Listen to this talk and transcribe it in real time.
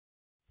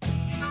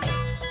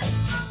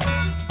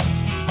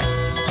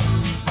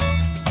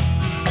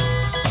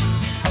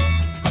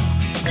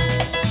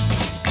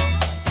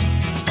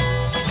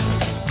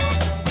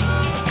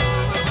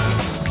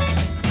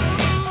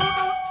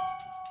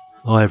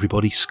Hi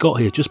everybody, Scott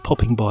here, just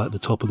popping by at the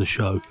top of the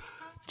show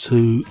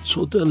to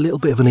sort of do a little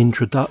bit of an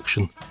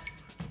introduction.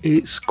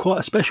 It's quite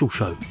a special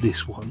show,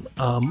 this one.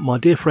 My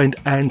dear friend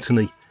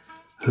Anthony,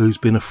 who's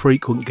been a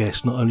frequent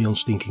guest not only on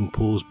Stinking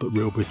Paws but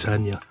Real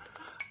Britannia,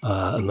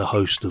 and the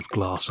host of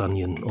Glass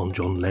Onion on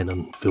John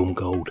Lennon, Film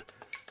Gold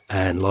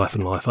and Life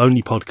and Life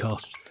Only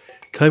podcasts,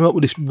 came up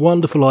with this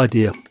wonderful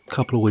idea a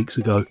couple of weeks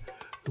ago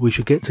that we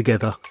should get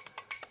together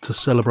to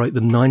celebrate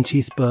the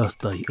 90th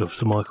birthday of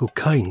Sir Michael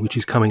Caine, which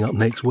is coming up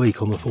next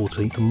week on the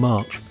 14th of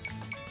March.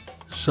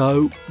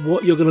 So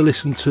what you're going to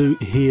listen to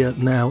here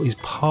now is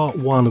part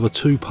one of a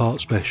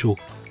two-part special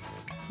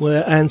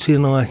where Auntie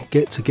and I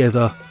get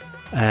together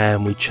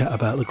and we chat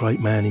about the great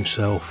man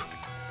himself.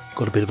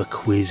 Got a bit of a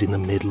quiz in the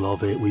middle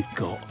of it. We've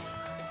got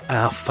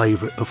our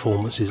favourite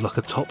performances, like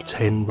a top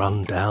 10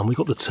 rundown. We've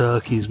got the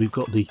turkeys, we've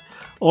got the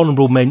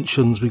honourable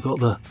mentions, we've got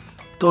the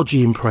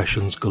dodgy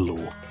impressions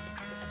galore.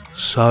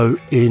 So,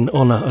 in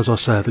honour, as I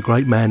say, of the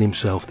great man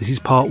himself, this is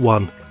part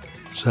one,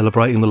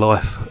 celebrating the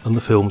life and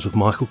the films of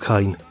Michael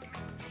Caine.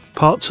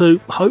 Part two,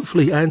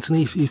 hopefully,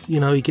 Anthony, if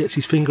he gets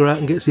his finger out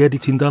and gets the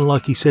editing done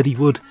like he said he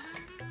would,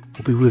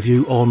 will be with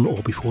you on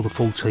or before the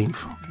 14th,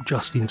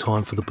 just in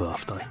time for the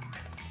birthday.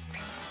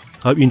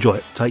 Hope you enjoy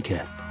it. Take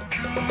care.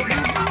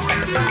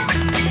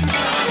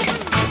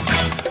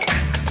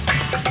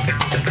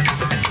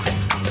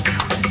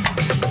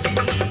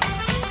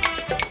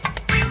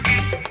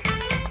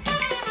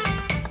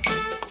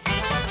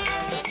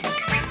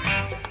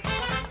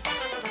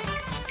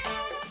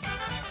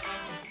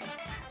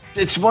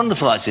 It's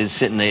wonderful, actually,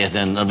 sitting here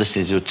and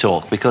listening to you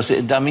talk, because,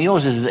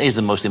 yours is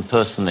the most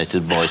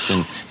impersonated voice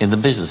in the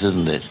business,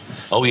 isn't it?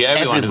 Oh, yeah,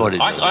 everybody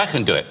does. I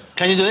can do it.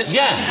 Can you do it?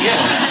 Yeah.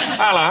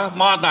 Hello,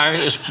 my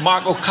name is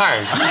Michael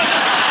Caine.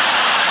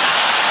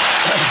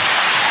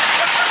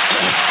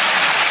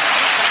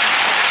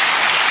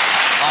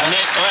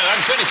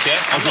 I'm finished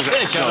yet. I'm not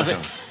finished yet.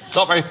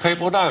 Not many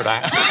people know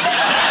that.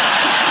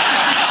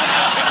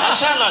 I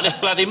sound like this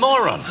bloody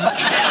moron.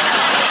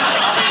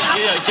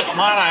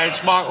 My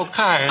name's Michael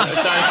Caine.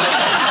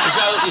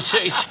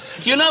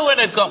 You know where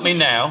they've got me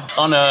now?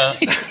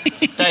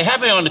 They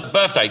have me on the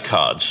birthday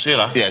cards, you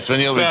know. Yes, when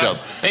you're with job.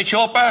 It's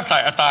your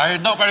birthday today.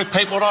 Not many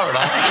people know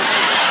that.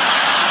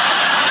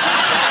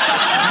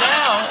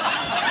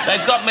 Now,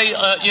 they've got me,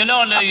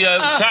 on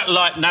the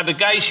satellite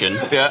navigation.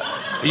 Yeah.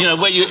 You know,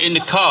 where you're in the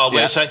car,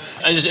 where you say,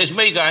 and it's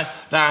me going,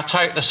 now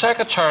take the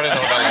second turning on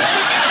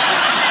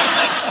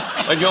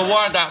and you'll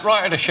wind up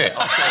right in the shit.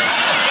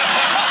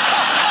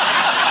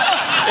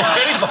 If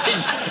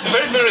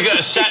anybody's got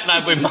a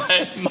sat-nav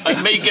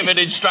with me giving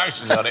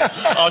instructions on it,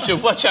 I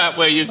should watch out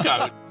where you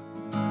go.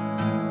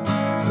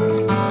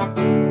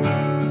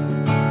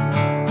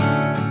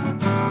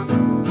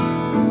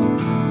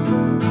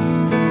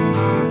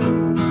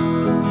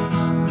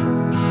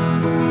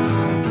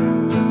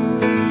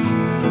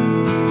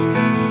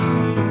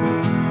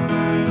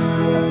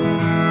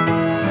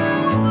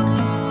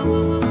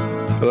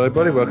 Hello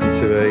everybody, welcome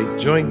to a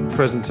joint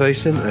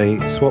presentation, a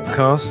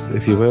swapcast,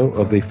 if you will,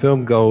 of the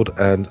Film Gold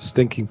and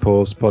Stinking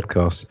Paws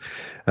podcast.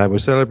 We're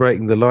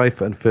celebrating the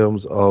life and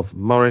films of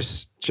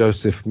Maurice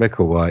Joseph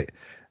Micklewhite.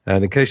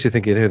 And in case you're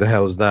thinking, who the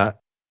hell is that?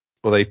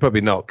 Although you're probably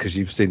not, because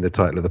you've seen the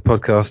title of the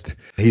podcast.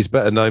 He's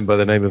better known by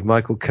the name of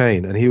Michael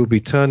Caine, and he will be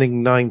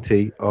turning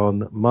 90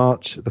 on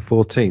March the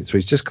 14th. So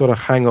he's just got to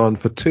hang on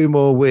for 2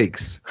 more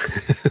weeks.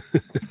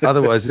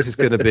 Otherwise, this is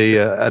going to be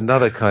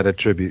another kind of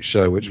tribute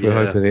show, which we're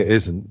hoping it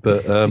isn't.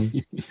 But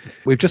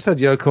we've just had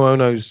Yoko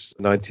Ono's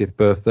 90th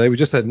birthday. We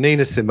just had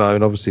Nina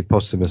Simone, obviously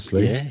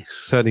posthumously,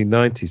 turning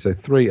 90. So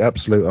 3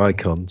 absolute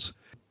icons.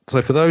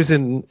 So for those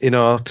in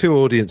our 2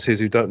 audiences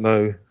who don't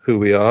know who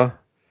we are,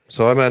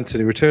 so I'm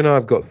Anthony Rotuna.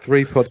 I've got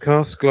 3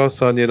 podcasts, Glass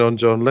Onion on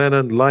John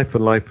Lennon, Life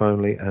and Life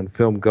Only, and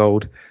Film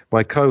Gold.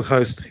 My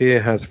co-host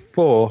here has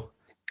 4.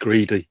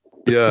 Greedy.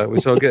 Yeah,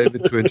 which I'll get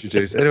him to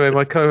introduce. Anyway,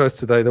 my co-host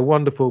today, the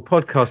wonderful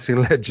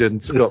podcasting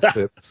legend, Scott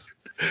Phipps.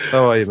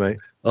 How are you, mate?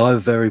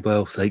 I'm very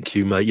well, thank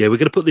you, mate. Yeah, we're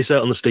going to put this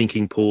out on the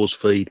Stinking Paws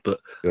feed, but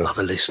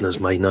other listeners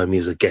may know me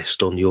as a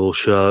guest on your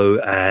show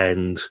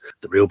and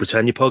the Real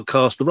Britannia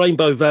podcast, the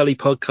Rainbow Valley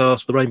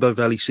podcast, the Rainbow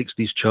Valley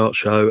 60s chart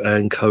show,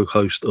 and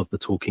co-host of the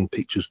Talking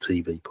Pictures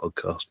TV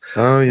podcast.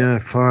 Oh, yeah,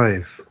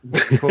 5.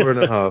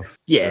 4.5.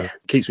 Yeah,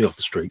 keeps me off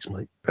the streets,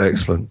 mate.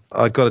 Excellent.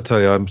 I've got to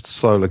tell you, I'm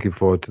so looking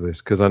forward to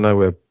this, because I know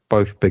we're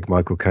both big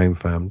Michael Caine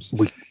fans.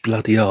 We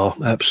bloody are,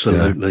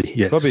 absolutely.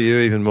 Yeah. Probably you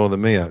even more than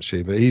me,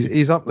 actually. But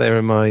he's up there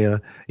in my,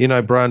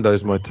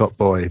 Brando's my top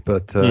boy.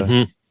 But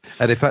and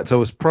in fact, I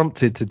was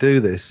prompted to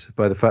do this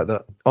by the fact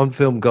that on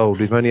Film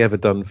Gold, we've only ever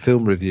done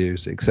film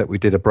reviews, except we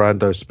did a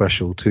Brando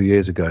special 2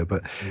 years ago.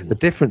 But the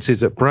difference is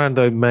that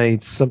Brando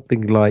made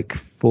something like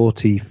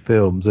 40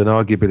 films, and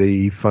arguably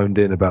he phoned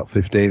in about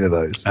 15 of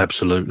those.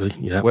 Absolutely,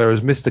 yeah.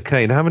 Whereas Mr.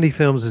 Caine, how many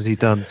films has he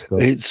done,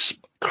 Scott? It's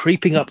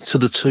creeping up to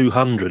the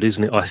 200,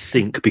 isn't it, I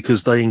think,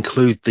 because they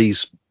include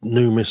these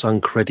numerous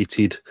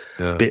uncredited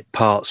bit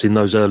parts in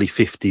those early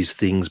 50s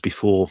things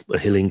before a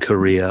Hilling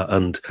career,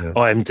 and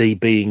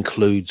IMDb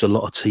includes a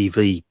lot of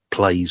TV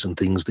plays and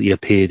things that he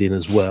appeared in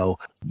as well.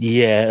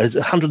 Yeah,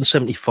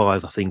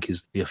 175, I think,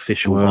 is the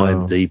official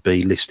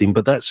IMDb listing,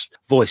 but that's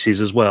voices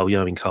as well,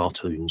 in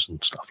cartoons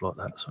and stuff like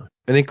that. So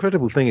an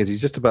incredible thing is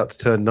he's just about to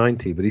turn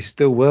 90, but he's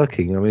still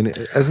working. I mean,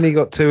 hasn't he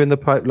got 2 in the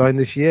pipeline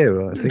this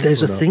year? I think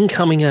there's a thing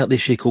coming out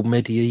this year called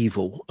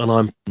Medieval, and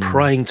I'm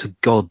praying to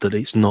God that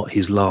it's not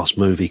his last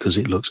movie because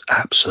it looks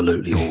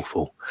absolutely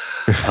awful.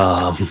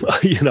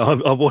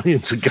 I want him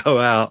to go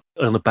out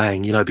on a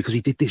bang, because he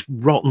did this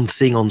rotten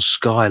thing on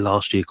Sky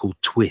last year called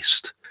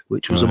Twist,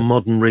 which was a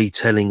modern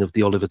retelling of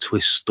the Oliver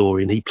Twist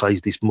story, and he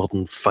plays this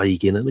modern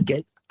Fagin, and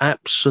again,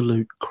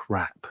 absolute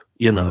crap,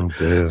 Oh,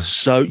 dear.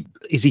 So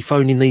is he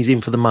phoning these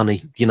in for the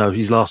money,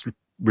 his last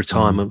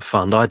retirement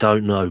fund? I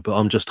don't know, but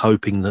I'm just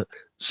hoping that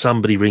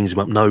somebody rings him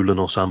up, Nolan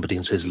or somebody,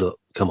 and says, look,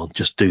 come on,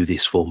 just do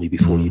this for me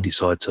before you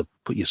decide to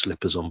put your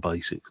slippers on,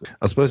 basically.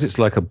 I suppose it's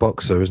like a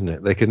boxer, isn't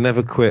it? They can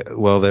never quit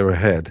while they're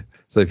ahead.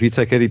 So if you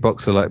take any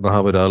boxer like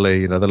Muhammad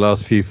Ali, the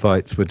last few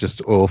fights were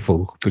just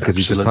awful because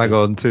he just hung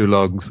on too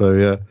long. So,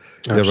 yeah,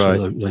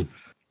 absolutely. You're right.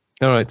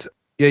 All right.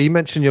 Yeah, you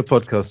mentioned your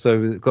podcast. So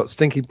we've got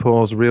Stinking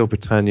Paws, Real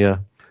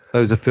Britannia.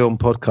 Those are film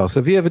podcasts.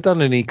 Have you ever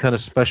done any kind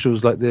of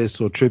specials like this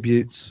or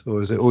tributes, or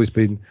has it always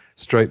been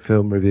straight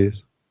film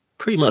reviews?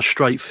 Pretty much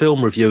straight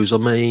film reviews. I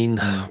mean,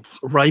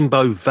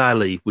 Rainbow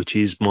Valley, which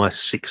is my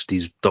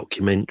 60s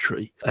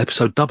documentary,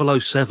 episode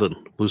 007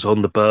 was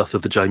on the birth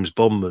of the James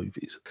Bond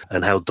movies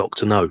and how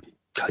Dr. No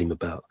came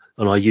about.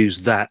 And I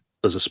used that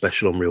as a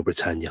special on Real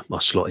Britannia. I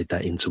slotted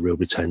that into Real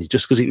Britannia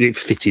just because it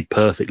fitted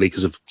perfectly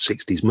because of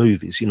 60s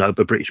movies,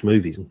 but British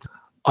movies.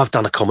 I've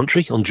done a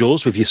commentary on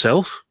Jaws with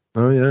yourself.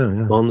 Oh,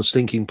 yeah. On the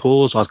Stinking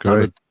Paws. I've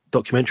done a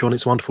documentary on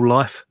It's a Wonderful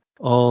Life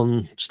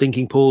on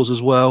Stinking Paws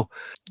as well.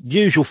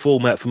 Usual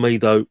format for me,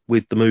 though,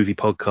 with the movie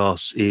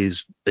podcasts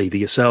is either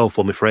yourself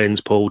or my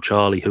friends, Paul,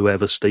 Charlie,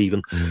 whoever,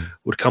 Stephen,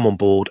 would come on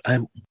board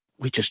and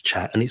we just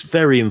chat. And it's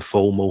very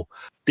informal.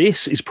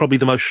 This is probably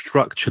the most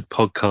structured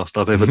podcast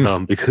I've ever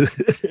done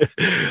because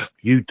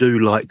you do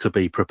like to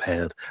be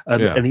prepared.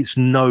 And it's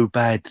no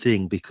bad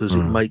thing because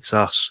it makes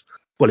us...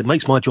 Well, it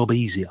makes my job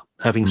easier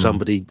having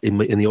somebody in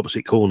the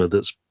opposite corner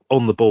that's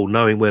on the ball,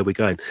 knowing where we're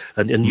going.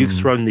 And you've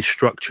thrown this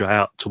structure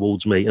out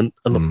towards me. And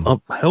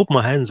I've held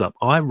my hands up.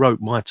 I wrote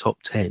my top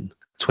 10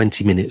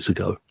 20 minutes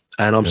ago,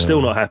 and I'm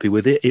still not happy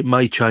with it. It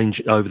may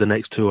change over the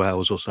next 2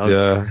 hours or so.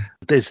 Yeah.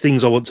 There's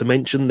things I want to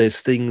mention. There's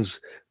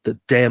things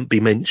that daren't be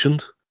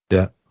mentioned.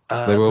 Yeah,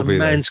 there will be. The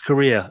man's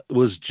career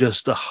was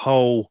just a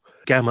whole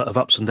gamut of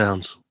ups and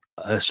downs.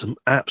 Some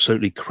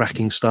absolutely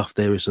cracking stuff.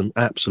 There is some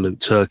absolute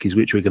turkeys,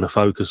 which we're going to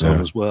focus on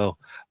as well.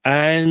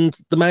 And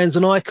the man's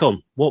an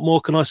icon. What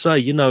more can I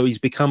say? He's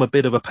become a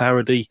bit of a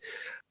parody,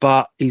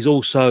 but he's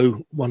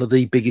also one of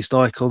the biggest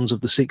icons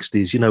of the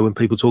 60s. When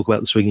people talk about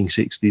the swinging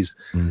 60s,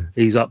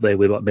 he's up there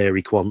with like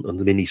Mary Quant and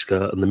the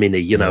miniskirt and the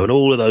mini, and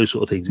all of those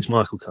sort of things. It's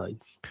Michael Caine.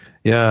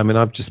 Yeah, I mean,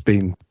 I've just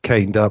been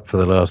caned up for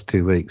the last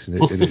 2 weeks,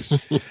 and it's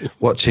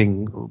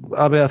watching.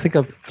 I mean, I think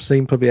I've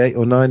seen probably 8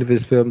 or 9 of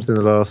his films in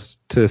the last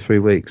 2 or 3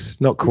 weeks.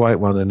 Not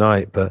quite one a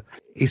night, but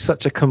he's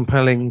such a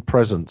compelling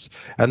presence,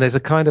 and there's a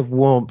kind of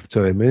warmth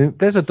to him. I mean,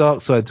 there's a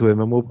dark side to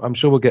him, and I'm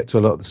sure we'll get to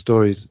a lot of the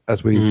stories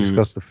as we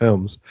discuss the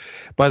films.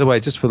 By the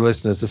way, just for the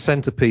listeners, the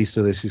centerpiece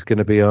of this is going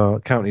to be our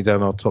counting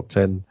down our top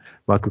 10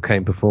 Michael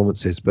Caine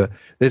performances, but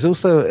there's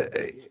also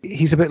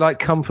he's a bit like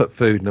comfort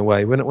food in a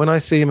way. When I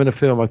see him in a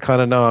film, I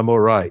kind of know I'm all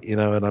right, and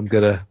I'm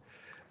gonna.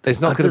 There's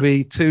not going to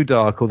be too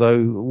dark,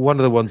 although one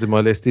of the ones in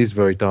my list is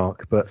very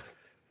dark, but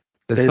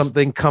there's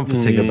something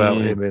comforting about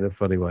him in a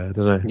funny way. I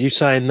don't know. You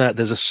saying that,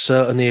 there's a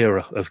certain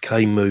era of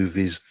Caine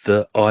movies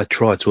that I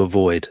try to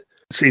avoid.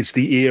 It's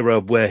the era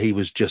where he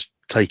was just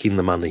taking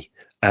the money,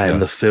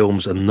 and the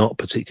films are not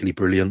particularly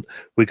brilliant.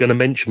 We're going to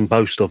mention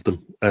most of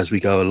them as we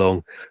go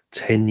along.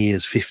 10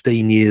 years,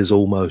 15 years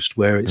almost,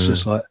 where it's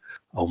just like,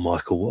 oh,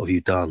 Michael, what have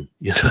you done?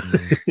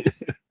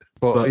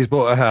 But he's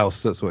bought a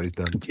house. That's what he's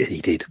done. Yeah,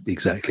 he did,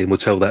 exactly. And we'll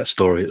tell that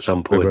story at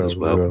some point as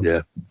well.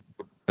 Yeah.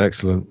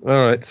 Excellent.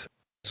 All right.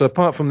 So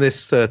apart from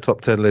this top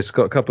 10 list,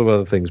 got a couple of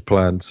other things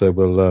planned. So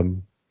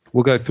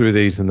we'll go through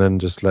these and then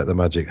just let the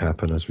magic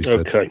happen, as we said.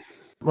 Okay.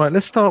 Right.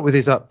 Let's start with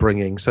his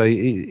upbringing. So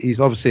he's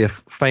obviously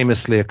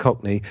famously a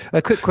Cockney.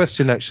 A quick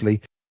question,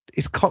 actually.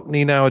 Is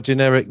Cockney now a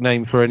generic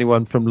name for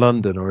anyone from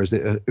London, or is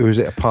it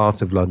a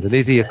part of London?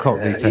 Is he a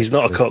Cockney? He's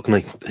not a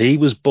Cockney. He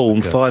was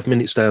born 5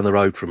 minutes down the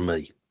road from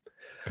me.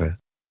 Okay.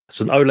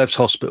 St Olave's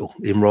Hospital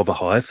in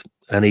Rotherhithe,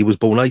 and he was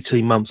born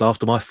 18 months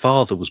after my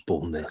father was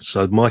born there.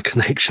 So my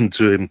connection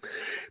to him,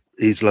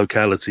 his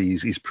locality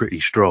is pretty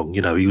strong.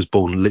 He was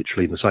born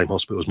literally in the same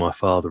hospital as my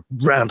father,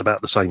 round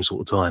about the same sort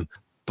of time.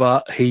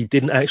 But he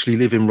didn't actually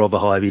live in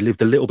Rotherhithe. He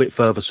lived a little bit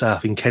further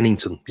south in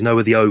Kennington,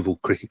 where the Oval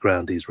cricket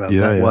ground is, round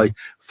that way,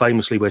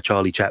 famously where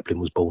Charlie Chaplin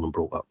was born and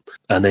brought up.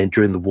 And then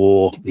during the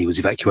war, he was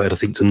evacuated, I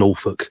think, to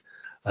Norfolk.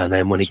 And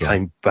then when he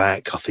came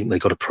back, I think they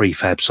got a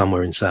prefab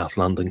somewhere in South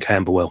London,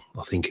 Camberwell.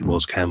 I think it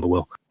was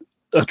Camberwell.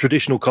 A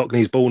traditional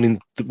Cockney is born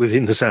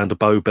within the sound of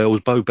Bow Bells.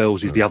 Bow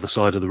Bells is the other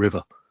side of the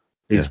river.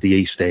 It's the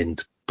East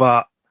End.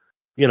 But,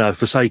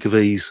 for sake of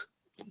ease,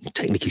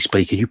 technically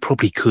speaking, you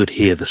probably could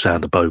hear the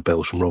sound of bow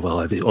bells from Rother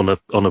High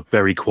on a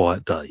very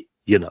quiet day,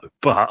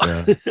 but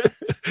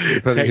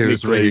Depending who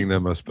was reading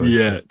them, I suppose.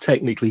 Yeah,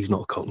 technically he's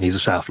not a Cockney, he's a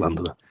South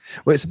Londoner.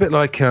 Well, it's a bit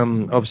like,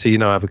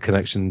 obviously, I have a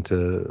connection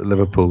to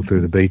Liverpool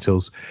through the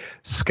Beatles.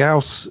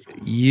 Scouse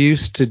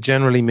used to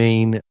generally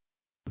mean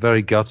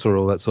very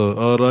guttural, that sort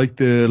of, all right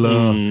there,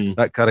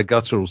 that kind of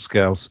guttural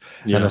Scouse.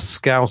 Yeah. And a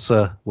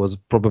Scouser was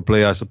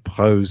probably, I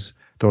suppose,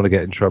 don't want to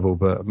get in trouble,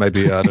 but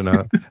maybe, I don't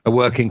know, a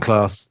working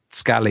class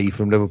scally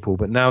from Liverpool.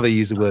 But now they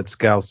use the word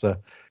Scouser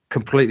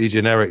completely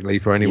generically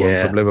for anyone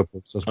from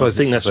Liverpool. So I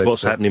think that's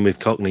what's happening with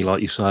Cockney,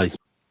 like you say.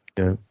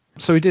 Yeah.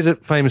 So he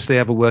did famously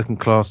have a working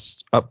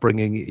class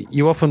upbringing.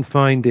 You often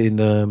find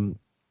in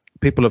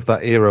people of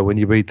that era, when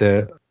you read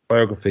their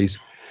biographies,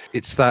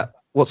 it's that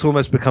what's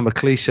almost become a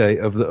cliche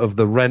of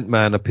the rent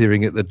man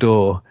appearing at the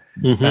door,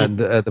 and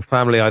the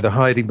family either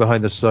hiding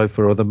behind the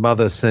sofa or the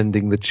mother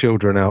sending the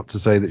children out to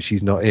say that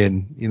she's not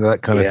in,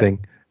 that kind of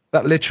thing.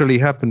 That literally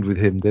happened with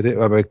him, did it?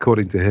 I mean,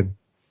 according to him.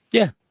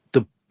 Yeah.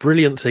 The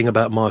brilliant thing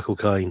about Michael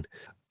Caine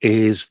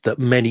is that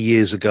many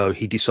years ago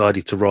he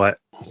decided to write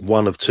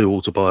one of two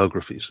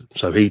autobiographies.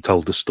 So he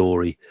told the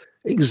story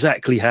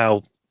exactly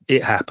how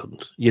it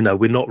happened.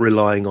 We're not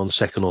relying on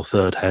second or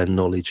third hand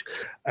knowledge.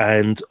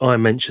 And I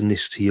mentioned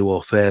this to you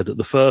off air, that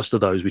the first of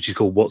those, which is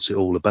called What's It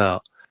All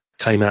About,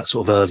 came out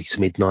sort of early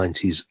to mid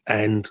 90s.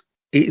 And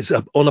it's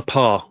on a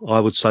par, I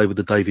would say, with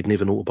the David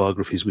Niven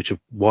autobiographies, which are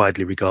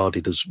widely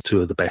regarded as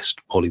two of the best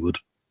Hollywood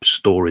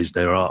stories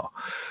there are.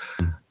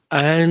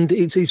 And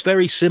it's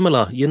very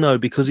similar,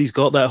 because he's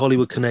got that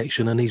Hollywood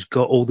connection and he's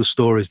got all the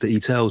stories that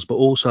he tells, but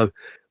also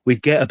we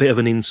get a bit of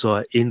an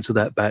insight into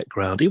that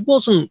background. It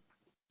wasn't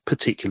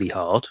particularly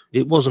hard.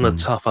 It wasn't a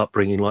tough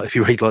upbringing, like if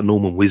you read like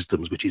Norman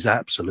Wisdom's, which is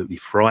absolutely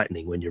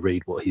frightening when you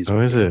read what he's. Oh,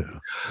 is it?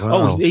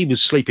 Wow. He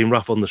was sleeping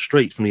rough on the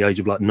street from the age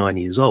of like 9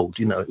 years old.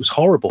 It was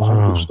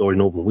horrible story,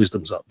 Norman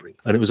Wisdom's upbringing.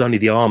 And it was only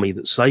the army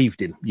that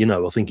saved him.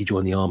 I think he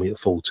joined the army at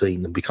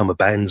 14 and become a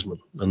bandsman,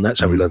 and that's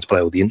how he learned to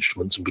play all the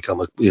instruments and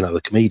become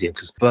a comedian.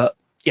 But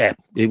yeah,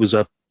 it was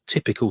a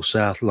typical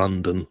South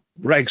London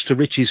rags to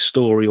riches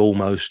story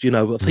almost.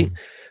 I think,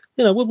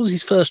 what was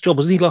his first job?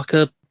 Was he like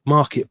a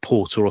market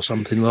porter or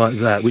something like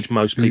that, which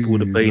most people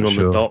would have been on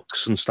the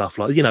docks and stuff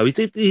like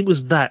it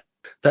was that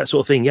sort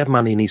of thing. He had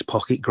money in his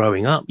pocket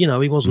growing up. He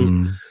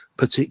wasn't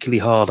particularly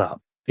hard up.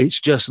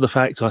 It's just the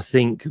fact, I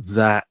think,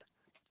 that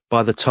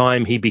by the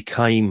time he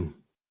became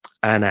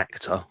an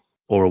actor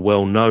or a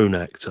well-known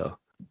actor,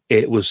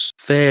 it was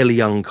fairly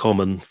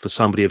uncommon for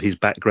somebody of his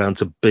background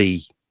to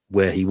be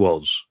where he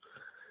was.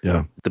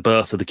 Yeah. The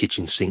birth of the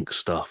kitchen sink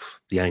stuff,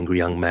 the Angry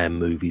Young Man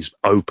movies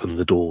opened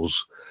the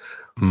doors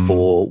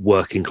for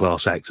working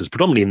class actors,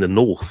 predominantly in the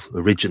North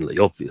originally,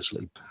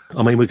 obviously.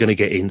 I mean, we're going to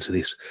get into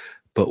this,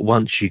 but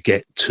once you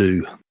get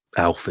to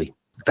Alfie,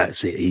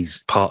 that's it.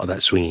 He's part of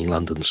that swinging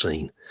London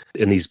scene,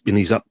 and in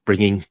his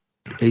upbringing,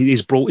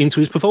 he's brought into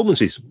his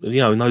performances,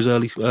 in those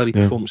early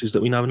performances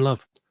that we know and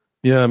love.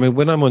 Yeah, I mean,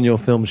 when I'm on your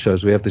film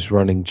shows, we have this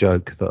running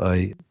joke that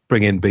I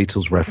bring in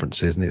Beatles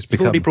references, and it's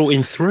become... You've already brought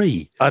in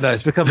 3. I know,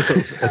 it's become a sort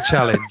of a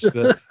challenge.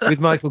 But with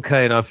Michael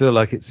Caine, I feel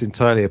like it's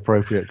entirely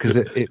appropriate because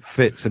it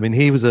fits. I mean,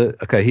 he was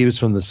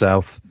from the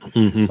south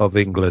of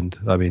England.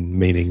 I mean,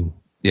 meaning,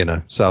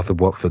 south of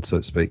Watford, so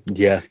to speak.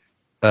 Yeah.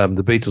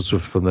 The Beatles were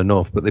from the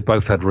north, but they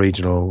both had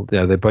regional...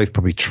 they both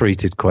probably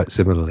treated quite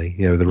similarly,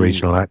 the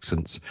regional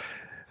accents.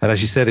 And as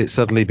you said, it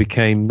suddenly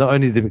became, not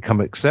only did it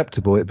become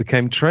acceptable, it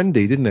became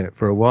trendy, didn't it,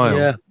 for a while?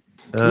 Yeah.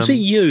 Was it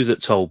you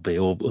that told me,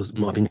 or it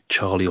might have been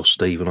Charlie or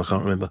Stephen, I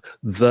can't remember,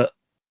 that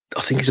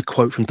I think it's a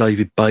quote from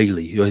David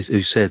Bailey,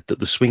 who said that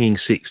the swinging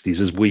 60s,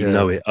 as we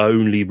know it,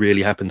 only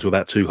really happened to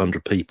about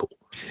 200 people.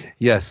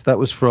 Yes, that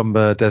was from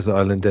Desert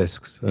Island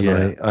Discs.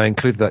 And I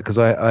included that because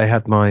I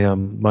had my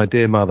my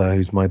dear mother,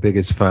 who's my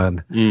biggest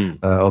fan,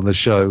 on the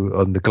show,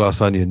 on the Glass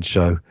Onion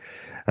show.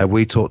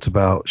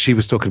 She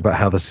was talking about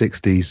how the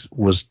 60s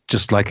was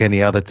just like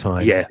any other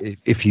time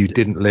if you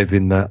didn't live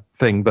in that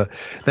thing. But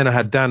then I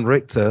had Dan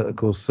Richter, of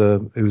course,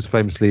 who was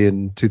famously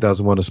in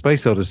 2001 A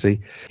Space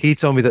Odyssey. He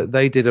told me that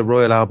they did a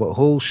Royal Albert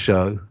Hall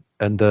show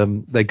and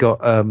they got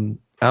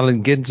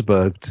Allen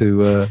Ginsberg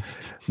to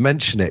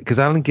mention it, because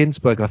Allen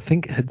Ginsberg, I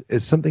think,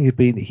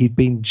 he'd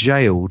been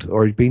jailed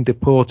or he'd been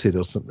deported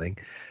or something.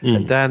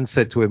 And Dan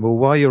said to him, well,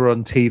 while you're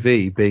on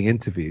TV being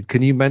interviewed,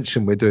 can you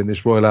mention we're doing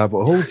this Royal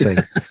Albert Hall thing?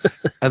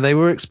 And they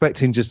were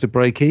expecting just to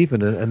break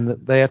even, and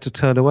they had to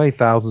turn away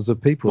thousands of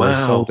people. Wow. They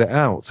sold it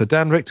out. So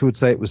Dan Richter would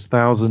say it was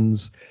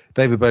thousands.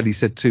 David Bailey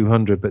said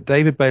 200, but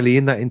David Bailey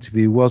in that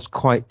interview was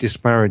quite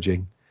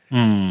disparaging.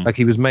 Like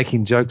he was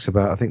making jokes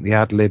about, I think, the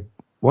ad lib.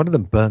 One of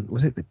them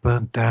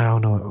burnt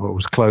down or it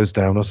was closed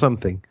down or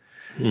something.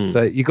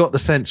 So you got the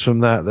sense from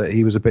that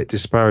he was a bit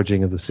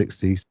disparaging of the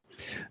 60s.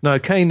 No,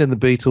 Caine and the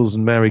Beatles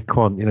and Mary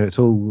Quant,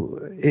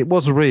 it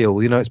was real.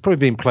 It's probably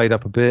been played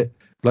up a bit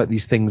like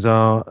these things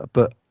are,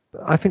 but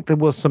I think there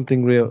was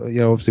something real.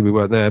 Obviously we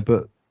weren't there,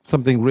 but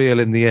something real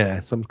in the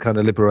air, some kind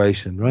of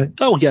liberation, right?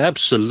 Oh yeah,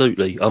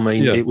 absolutely. I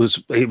mean, it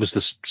was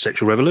the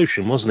sexual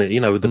revolution, wasn't it? You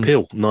know, with the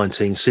pill,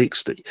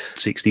 1960,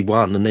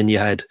 61, and then you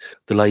had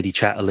the Lady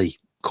Chatterley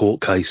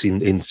court case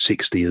in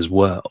 60 as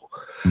well.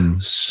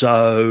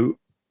 So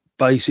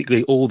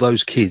basically, all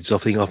those kids, I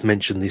think I've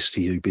mentioned this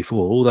to you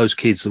before, all those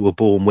kids that were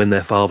born when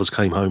their fathers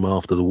came home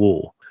after the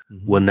war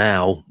were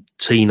now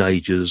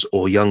teenagers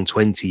or young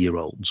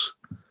 20-year-olds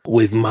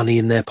with money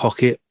in their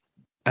pocket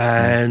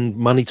and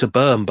money to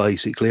burn,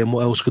 basically. And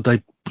what else could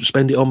they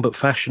spend it on but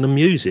fashion and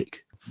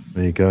music?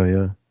 There you go,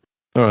 yeah.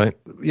 All right.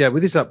 Yeah,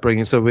 with his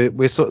upbringing, so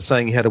we're sort of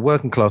saying he had a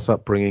working class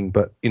upbringing,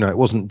 but, you know, it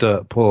wasn't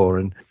dirt poor.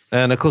 And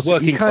of course,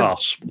 working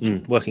class.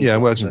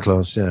 Working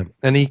class, yeah.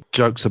 And he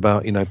jokes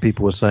about, you know,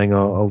 people were saying,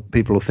 oh,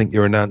 people will think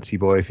you're a Nancy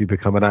boy if you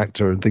become an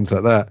actor and things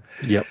like that.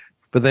 Yep.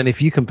 But then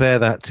if you compare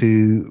that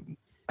to,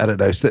 I don't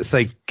know, let's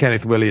say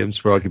Kenneth Williams,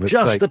 for argument's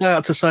sake. Just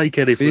about to say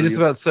Kenneth Williams. You're just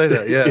about to say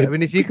that, yeah. I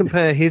mean, if you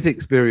compare his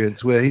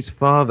experience where his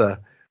father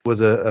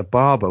was a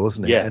barber,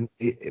 wasn't he? Yeah. And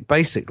it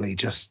basically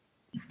just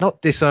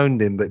not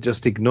disowned him, but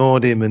just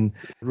ignored him and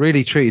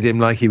really treated him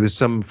like he was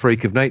some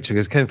freak of nature,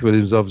 because Kenneth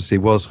Williams obviously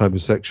was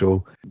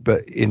homosexual,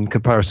 but in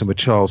comparison with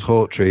Charles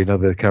Hawtrey and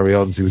other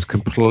carry-ons, he was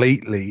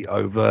completely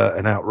overt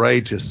and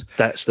outrageous.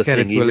 That's the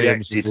Kenneth thing. He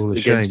Williams reacted was all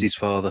against ashamed. his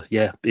father.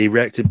 Yeah, he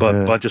reacted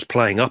by just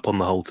playing up on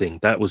the whole thing.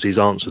 That was his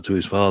answer to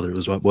his father. It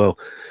was like, well,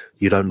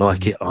 you don't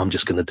like it, I'm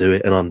just going to do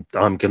it, and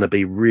I'm going to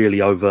be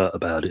really overt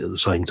about it at the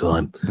same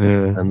time.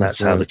 Yeah, and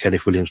that's how the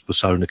Kenneth Williams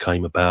persona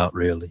came about,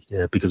 really.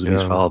 Yeah, because of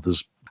his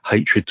father's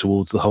hatred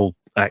towards the whole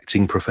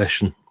acting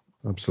profession.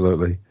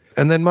 Absolutely.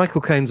 And then Michael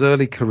Caine's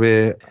early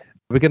career,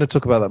 we're going to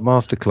talk about that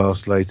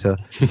masterclass later,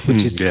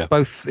 which is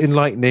both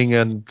enlightening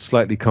and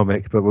slightly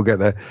comic, but we'll get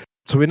there.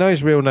 So we know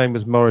his real name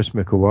was Maurice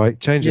Micklewhite.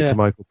 Change it to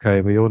Michael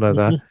Caine. We all know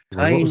that.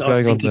 Caine,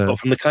 I think he got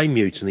from the Caine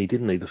Mutiny,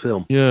 didn't he, the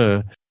film?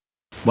 Yeah.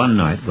 One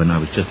night, when I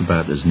was just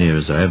about as near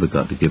as I ever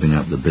got to giving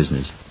up the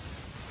business,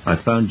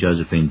 I phoned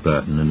Josephine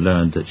Burton and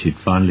learned that she'd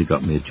finally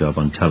got me a job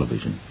on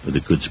television with a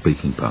good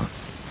speaking part.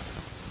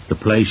 The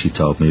play, she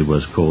told me,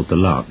 was called The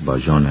Lark by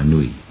Jean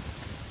Anouilh,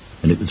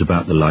 and it was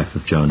about the life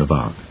of Joan of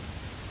Arc.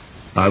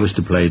 I was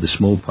to play the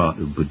small part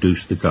of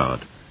Bouduce the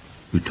guard,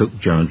 who took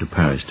Joan to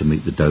Paris to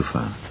meet the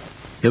Dauphin.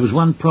 There was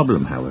one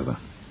problem, however.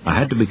 I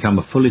had to become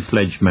a fully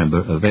fledged member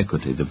of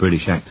Equity, the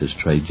British Actors'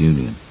 Trade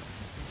Union.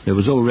 There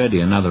was already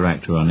another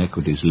actor on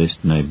Equity's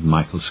list named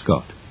Michael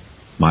Scott,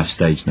 my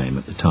stage name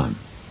at the time.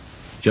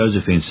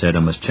 Josephine said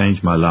I must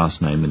change my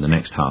last name in the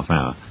next half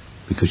hour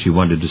because she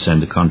wanted to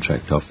send the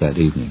contract off that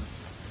evening.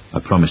 I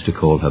promised to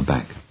call her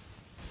back.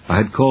 I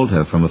had called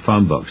her from a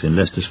phone box in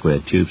Leicester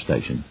Square tube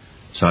station,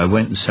 so I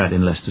went and sat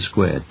in Leicester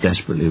Square,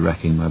 desperately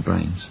racking my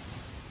brains.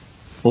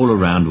 All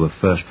around were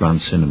first-run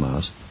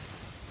cinemas,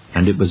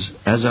 and it was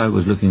as I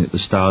was looking at the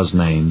stars'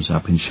 names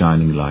up in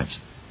shining lights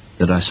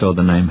that I saw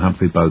the name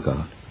Humphrey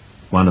Bogart,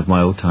 one of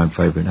my all-time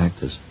favourite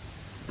actors.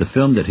 The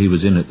film that he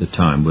was in at the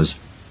time was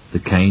The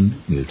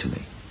Caine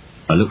Mutiny.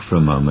 I looked for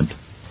a moment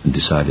and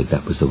decided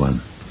that was the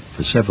one,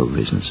 for several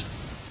reasons.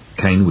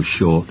 Caine was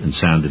short and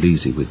sounded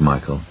easy with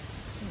Michael,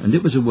 and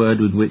it was a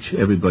word with which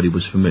everybody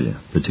was familiar,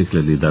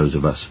 particularly those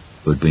of us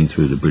who had been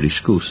through the British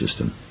school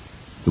system.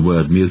 The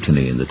word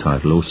mutiny in the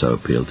title also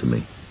appealed to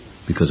me,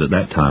 because at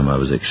that time I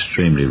was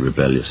extremely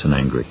rebellious and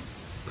angry,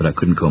 but I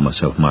couldn't call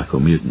myself Michael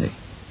Mutiny.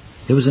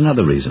 There was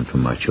another reason for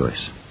my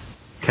choice.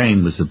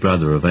 Caine was the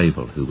brother of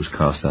Abel, who was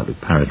cast out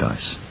of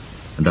paradise,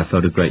 and I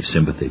felt a great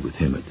sympathy with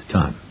him at the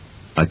time.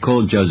 I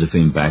called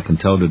Josephine back and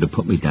told her to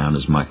put me down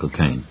as Michael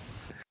Caine.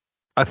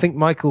 I think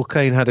Michael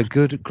Caine had a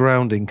good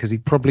grounding because he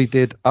probably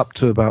did up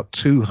to about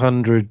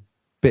 200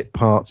 bit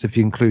parts if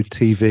you include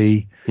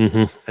TV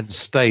and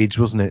stage,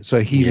 wasn't it? So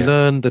he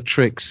learned the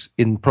tricks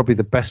in probably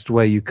the best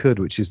way you could,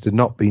 which is to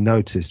not be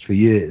noticed for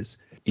years.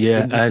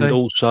 Yeah, and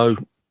also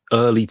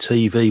early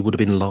TV would have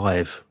been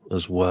live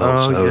as well.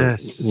 Oh, so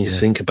yes. you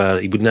think about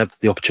it, he wouldn't have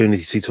the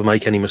opportunity to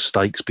make any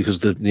mistakes because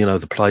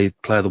the play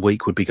of the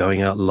week would be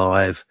going out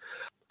live.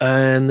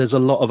 And there's a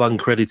lot of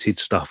uncredited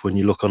stuff when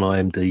you look on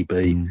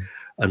IMDb.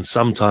 And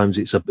sometimes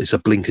it's a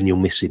blink and you'll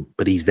miss him,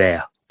 but he's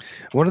there.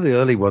 One of the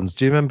early ones.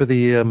 Do you remember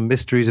the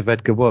Mysteries of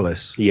Edgar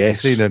Wallace?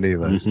 Yes. Have you seen any of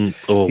those?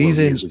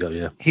 Years ago,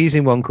 yeah. He's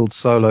in one called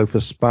Solo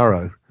for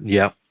Sparrow.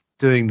 Yeah.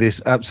 Doing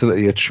this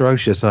absolutely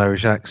atrocious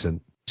Irish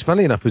accent. Which,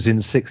 funny enough, was in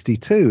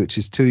 62, which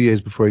is 2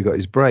 years before he got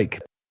his break.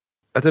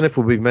 I don't know if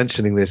we'll be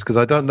mentioning this because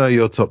I don't know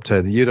your top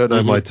 10. You don't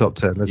know my top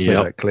 10. Let's make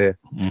that clear.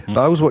 But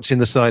I was watching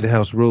the Cider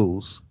House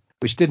Rules,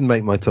 which didn't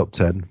make my top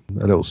 10.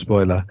 A little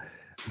spoiler.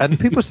 And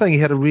people were saying he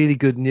had a really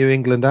good New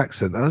England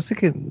accent. I was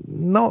thinking,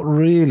 not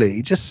really.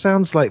 He just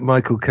sounds like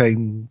Michael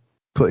Caine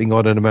putting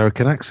on an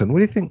American accent. What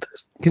do you think?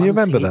 Can you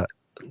remember that?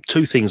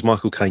 Two things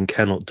Michael Caine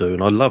cannot do,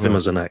 and I love him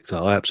as an actor.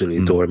 I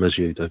absolutely adore him as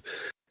you do.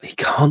 He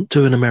can't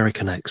do an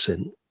American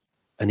accent,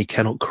 and he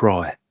cannot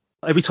cry.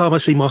 Every time I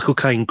see Michael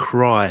Caine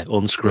cry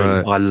on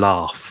screen, I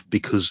laugh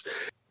because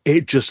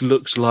it just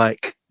looks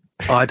like,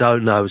 I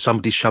don't know,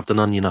 somebody shoved an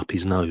onion up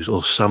his nose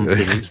or something.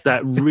 It's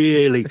that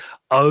really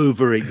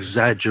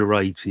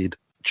over-exaggerated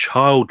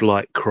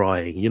childlike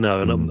crying, you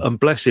know, and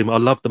bless him, I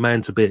love the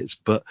man to bits,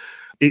 but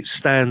it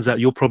stands out.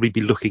 You'll probably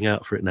be looking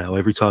out for it now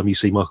every time you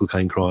see Michael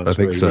Caine cry on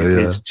screen. I think so,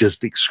 yeah. It's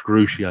just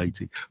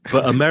excruciating.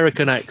 But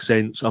American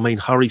accents, I mean,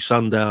 Hurry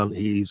Sundown,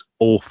 he's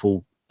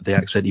awful, the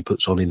accent he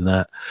puts on in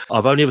that.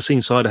 I've only ever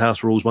seen Cider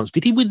House Rules once.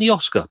 Did he win the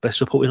Oscar, Best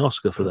Supporting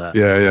Oscar for that?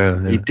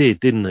 Yeah. He did,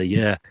 didn't he?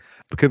 Yeah.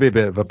 It could be a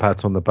bit of a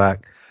pat on the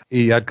back.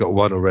 He had got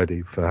one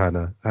already for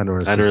Hannah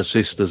and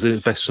Sisters. It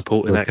was Best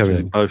Supporting Actress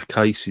in both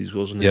cases,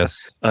 wasn't it?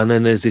 Yes. And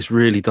then there's this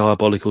really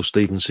diabolical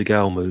Steven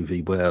Seagal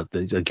movie where,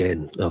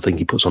 again, I think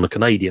he puts on a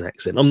Canadian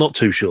accent. I'm not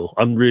too sure.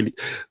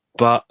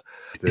 But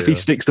if he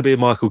sticks to being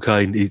Michael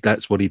Caine,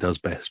 that's what he does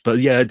best. But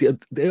yeah,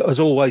 it has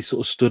always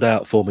sort of stood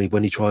out for me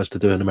when he tries to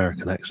do an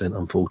American accent,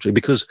 unfortunately,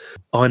 because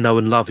I know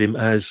and love him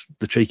as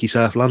the cheeky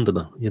South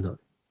Londoner, you know.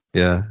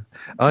 Yeah.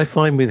 I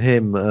find with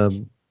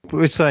him...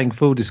 we're saying,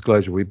 full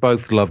disclosure, we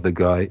both love the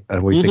guy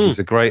and we think he's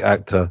a great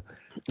actor.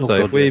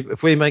 So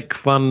if we make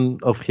fun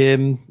of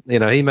him, you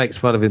know, he makes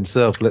fun of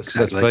himself. Let's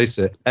face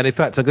it. And in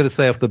fact, I'm going to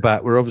say off the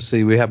bat,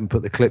 we haven't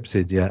put the clips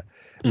in yet,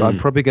 but I'm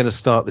probably going to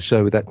start the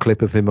show with that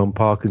clip of him on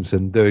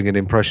Parkinson doing an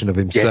impression of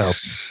himself.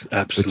 Yes,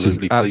 absolutely. Which is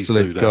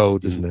absolute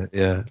gold, isn't it?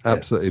 Yeah,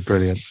 absolutely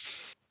brilliant.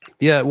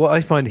 Yeah, what I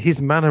find, his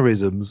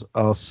mannerisms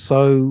are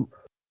so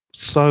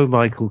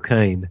Michael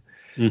Caine.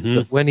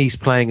 That when he's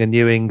playing a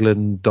New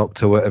England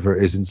doctor, whatever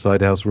it is, in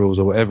Cider House Rules,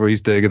 or whatever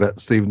he's doing in that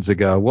Steven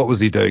Seagal, what was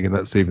he doing in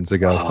that Steven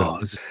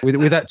Seagal film?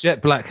 With that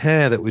jet black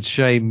hair that would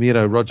shame, you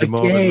know, Roger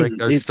Moore and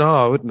Ringo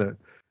Starr, wouldn't it?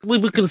 We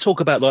were going to talk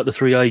about like the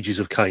three ages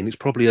of Caine. It's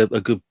probably a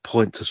good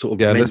point to sort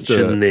of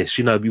mention this.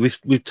 You know,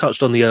 we've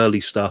touched on the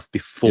early stuff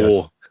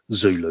before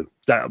Zulu.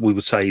 That we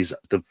would say is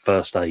the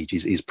first age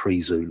is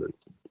pre-Zulu.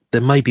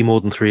 There may be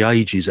more than three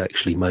ages,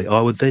 actually, mate. I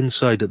would then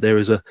say that there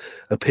is a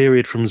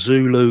period from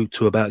Zulu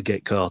to about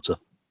Get Carter,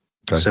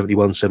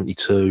 71,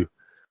 72,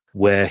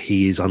 where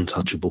he is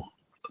untouchable.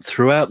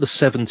 Throughout the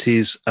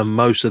 70s and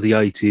most of the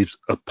 80s,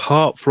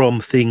 apart from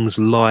things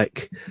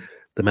like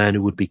The Man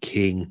Who Would Be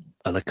King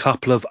and a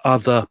couple of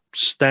other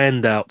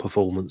standout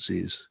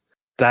performances,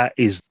 that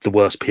is the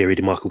worst period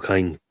in Michael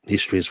Caine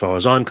history as far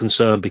as I'm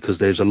concerned, because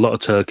there's a lot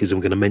of turkeys, and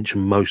we're going to mention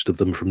most of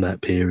them from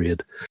that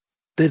period.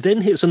 There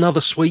then hits another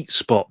sweet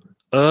spot,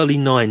 early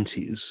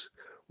 90s,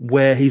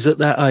 where he's at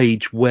that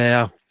age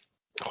where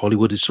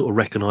Hollywood is sort of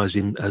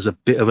recognising him as a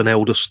bit of an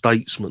elder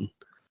statesman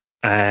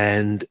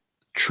and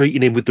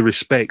treating him with the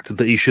respect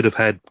that he should have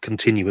had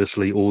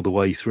continuously all the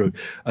way through.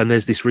 And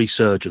there's this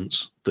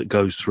resurgence that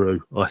goes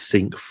through, I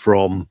think,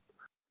 from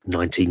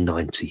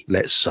 1990,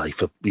 let's say,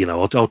 for, you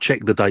know, I'll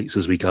check the dates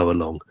as we go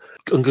along.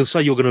 I'm going to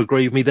say you're going to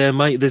agree with me there,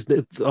 mate.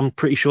 I'm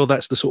pretty sure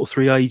that's the sort of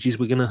three ages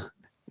we're going to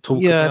talk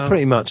about. Yeah,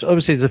 pretty much.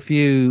 Obviously, there's a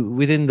few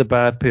within the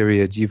bad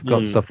period. You've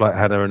got stuff like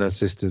Hannah and Her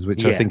Sisters,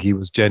 which I think he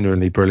was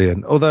genuinely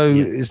brilliant. Although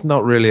it's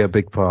not really a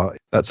big part.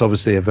 That's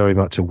obviously very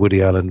much a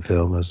Woody Allen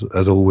film, as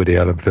all Woody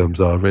Allen films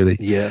are, really.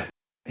 Yeah.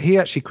 He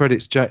actually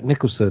credits Jack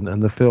Nicholson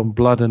and the film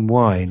Blood and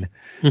Wine,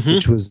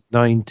 which was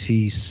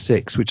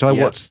 96, which I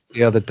watched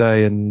the other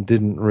day and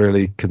didn't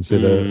really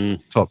consider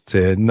top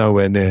tier,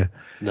 nowhere near.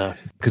 No.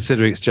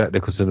 Considering it's Jack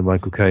Nicholson and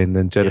Michael Caine,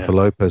 then Jennifer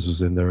Lopez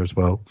was in there as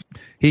well.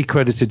 He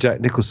credited Jack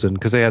Nicholson,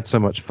 because they had so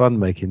much fun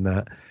making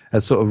that,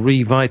 as sort of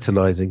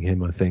revitalising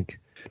him, I think.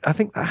 I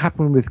think that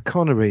happened with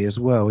Connery as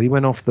well. He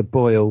went off the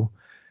boil,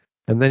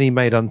 and then he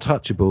made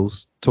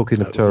Untouchables,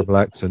 talking of terrible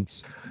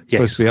accents.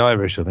 Supposed to be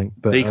Irish, I think.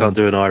 But he can't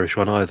do an Irish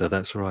one either,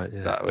 that's right.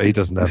 Yeah. No, he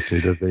doesn't have to,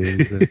 does he?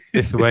 He's a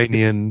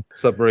Lithuanian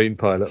submarine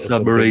pilot.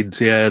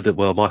 Submarines,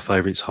 my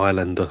favourite's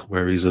Highlander,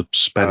 where he's a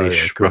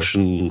Spanish,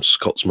 Russian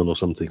Scotsman or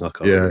something. I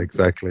can't remember.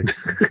 Exactly.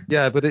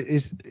 Yeah, but it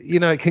is,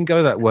 you know, it can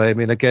go that way. I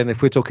mean, again,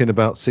 if we're talking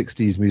about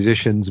 60s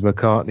musicians,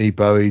 McCartney,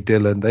 Bowie,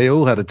 Dylan, they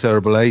all had a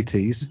terrible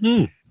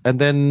 80s. And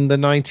then the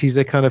 90s,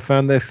 they kind of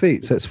found their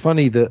feet. So it's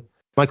funny that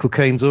Michael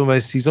Caine's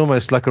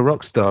almost like a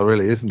rock star,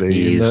 really, isn't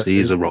he? He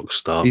is a rock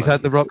star. He's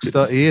had the rock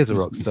star. He is a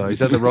rock star. He's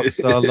had the rock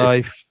star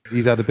life.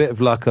 He's had a bit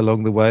of luck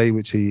along the way,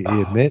 which he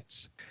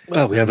admits.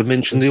 Well, we haven't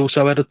mentioned he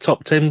also had a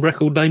top 10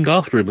 record named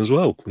after him as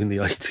well in the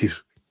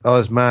 80s. Oh,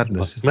 it's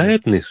Madness.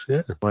 Madness,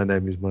 yeah. My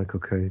Name is Michael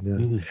Caine,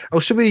 yeah. Oh,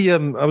 should we, I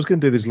was going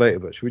to do this later,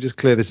 but should we just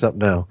clear this up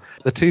now?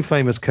 The two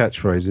famous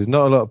catchphrases,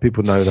 not a lot of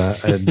people know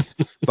that, and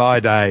my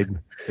name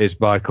is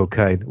Michael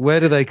Caine. Where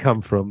do they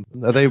come from?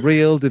 Are they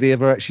real? Did he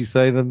ever actually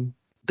say them?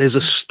 There's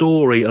a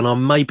story, and I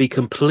may be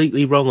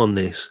completely wrong on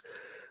this,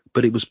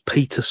 but it was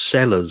Peter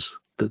Sellers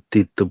that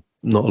did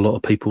not a lot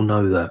of people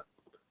know that.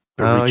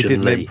 Oh, he did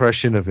an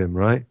impression of him,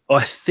 right?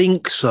 I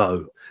think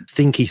so. I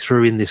think he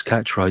threw in this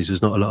catchphrase,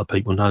 as not a lot of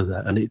people know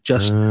that, and it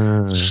just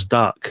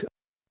stuck.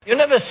 You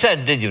never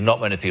said, did you? Not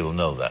many people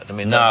know that. I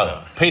mean,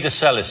 no. Peter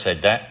Sellers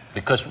said that,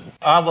 because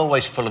I'm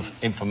always full of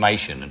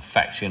information and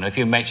facts. You know, if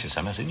you mention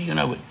something, I said, you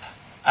know,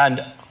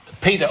 and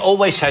Peter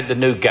always had the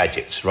new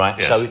gadgets, right?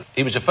 Yes. So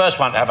he was the first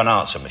one to have an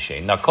answer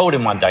machine. I called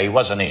him one day, he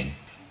wasn't in,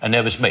 and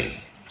there was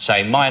me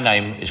saying, my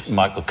name is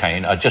Michael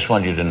Caine. I just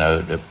want you to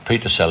know that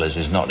Peter Sellers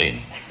is not in.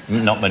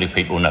 Not many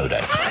people know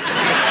that.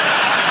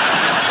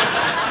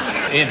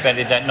 He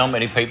invented that, not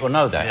many people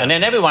know that. Yeah. And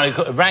then everyone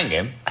who rang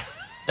him,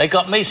 They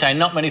got me saying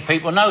not many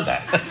people know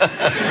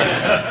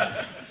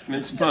that.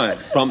 Mince pie,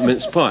 prompt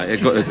mince pie.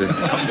 It got the.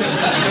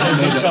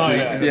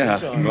 Yeah,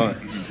 right.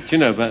 Do you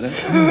know about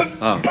that?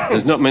 Oh,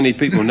 there's not many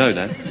people know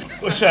that.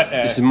 What's that?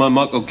 This is my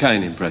Michael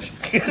Caine impression.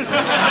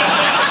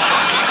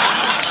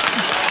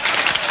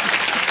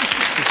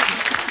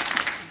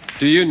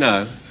 Do you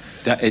know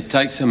that it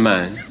takes a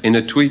man in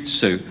a tweed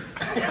suit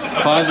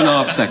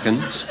 5.5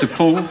 seconds to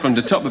fall from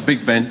the top of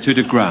Big Ben to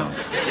the ground?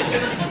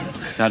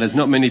 Now, there's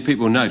not many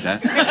people know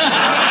that.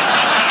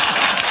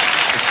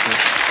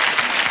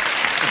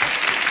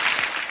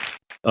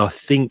 I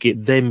think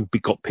it then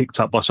got picked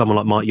up by someone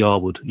like Mike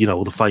Yarwood, you know,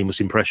 all the famous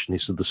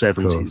impressionists of the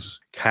 70s,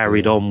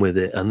 carried on with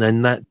it. And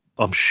then that,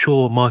 I'm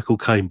sure Michael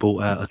Caine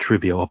brought out a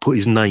trivia. I put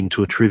his name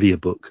to a trivia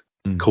book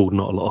called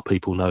Not a Lot of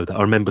People Know That.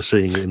 I remember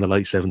seeing it in the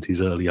late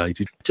 70s, early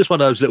 80s. Just one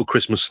of those little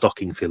Christmas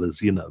stocking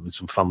fillers, you know, with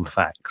some fun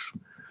facts.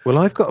 Well,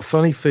 I've got a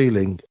funny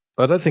feeling.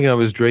 I don't think I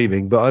was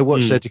dreaming, but I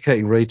watched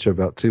Educating Rita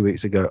about 2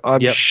 weeks ago.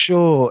 I'm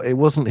sure it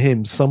wasn't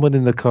him. Someone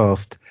in the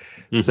cast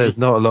says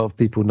not a lot of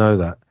people know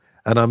that.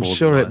 And I'm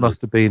sure it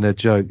must have been a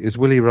joke. It's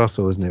Willie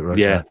Russell, isn't it? Right?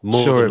 Yeah,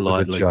 more sure than it was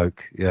likely. a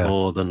joke. Yeah,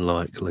 more than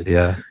likely.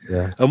 Yeah,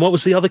 yeah. And what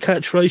was the other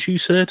catchphrase you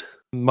said?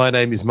 My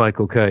name is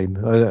Michael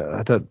Caine.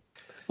 I don't.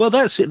 Well,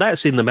 that's it.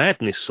 That's in the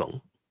Madness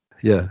song.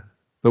 Yeah,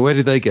 but where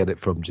did they get it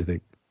from? Do you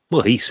think?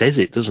 Well, he says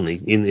it, doesn't he?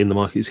 In the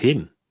mic, it's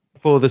him.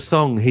 For the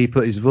song, he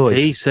put his voice.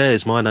 He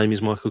says, "My name is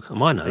Michael.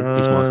 My name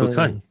is Michael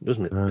Caine,"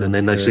 doesn't it? And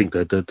then they sing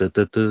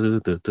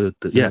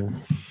yeah.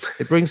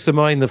 It brings to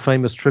mind the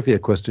famous trivia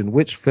question: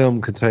 which film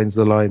contains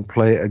the line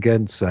 "Play it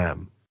again,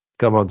 Sam"?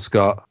 Come on,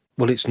 Scott.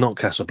 Well, it's not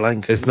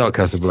Casablanca. It's not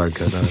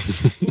Casablanca. No,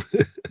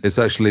 it's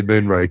actually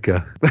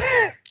Moonraker.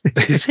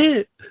 Is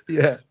it?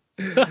 Yeah.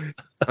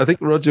 I think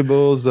Roger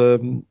Moore's,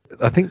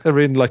 I think they're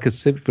in like a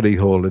symphony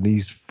hall and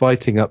he's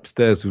fighting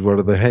upstairs with one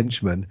of the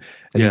henchmen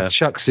and he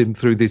chucks him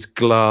through this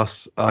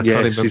glass. I can't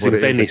remember he's what in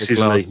it Venice, is.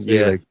 Like isn't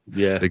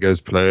he? Yeah. And he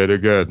goes, play it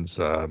again,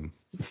 Sam.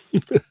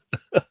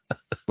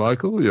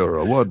 Michael, you're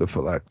a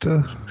wonderful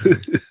actor.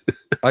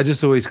 I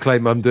just always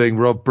claim I'm doing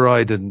Rob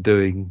Brydon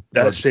doing.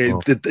 That's Roger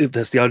it. Moore.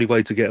 That's the only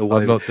way to get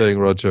away. I'm not doing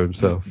Roger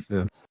himself.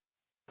 Yeah.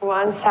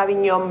 One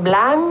Sauvignon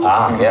Blanc.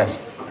 Ah,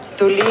 yes.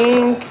 To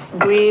link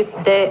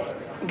with the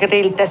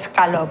grilled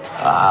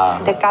scallops.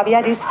 The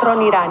caviar is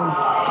from Iran.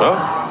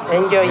 Oh,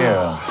 Enjoy.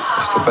 Yeah.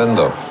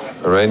 stupendo.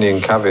 Iranian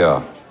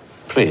caviar.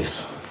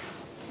 Please,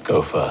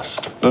 go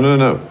first.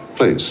 No.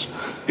 Please,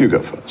 you go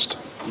first.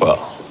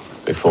 Well,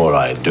 before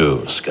I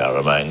do,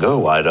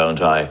 Scaramanga, why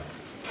don't I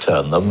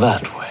turn them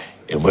that way?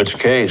 In which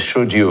case,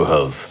 should you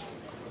have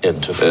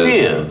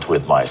interfered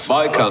with my My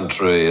scallop?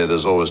 country, it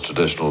is always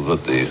traditional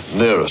that the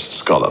nearest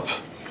scallop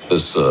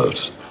is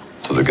served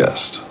to the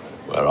guest.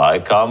 Where I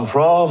come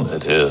from,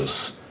 it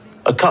is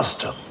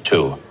accustomed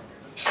to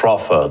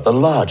proffer the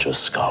larger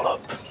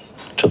scallop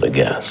to the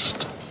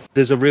guest.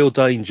 There's a real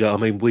danger. I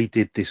mean, we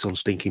did this on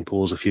Stinking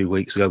Paws a few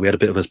weeks ago. We had a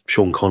bit of a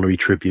Sean Connery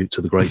tribute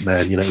to the great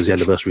man. You know, it was the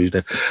anniversary of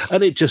his death.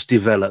 And it just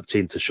developed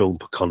into Sean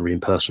Connery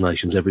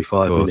impersonations every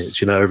 5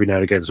 minutes. You know, every now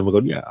and again, someone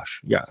going,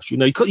 yes. You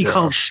know, you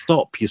can't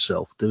stop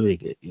yourself doing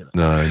it. You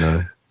know?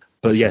 No.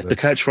 But yeah, the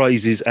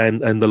catchphrases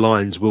and the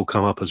lines will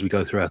come up as we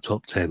go through our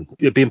top 10.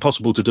 It'd be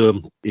impossible to do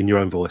them in your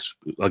own voice.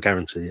 I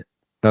guarantee it.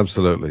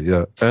 Absolutely,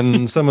 yeah.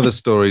 And some of the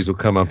stories will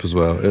come up as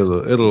well.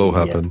 It'll all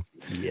happen.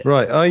 Yeah.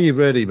 Right, are you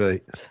ready,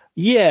 mate?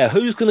 Yeah,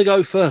 who's going to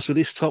go first with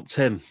this top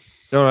 10?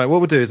 All right, what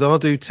we'll do is I'll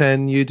do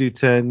 10, you do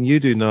 10, you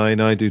do 9,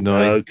 I do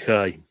 9.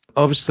 Okay.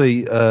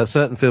 Obviously,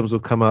 certain films will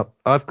come up.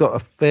 I've got a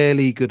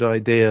fairly good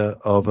idea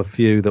of a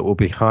few that will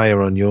be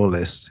higher on your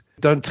list.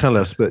 Don't tell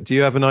us, but do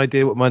you have an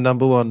idea what my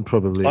number one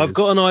probably is? I've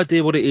got an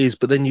idea what it is,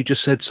 but then you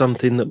just said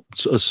something that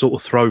has sort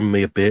of thrown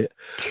me a bit.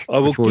 I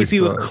will give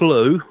you a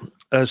clue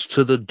as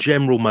to the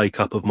general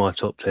makeup of my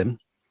top 10.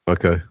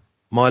 Okay.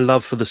 My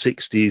love for the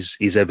 60s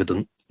is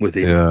evident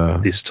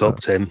within this top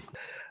 10.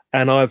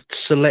 And I've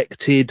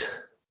selected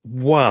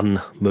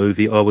one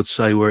movie, I would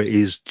say, where it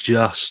is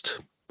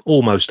just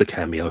almost a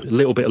cameo, a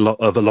little bit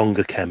of a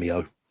longer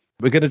cameo.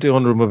 We're going to do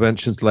honourable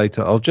mentions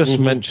later. I'll just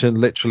mention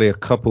literally a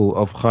couple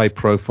of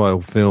high-profile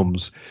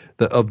films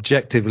that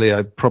objectively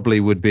I probably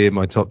would be in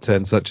my top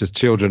 10, such as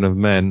Children of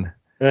Men.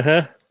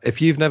 Uh-huh.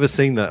 If you've never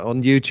seen that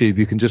on YouTube,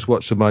 you can just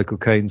watch the Michael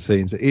Caine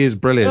scenes. He is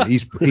brilliant.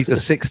 He's a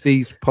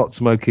 60s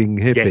pot-smoking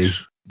hippie.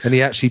 Yes. And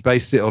he actually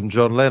based it on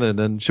John Lennon.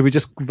 And should we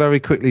just very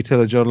quickly tell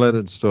a John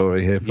Lennon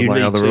story here for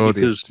my other audience?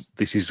 Because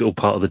this is all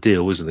part of the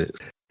deal, isn't it?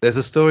 There's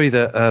a story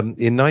that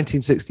in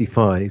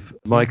 1965,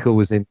 Michael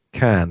was in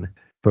Cannes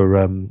for,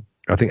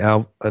 I think,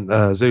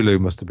 Zulu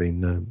must have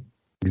been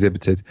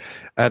exhibited.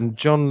 And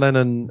John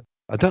Lennon,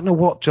 I don't know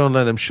what John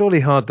Lennon, surely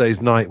Hard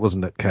Day's Night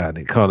wasn't at Cannes,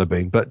 it can't have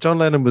been. But John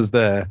Lennon was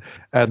there,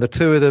 and the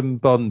two of them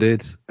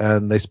bonded,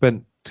 and they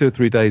spent 2 or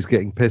 3 days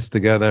getting pissed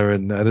together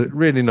and had a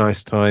really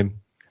nice time.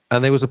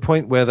 And there was a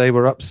point where they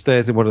were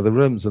upstairs in one of the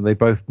rooms and they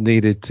both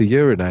needed to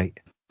urinate.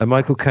 And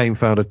Michael Caine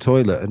found a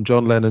toilet and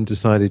John Lennon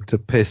decided to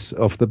piss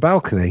off the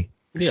balcony.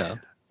 Yeah.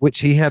 Which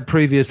he had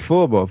previous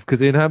form of,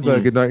 because in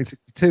Hamburg in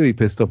 1962 he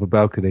pissed off a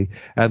balcony.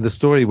 And the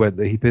story went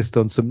that he pissed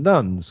on some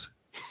nuns.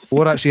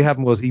 What actually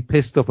happened was he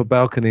pissed off a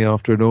balcony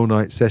after an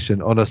all-night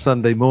session on a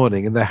Sunday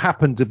morning, and there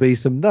happened to be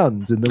some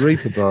nuns in the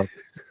reefer bar.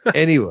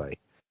 Anyway,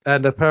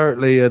 and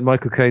apparently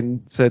Michael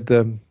Caine said,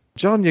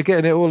 John, you're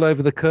getting it all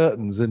over the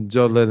curtains. And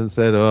John Lennon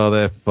said, oh,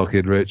 they're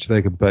fucking rich.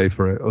 They can pay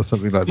for it, or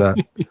something like that.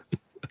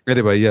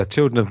 Anyway, yeah,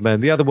 Children of Men.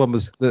 The other one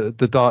was the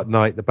Dark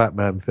Knight, the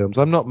Batman films.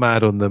 I'm not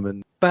mad on them.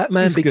 And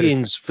Batman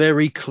Begins,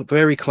 very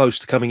close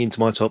to coming into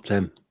my top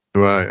 10.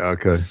 Right,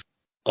 okay.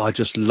 I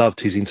just loved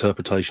his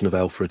interpretation of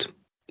Alfred.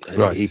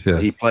 Right,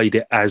 He played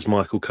it as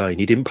Michael Caine.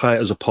 He didn't play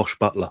it as a posh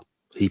butler.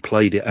 He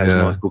played it as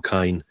Michael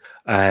Caine.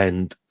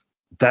 And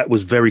that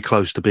was very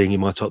close to being in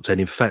my top 10.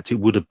 In fact, it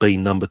would have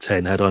been number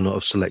 10 had I not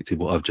have selected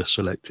what I've just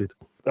selected.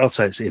 I'll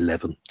say it's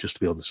 11, just to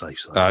be on the safe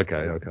side.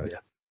 Okay. Yeah.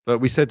 But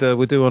we said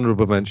we'll do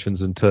honourable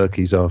mentions and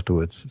turkeys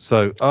afterwards.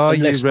 So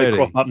unless you ready? They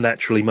crop up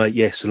naturally, mate,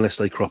 yes, unless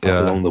they crop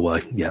up along the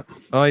way. Yeah.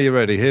 Are you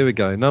ready? Here we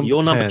go.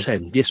 You're number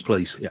 10. Yes,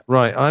 please. Yeah.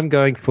 Right, I'm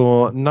going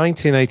for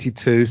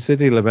 1982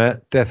 Sidney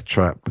Lumet, Death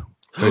Trap,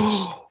 which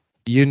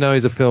you know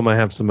is a film I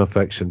have some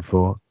affection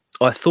for.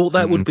 I thought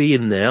that would be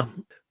in there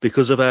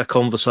because of our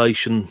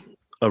conversation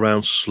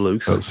around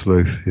Sleuth. That's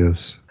Sleuth,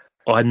 yes.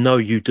 I know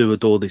you do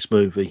adore this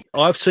movie.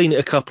 I've seen it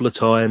a couple of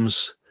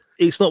times.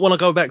 It's not one I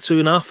go back to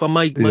enough. I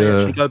may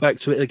actually go back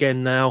to it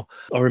again now.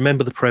 I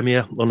remember the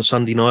premiere on a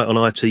Sunday night on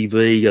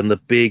ITV and the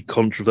big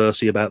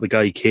controversy about the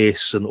gay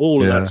kiss and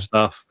all of that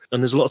stuff.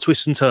 And there's a lot of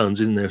twists and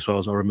turns, isn't there, as far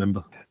as I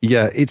remember?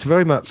 Yeah, it's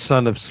very much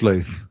Son of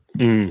Sleuth.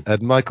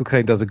 And Michael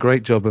Caine does a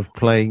great job of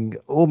playing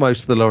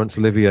almost the Laurence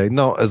Olivier,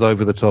 not as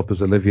over the top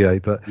as Olivier,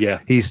 but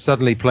he's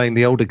suddenly playing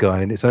the older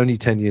guy, and it's only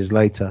 10 years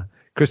later.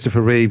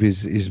 Christopher Reeve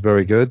is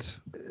very good.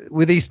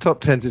 With these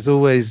top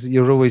 10s,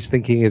 you're always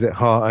thinking, is it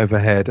heart over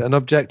head? And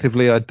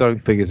objectively, I don't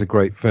think it's a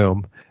great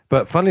film.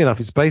 But funnily enough,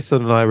 it's based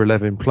on an Ira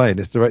Levin play, and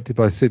it's directed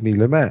by Sidney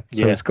Lumet.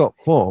 So it's got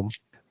form,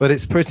 but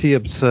it's pretty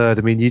absurd.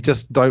 I mean, you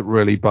just don't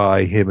really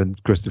buy him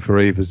and Christopher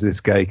Reeve as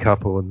this gay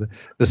couple. And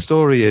the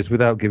story is,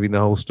 without giving the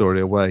whole story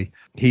away,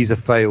 he's a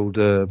failed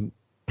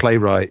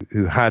playwright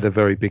who had a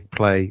very big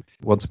play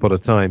once upon a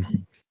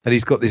time. And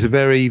he's got this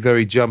very,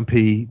 very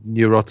jumpy,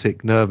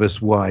 neurotic,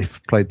 nervous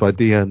wife played by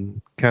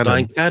Diane Cannon.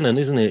 Diane Cannon,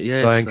 isn't it?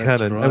 Yeah, Diane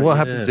Cannon. Right, and what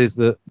happens is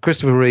that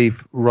Christopher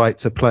Reeve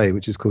writes a play,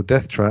 which is called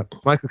Death Trap.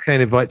 Michael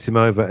Caine invites him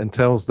over and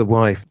tells the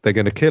wife they're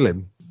going to kill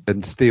him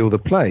and steal the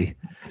play.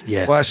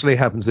 Yeah. What actually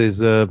happens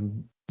is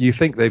you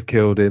think they've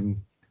killed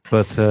him,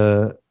 but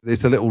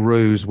it's a little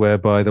ruse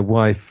whereby the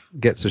wife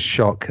gets a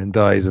shock and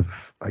dies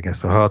of, I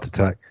guess, a heart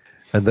attack.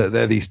 And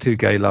they're these two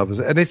gay lovers.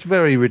 And it's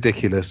very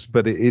ridiculous,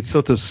 but it's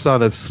sort of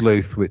Son of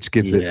Sleuth, which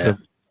gives it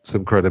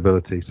some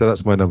credibility. So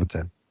that's my number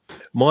 10.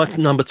 My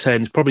number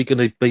 10 is probably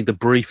going to be the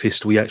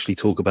briefest we actually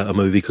talk about a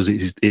movie, because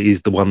it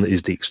is the one that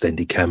is the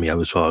extended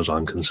cameo as far as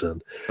I'm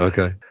concerned.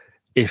 Okay.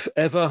 If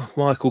ever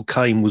Michael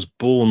Caine was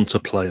born to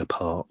play a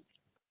part,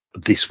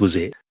 this was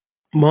it.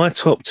 My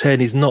top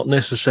 10 is not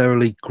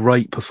necessarily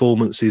great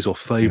performances or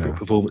favourite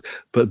performance,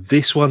 but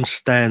this one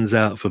stands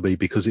out for me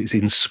because it's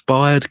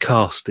inspired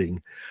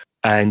casting.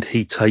 And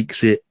he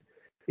takes it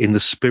in the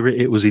spirit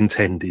it was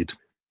intended.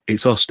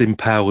 It's Austin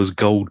Powers'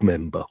 Gold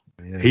Member.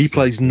 Yes, he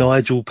plays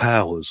Nigel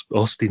Powers,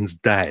 Austin's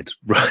dad,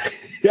 right?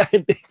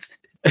 And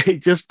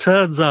it just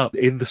turns up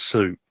in the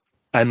suit,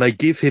 and they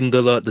give him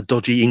the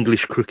dodgy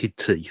English crooked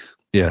teeth.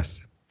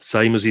 Yes.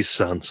 Same as his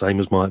son, same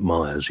as Mike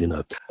Myers, you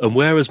know. And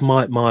whereas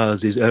Mike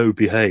Myers is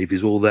behave,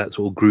 is all that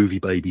sort of groovy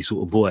baby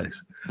sort of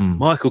voice,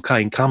 Michael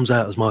Caine comes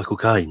out as Michael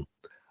Caine.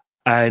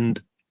 And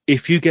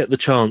if you get the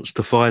chance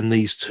to find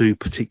these two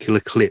particular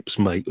clips,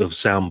 mate, of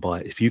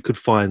soundbite, if you could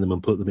find them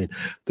and put them in,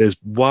 there's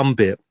one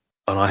bit,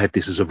 and I had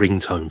this as a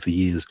ringtone for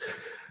years.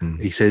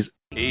 He says,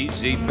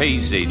 "Easy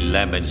peasy,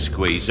 lemon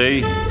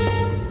squeezy.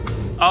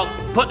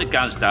 Oh, put the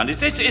guns down. Is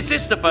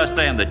this the first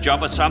day on the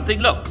job or something?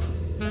 Look,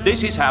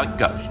 this is how it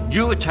goes.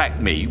 You attack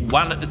me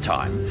one at a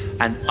time,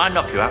 and I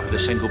knock you out with a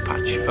single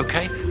punch,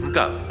 okay?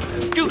 Go.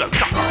 Judo,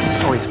 go.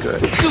 Oh, he's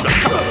good. Judo,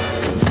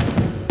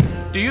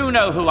 go. Do you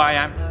know who I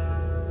am?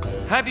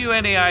 Have you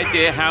any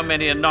idea how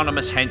many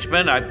anonymous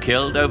henchmen I've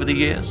killed over the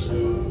years?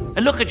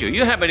 And look at you,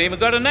 you haven't even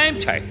got a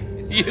name tag.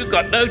 You've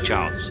got no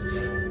chance.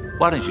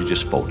 Why don't you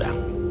just fall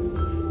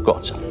down? Go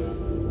on, son.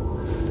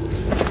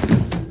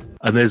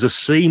 And there's a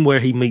scene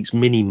where he meets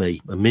Mini-Me,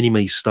 and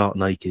Mini-Me's stark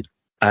naked.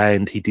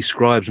 And he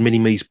describes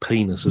Mini-Me's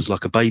penis as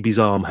like a baby's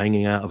arm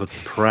hanging out of a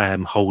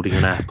pram holding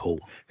an apple.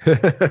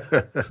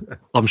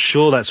 I'm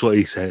sure that's what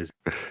he says.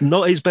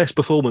 Not his best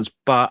performance,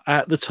 but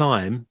at the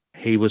time,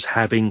 he was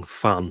having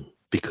fun,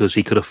 because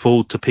he could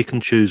afford to pick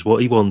and choose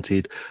what he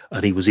wanted,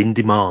 and he was in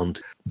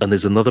demand. And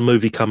there's another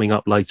movie coming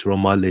up later on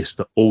my list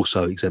that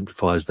also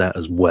exemplifies that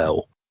as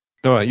well.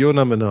 All right, your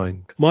number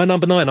 9. My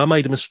number 9, I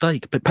made a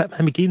mistake, but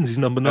Batman Begins is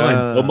number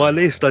 9. On my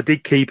list, I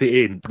did keep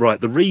it in.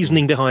 Right, the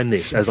reasoning behind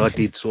this, as I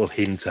did sort of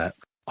hint at,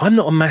 I'm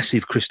not a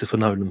massive Christopher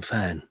Nolan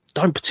fan.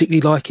 Don't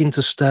particularly like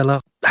Interstellar.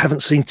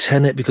 Haven't seen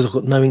Tenet because I've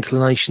got no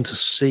inclination to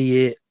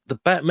see it. The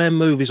Batman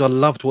movies, I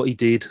loved what he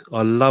did.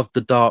 I loved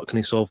the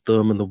darkness of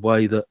them and the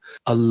way that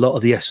a lot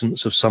of the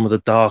essence of some of the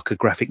darker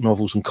graphic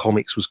novels and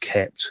comics was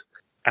kept.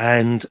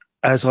 And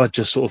as I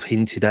just sort of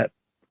hinted at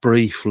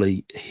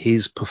briefly,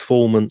 his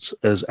performance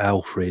as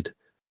Alfred,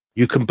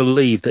 you can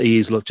believe that he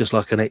is just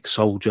like an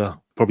ex-soldier,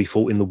 probably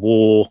fought in the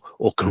war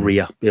or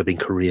Korea. It would have been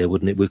Korea,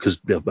 wouldn't it? Because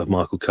of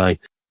Michael Caine.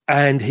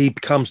 And he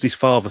becomes this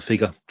father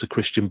figure to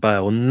Christian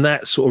Bale, and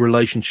that sort of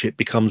relationship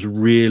becomes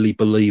really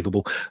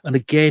believable. And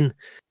again,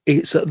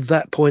 it's at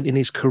that point in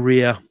his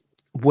career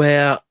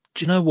where,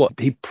 do you know what?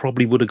 He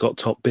probably would have got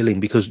top billing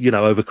because,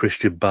 over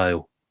Christian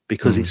Bale,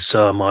 because it's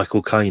Sir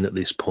Michael Caine at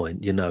this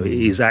point, it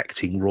is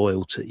acting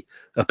royalty,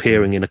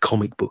 appearing in a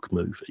comic book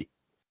movie.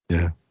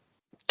 Yeah.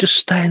 Just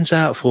stands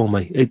out for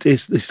me.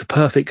 It's the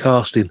perfect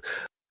casting.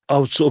 I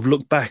would sort of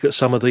look back at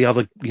some of the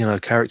other,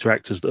 character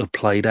actors that have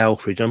played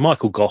Alfred.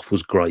 Michael Gough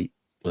was great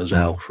as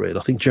Alfred.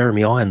 I think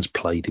Jeremy Irons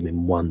played him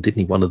in one, didn't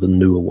he? One of the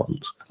newer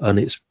ones. And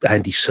it's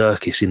Andy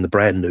Serkis in the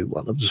brand new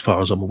one, as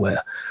far as I'm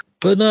aware.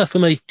 But no, for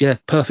me, yeah,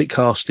 perfect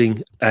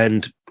casting.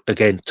 And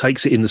again,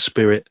 takes it in the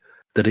spirit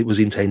that it was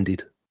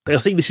intended. I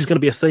think this is going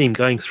to be a theme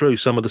going through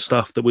some of the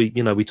stuff that we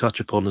touch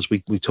upon as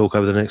we talk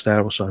over the next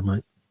hour or so,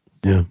 mate.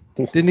 Yeah.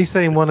 Didn't he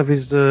say in one of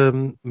his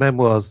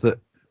memoirs that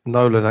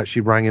Nolan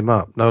actually rang him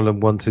up? Nolan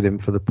wanted him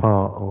for the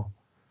part, or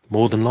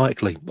more than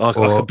likely. I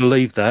could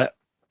believe that.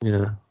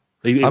 Yeah,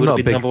 he would have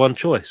been number one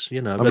choice,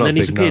 And then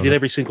he's appeared in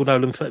every single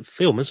Nolan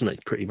film, hasn't he?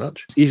 Pretty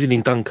much. Even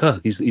in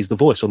Dunkirk, he's the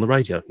voice on the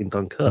radio in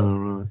Dunkirk. Oh,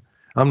 right.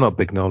 I'm not a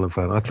big Nolan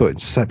fan. I thought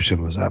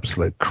Inception was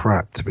absolute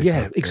crap, to be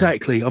fair.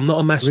 Exactly. I'm not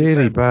a massive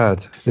really fan.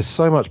 Bad. There's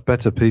so much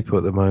better people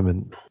at the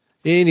moment.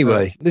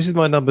 Anyway, this is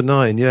my number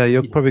 9. Yeah,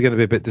 you're probably going to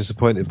be a bit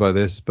disappointed by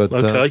this, but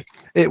okay.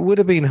 It would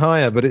have been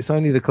higher, but it's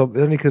only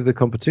because of the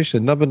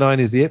competition. Number 9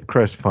 is the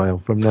Ipcress file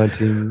from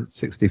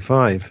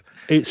 1965.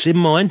 It's in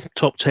mine,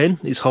 top 10.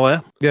 It's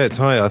higher. Yeah, it's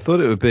higher. I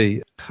thought it would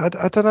be. I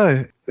don't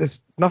know.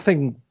 There's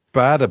nothing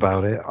bad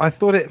about it. I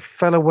thought it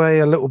fell away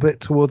a little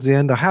bit towards the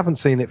end. I haven't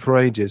seen it for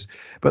ages,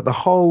 but the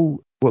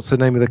whole, what's the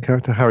name of the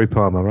character? Harry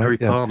Palmer, right?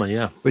 Palmer,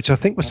 yeah. Which I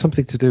think was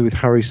something to do with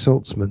Harry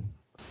Saltzman.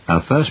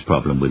 Our first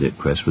problem with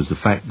Ipcress was the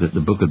fact that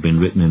the book had been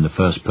written in the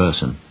first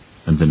person,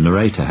 and the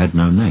narrator had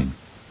no name.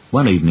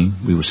 One evening,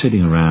 we were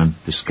sitting around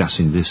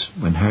discussing this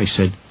when Harry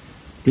said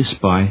this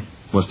spy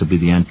was to be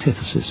the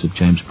antithesis of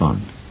James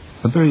Bond,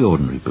 a very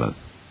ordinary bloke,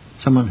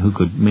 someone who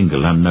could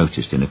mingle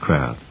unnoticed in a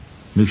crowd,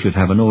 and who should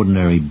have an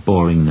ordinary,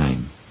 boring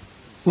name.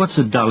 What's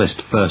the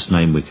dullest first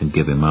name we can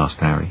give him? Asked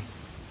Harry.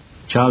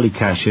 Charlie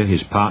Casher,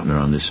 his partner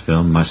on this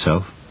film,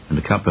 myself, and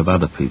a couple of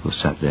other people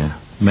sat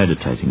there,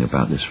 meditating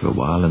about this for a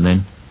while, and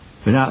then,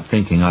 without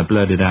thinking, I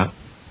blurted out,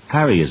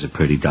 Harry is a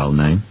pretty dull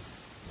name.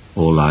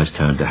 All eyes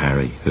turned to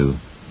Harry, who,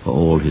 for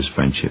all his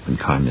friendship and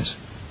kindness,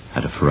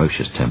 had a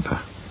ferocious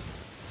temper.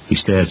 He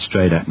stared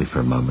straight at me for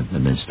a moment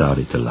and then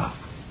started to laugh.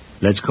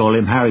 Let's call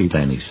him Harry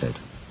then, he said.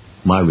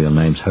 My real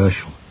name's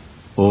Herschel.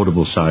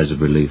 Audible sighs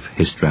of relief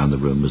hissed round the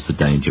room as the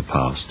danger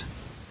passed.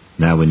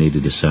 Now we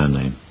needed a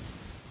surname.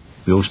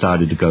 We all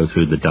started to go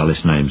through the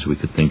dullest names we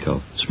could think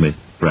of, Smith,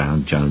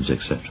 Brown, Jones,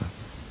 etc.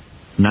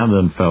 None of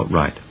them felt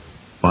right.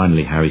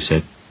 Finally, Harry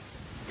said,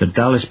 the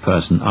dullest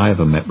person I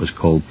ever met was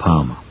called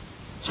Palmer.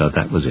 So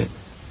that was it.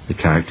 The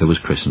character was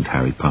christened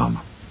Harry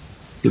Palmer.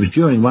 It was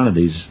during one of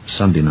these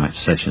Sunday night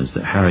sessions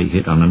that Harry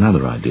hit on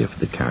another idea for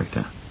the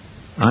character.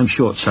 I'm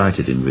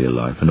short-sighted in real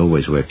life and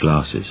always wear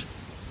glasses.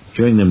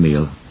 During the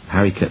meal,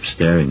 Harry kept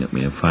staring at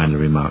me and finally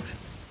remarked,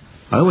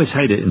 I always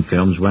hate it in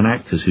films when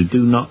actors who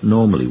do not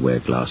normally wear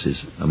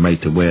glasses are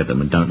made to wear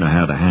them and don't know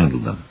how to handle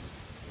them.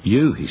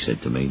 You, he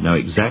said to me, know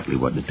exactly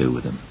what to do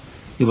with them.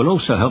 It will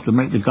also help to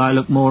make the guy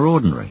look more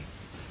ordinary.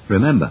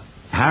 Remember,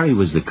 Harry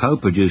was the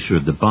co-producer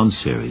of the Bond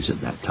series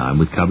at that time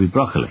with Cubby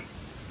Broccoli,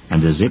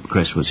 and as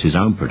Ipcress was his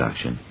own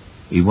production,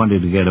 he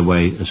wanted to get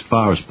away as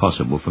far as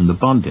possible from the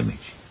Bond image.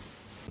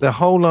 The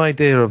whole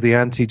idea of the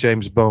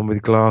anti-James Bond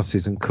with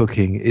glasses and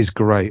cooking is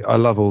great. I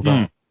love all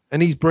that.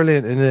 And he's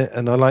brilliant in it,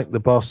 and I like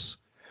the boss.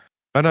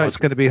 I know it's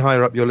going to be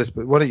higher up your list,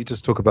 but why don't you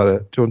just talk about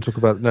it? Do you want to talk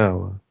about it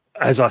now?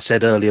 As I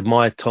said earlier,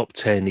 my top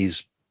 10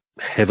 is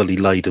heavily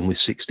laden with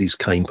 60s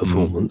Caine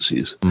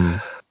performances.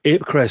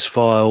 Ipcress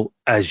file,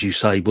 as you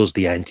say, was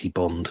the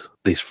anti-Bond,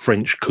 this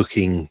French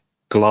cooking,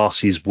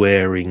 glasses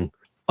wearing,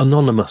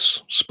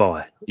 anonymous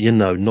spy,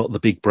 not the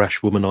big brash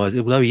womanizer,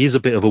 although he is a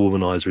bit of a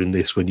womanizer in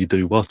this when you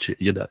do watch it,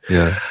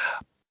 Yeah.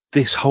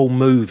 This whole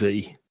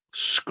movie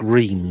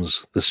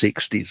screams the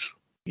 60s.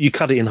 You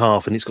cut it in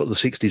half and it's got the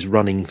 60s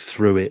running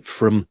through it,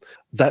 from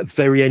that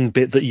very end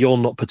bit that you're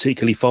not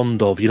particularly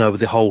fond of, with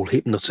the whole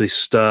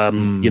hypnotist,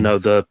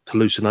 the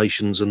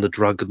hallucinations and the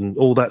drug and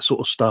all that sort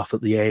of stuff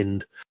at the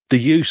end. The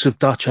use of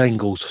Dutch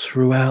angles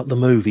throughout the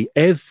movie.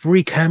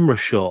 Every camera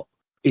shot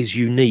is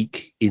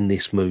unique in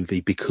this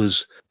movie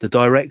because the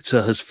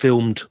director has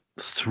filmed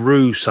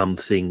through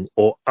something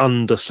or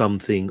under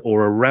something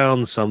or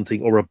around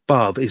something or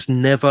above. It's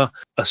never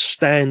a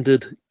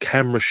standard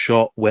camera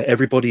shot where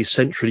everybody is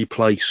centrally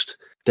placed.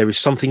 There is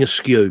something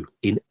askew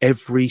in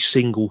every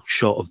single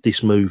shot of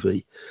this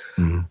movie.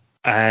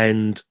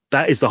 And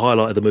that is the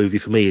highlight of the movie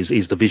for me,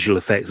 is the visual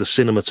effects, the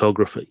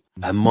cinematography.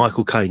 And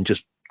Michael Caine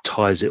just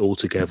ties it all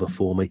together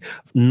for me.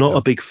 Not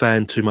a big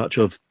fan too much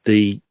of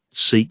the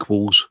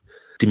sequels.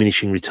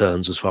 diminishing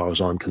returns as far as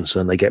I'm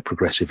concerned. They get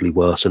progressively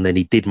worse. And then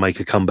he did make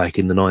a comeback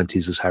in the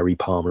 90s as Harry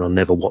Palmer. I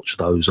never watched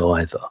those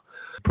either.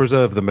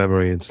 Preserve the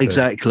memory instead.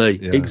 Exactly.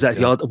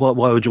 Yeah.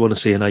 Why would you want to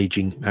see an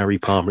aging Harry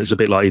Palmer? It's a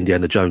bit like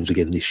Indiana Jones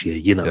again this year.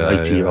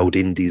 80-year-old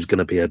Indy is going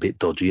to be a bit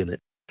dodgy, isn't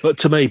it? But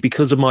to me,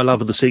 because of my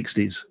love of the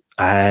 60s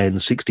and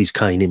 60s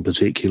Caine in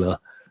particular,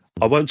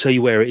 I won't tell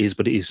you where it is,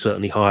 but it is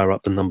certainly higher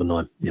up than number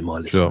 9 in my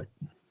list. Sure.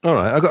 All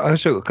right, I've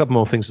got a couple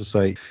more things to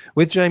say.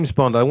 With James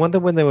Bond, I wonder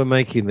when they were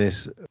making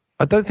this.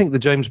 I don't think the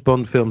James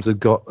Bond films had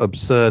got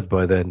absurd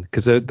by then,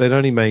 because they'd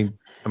only made,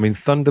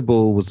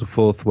 Thunderball was the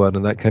 4th one,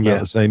 and that came out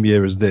the same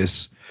year as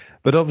this.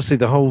 But obviously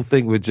the whole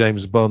thing with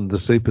James Bond, the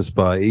super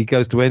spy, he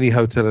goes to any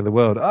hotel in the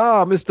world.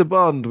 Mr.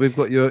 Bond, we've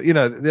got your,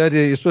 the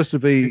idea you're supposed to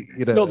be,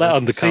 not that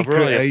undercover,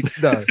 secret agent.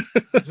 No,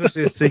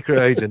 especially a secret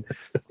agent.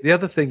 The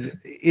other thing,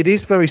 it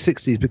is very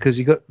 60s, because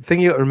the thing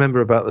you got to remember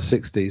about the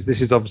 60s,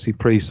 this is obviously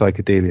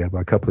pre-psychedelia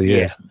by a couple of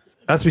years. Yeah.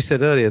 As we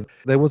said earlier,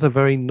 there was a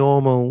very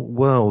normal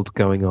world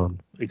going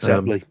on.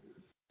 Exactly.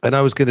 And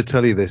I was going to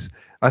tell you this.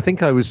 I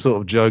think I was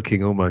sort of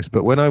joking almost,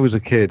 but when I was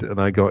a kid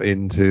and I got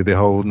into the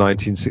whole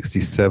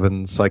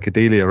 1967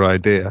 psychedelia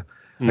idea,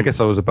 I guess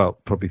I was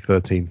about probably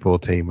 13,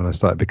 14 when I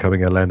started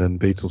becoming a Lennon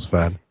Beatles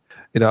fan.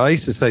 I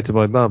used to say to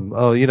my mum,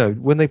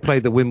 when they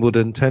played the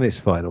Wimbledon tennis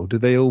final, did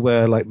they all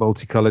wear like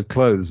multicolored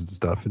clothes and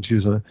stuff? And she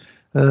was like,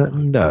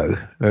 no.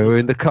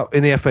 In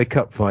the FA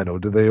Cup final,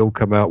 did they all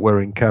come out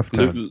wearing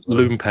kaftan?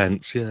 Loom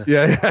pants, yeah.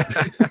 Yeah.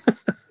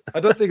 I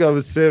don't think I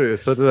was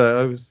serious. I don't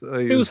know.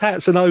 It was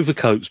hats and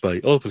overcoats,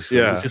 mate. Obviously,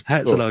 it was just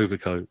hats and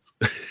overcoats.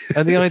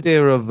 And the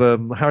idea of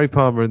Harry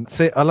Palmer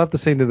I love the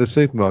scene in the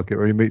supermarket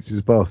where he meets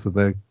his boss and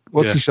they're,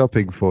 what's he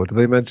shopping for? Do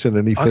they mention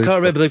any food? I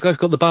can't remember. They've both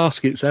got the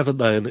baskets, haven't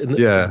they?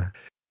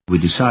 We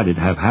decided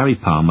to have Harry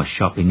Palmer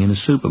shopping in a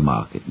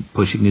supermarket and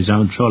pushing his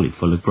own trolley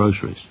full of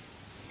groceries.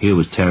 Here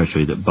was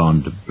territory that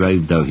Bond,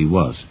 brave though he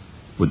was,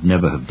 would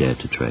never have dared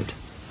to tread.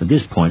 At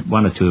this point,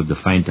 one or two of the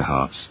fainter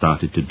hearts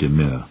started to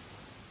demur.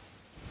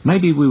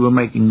 Maybe we were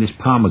making this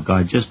Palmer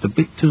guy just a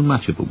bit too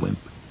much of a wimp,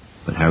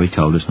 but Harry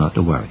told us not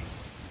to worry.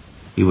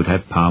 He would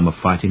have Palmer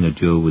fighting a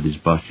duel with his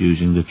boss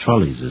using the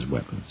trolleys as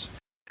weapons.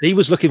 He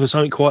was looking for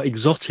something quite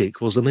exotic,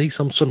 wasn't he?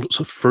 Some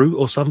sort of fruit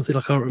or something. I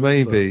can't remember.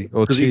 Maybe,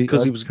 or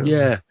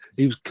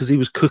because he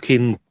was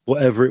cooking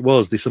whatever it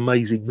was, this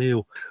amazing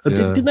meal. And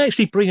didn't they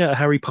actually bring out a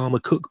Harry Palmer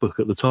cookbook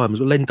at the time?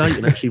 Len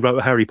Dayton actually wrote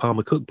a Harry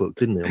Palmer cookbook,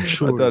 didn't he? I'm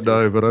sure. I don't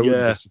know, but I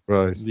wouldn't be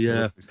surprised.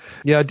 Yeah,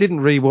 I didn't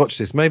rewatch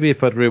this. Maybe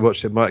if I'd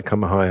rewatched it might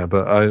come higher,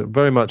 but I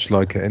very much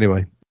like it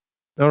anyway.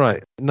 All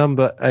right,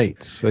 number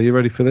 8. Are you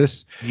ready for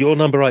this? You're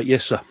number 8,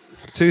 yes, sir.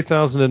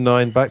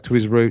 2009, back to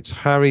his roots,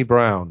 Harry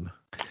Brown.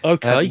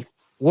 Okay.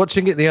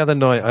 Watching it the other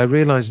night, I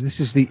realised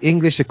this is the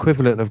English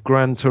equivalent of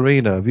Gran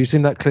Torino. Have you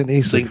seen that Clint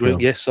Eastwood film?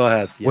 Yes, I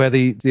have. Yeah. Where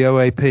the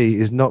OAP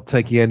is not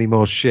taking any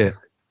more shit.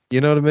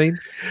 You know what I mean?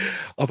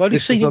 I've only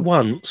seen it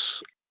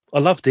once. I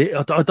loved it.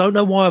 I don't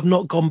know why I've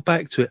not gone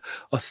back to it.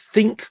 I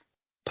think,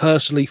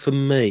 personally, for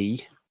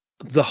me,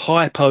 the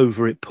hype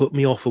over it put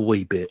me off a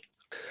wee bit.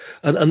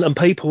 And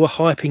people were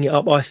hyping it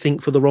up, I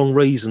think, for the wrong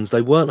reasons.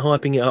 They weren't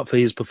hyping it up for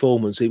his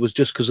performance. It was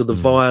just because of the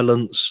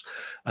violence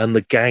and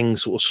the gang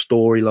sort of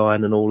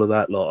storyline and all of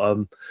that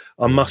lot.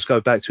 I must go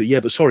back to it.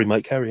 Yeah, but sorry,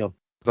 mate, carry on.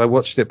 I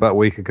watched it about a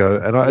week ago,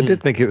 and I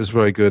did think it was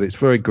very good. It's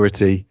very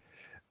gritty.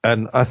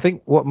 And I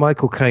think what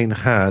Michael Caine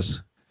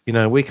has,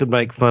 we could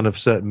make fun of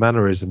certain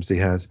mannerisms he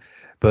has,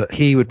 but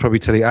he would probably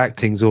tell you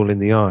acting's all in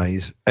the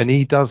eyes. And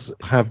he does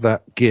have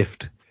that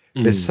gift.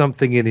 There's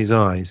something in his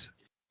eyes.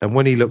 And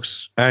when he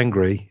looks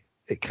angry,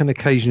 it can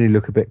occasionally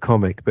look a bit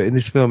comic, but in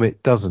this film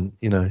it doesn't,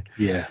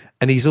 Yeah.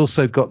 And he's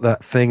also got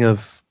that thing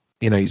of,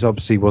 he's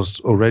obviously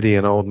was already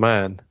an old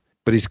man,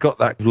 but he's got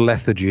that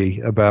lethargy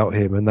about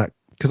him, and that,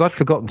 because I'd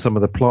forgotten some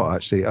of the plot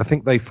actually. I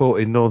think they fought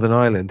in Northern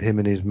Ireland, him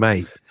and his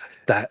mate.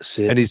 That's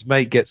it. And his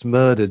mate gets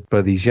murdered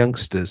by these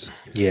youngsters.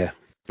 Yeah.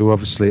 Who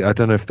obviously, I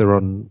don't know if they're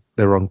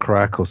on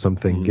crack or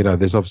something.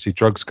 There's obviously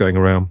drugs going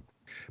around,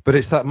 but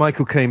it's that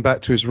Michael came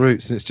back to his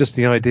roots, and it's just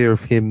the idea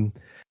of him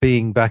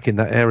being back in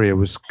that area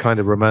was kind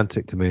of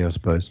romantic to me, I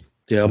suppose.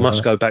 Yeah, I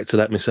must go back to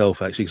that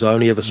myself, actually, because I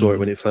only ever saw it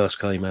when it first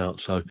came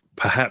out. So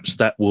perhaps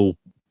that will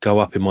go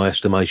up in my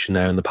estimation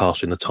now in the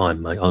passing of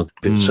time, mate. I'll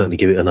certainly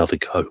give it another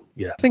go.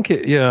 Yeah.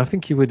 I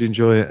think you would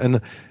enjoy it.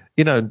 And,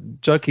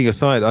 joking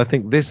aside, I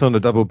think this on a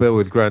double bill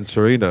with Gran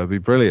Torino would be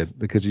brilliant,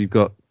 because you've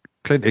got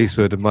Clint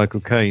Eastwood and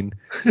Michael Caine,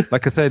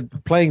 like I said,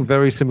 playing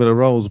very similar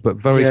roles, but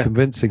very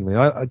convincingly.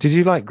 Did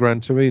you like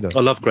Gran Torino?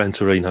 I love Gran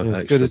Torino,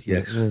 actually. Good,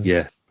 isn't it?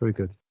 Yeah. Very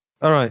good.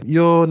 All right,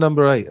 you're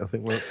number 8, I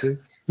think we're up to.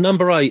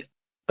 Number 8,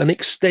 an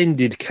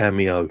extended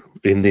cameo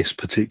in this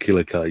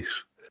particular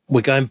case.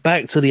 We're going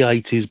back to the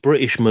 80s,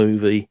 British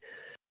movie.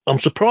 I'm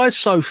surprised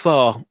so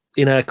far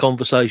in our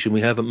conversation we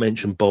haven't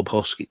mentioned Bob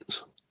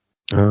Hoskins.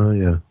 Oh,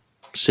 yeah.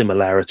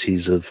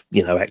 Similarities of,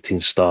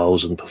 acting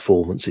styles and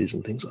performances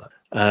and things like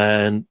that.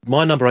 And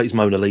my number 8 is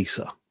Mona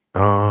Lisa.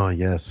 Oh,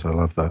 yes, I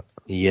love that.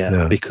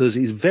 Yeah, because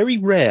it's very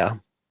rare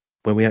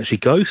when we actually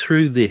go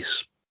through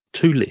this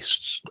 2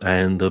 lists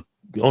and the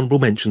honourable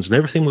mentions and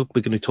everything we're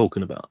going to be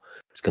talking about.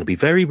 It's going to be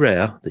very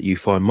rare that you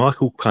find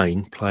Michael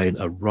Caine playing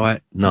a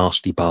right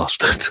nasty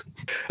bastard.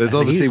 There's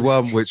obviously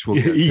one which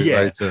we'll get to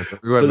later.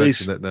 But we won't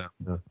mention it now.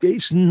 No.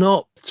 It's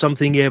not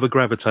something he ever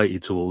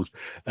gravitated towards.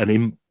 And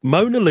in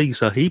Mona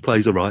Lisa, he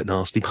plays a right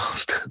nasty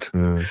bastard.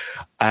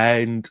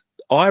 And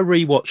I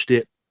rewatched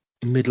it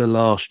middle of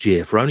last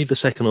year for only the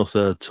second or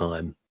third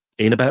time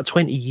in about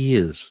 20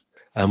 years.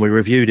 And we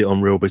reviewed it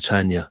on Real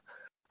Britannia.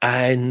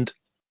 And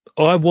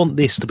I want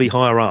this to be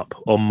higher up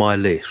on my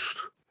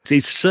list.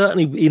 It's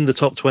certainly in the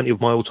top 20 of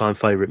my all-time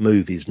favourite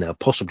movies now,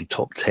 possibly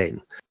top 10.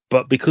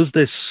 But because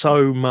there's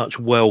so much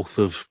wealth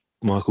of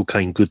Michael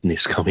Caine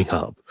goodness coming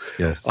up,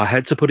 yes, I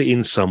had to put it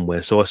in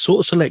somewhere. So I sort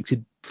of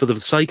selected, for the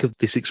sake of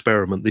this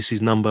experiment, this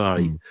is number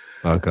 8.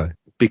 Okay.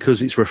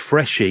 Because it's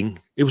refreshing.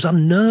 It was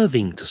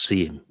unnerving to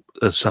see him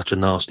as such a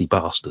nasty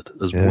bastard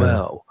as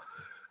well.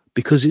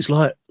 Because it's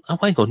like, oh,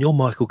 hang on, you're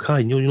Michael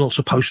Caine. You're not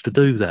supposed to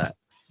do that.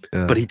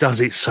 Yeah. But he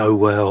does it so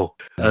well.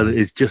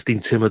 It's just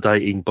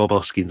intimidating Bob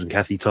Hoskins and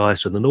Kathy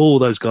Tyson and all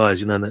those guys,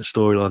 you know, in that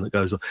storyline that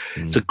goes on.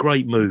 It's a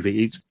great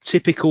movie. It's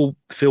typical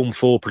Film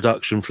 4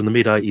 production from the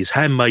mid-80s,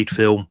 handmade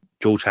film.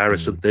 George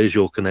Harrison, there's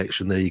your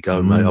connection. There you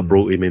go, mate. I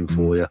brought him in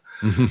for you.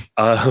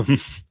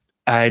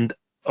 And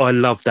I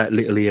love that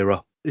little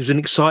era. It was an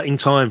exciting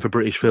time for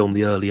British film,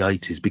 the early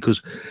 80s,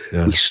 because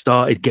we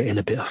started getting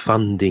a bit of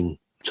funding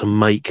to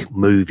make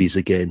movies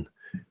again,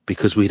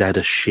 because we'd had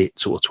a shit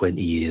sort of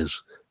 20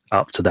 years.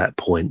 Up to that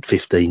point,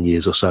 15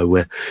 years or so,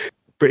 where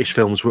British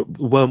films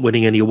weren't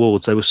winning any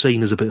awards. They were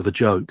seen as a bit of a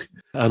joke.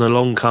 And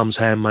along comes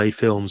handmade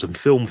films and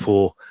Film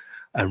 4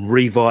 and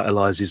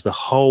revitalises the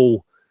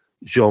whole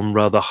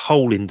genre, the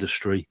whole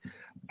industry.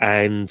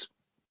 And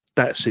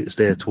that sits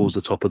there towards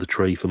the top of the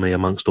tree for me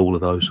amongst all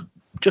of those.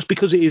 Just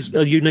because it is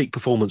a unique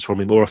performance from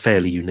him, or a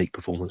fairly unique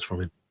performance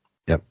from him.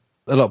 Yep.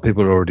 A lot of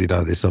people already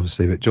know this,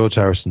 obviously, but George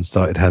Harrison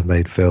started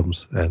handmade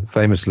films and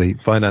famously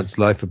financed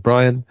Life of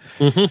Brian.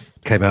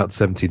 Came out in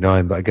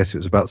 79, but I guess it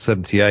was about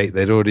 78.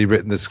 They'd already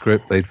written the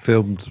script. They'd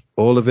filmed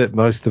all of it,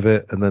 most of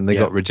it, and then they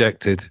got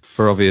rejected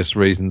for obvious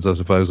reasons, I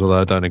suppose, although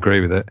I don't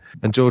agree with it.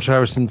 And George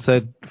Harrison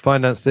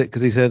financed it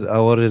because he said, I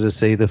wanted to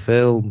see the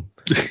film.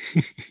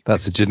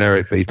 That's a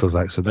generic Beatles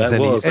accent. That's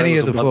any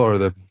of the four of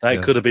them.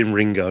 That could have been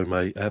Ringo,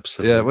 mate.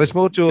 Absolutely. Yeah, well, it's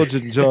more George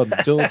and John.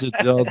 George and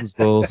John's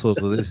Paul, sort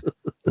of this.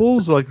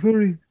 Paul's like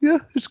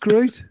it's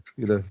great,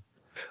 you know.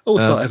 Oh,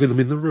 it's like having them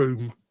in the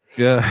room.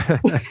 Yeah,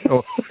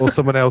 or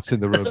someone else in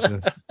the room.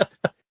 Yeah.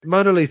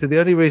 Mona Lisa, the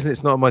only reason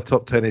it's not on my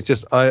top 10 is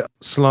just I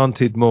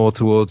slanted more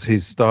towards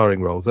his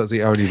starring roles. That's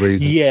the only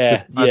reason.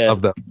 I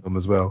love that film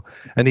as well.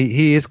 And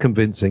he is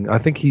convincing. I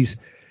think he's,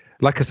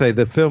 like I say,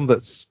 the film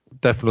that's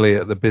definitely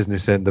at the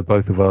business end of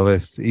both of our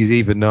lists, he's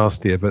even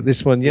nastier. But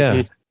this one,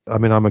 I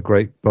mean, I'm a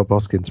great Bob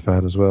Hoskins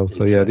fan as well.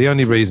 So, the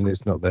only reason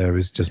it's not there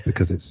is just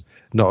because it's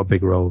not a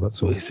big role,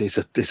 that's all. It's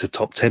a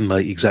top 10,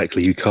 mate,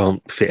 exactly. You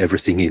can't fit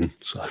everything in.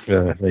 So.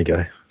 Yeah, there you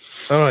go.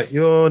 All right,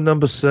 you're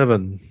number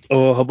 7.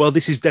 Oh, well,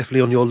 this is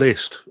definitely on your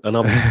list, and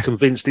I'm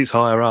convinced it's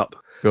higher up.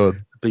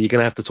 Good. But you're going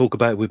to have to talk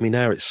about it with me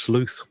now. It's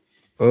Sleuth.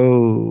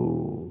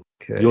 Oh,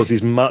 okay. Yours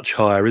is much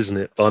higher, isn't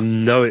it? I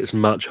know it's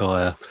much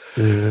higher.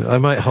 I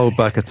might hold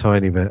back a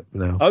tiny bit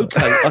now.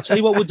 Okay, I'll tell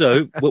you what we'll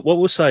do. What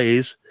we'll say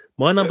is,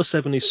 my number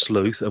 7 is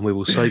Sleuth, and we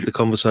will save the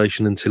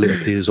conversation until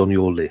it appears on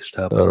your list.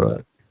 How about all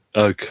right.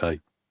 That? Okay.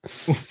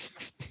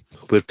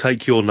 We'll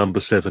take your number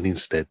 7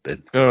 instead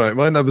then. All right,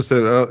 my number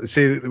 7.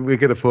 See, we're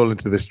going to fall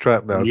into this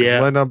trap now.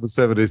 Yeah. My number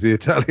 7 is The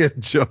Italian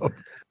Job.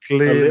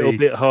 Clearly. A little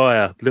bit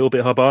higher,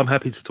 but I'm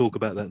happy to talk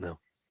about that now.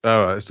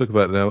 All right, let's talk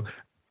about it now.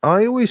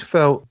 I always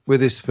felt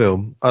with this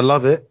film, I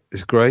love it.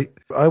 It's great.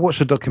 I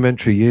watched a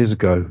documentary years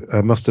ago.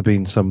 It must have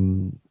been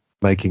some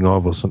making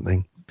of or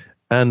something.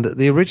 And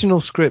the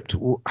original script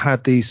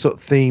had these sort of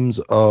themes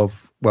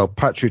of,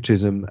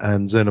 patriotism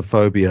and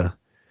xenophobia.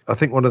 I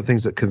think one of the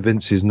things that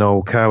convinces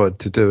Noel Coward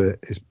to do it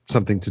is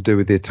something to do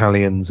with the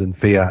Italians and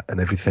Fiat and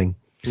everything.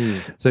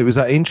 So it was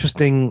that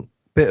interesting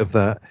bit of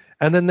that.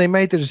 And then they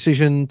made the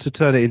decision to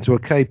turn it into a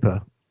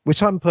caper,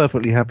 which I'm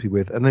perfectly happy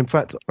with. And in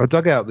fact, I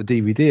dug out the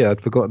DVD.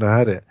 I'd forgotten I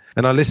had it.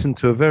 And I listened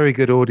to a very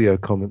good audio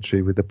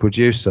commentary with the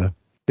producer,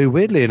 who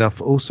weirdly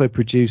enough also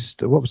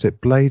produced,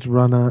 Blade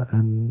Runner,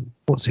 and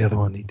what's the other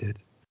one he did?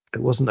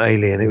 It wasn't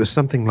Alien. It was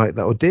something like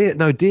that. Or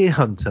Deer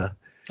Hunter.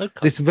 Okay.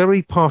 This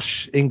very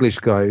posh English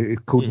guy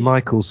called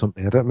Michael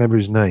something. I don't remember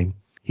his name.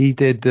 He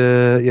did,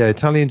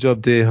 Italian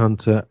Job, Deer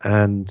Hunter,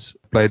 and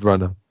Blade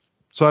Runner.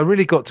 So I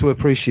really got to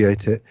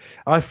appreciate it.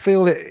 I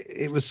feel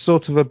it was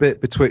sort of a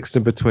bit betwixt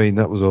and between,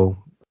 that was all.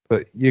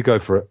 But you go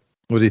for it.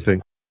 What do you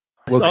think?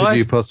 What could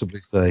you possibly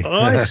say?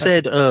 I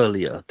said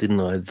earlier, didn't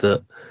I,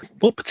 that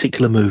what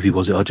particular movie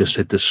was it? I just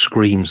said that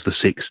screams the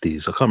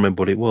 60s. I can't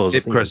remember what it was.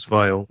 Ipcress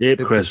File.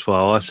 Ipcress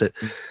File. I said,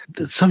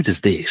 so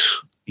does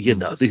this. You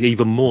know,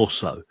 even more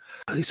so.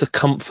 It's a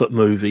comfort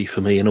movie for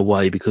me in a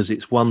way, because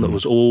it's one that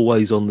was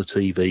always on the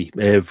TV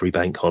every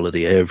bank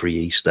holiday, every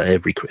Easter,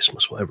 every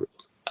Christmas, whatever it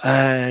was.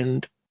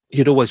 And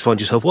you'd always find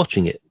yourself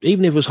watching it.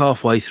 Even if it was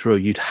halfway through,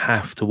 you'd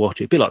have to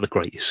watch it. A bit like The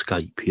Great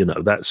Escape, you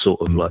know, that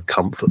sort of like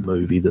comfort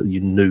movie that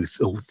you knew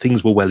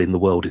things were well in the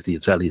world if the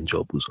Italian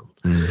Job was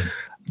on.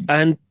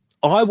 And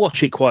I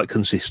watch it quite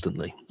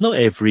consistently. Not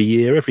every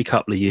year, every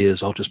couple of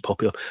years, I'll just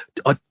pop it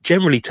on. I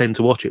generally tend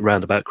to watch it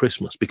round about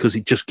Christmas because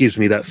it just gives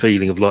me that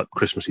feeling of like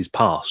Christmas is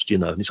past, you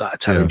know, and it's like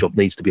Italian Job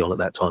needs to be on at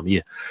that time of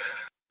year.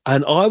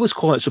 And I was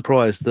quite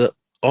surprised that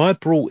I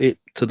brought it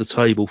to the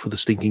table for the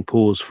Stinking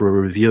Paws for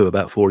a review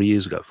about 4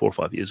 or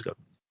 5 years ago.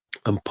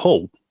 And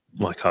Paul,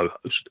 my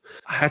co-host,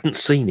 hadn't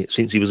seen it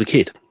since he was a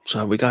kid.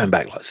 So we're going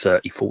back like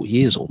 30, 40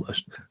 years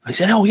almost. And he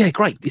said, oh, yeah,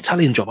 great, The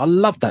Italian Job. I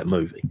love that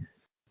movie.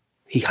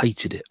 He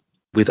hated it.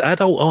 With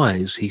adult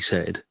eyes, he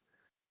said,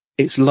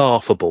 it's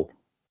laughable.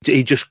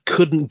 He just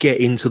couldn't get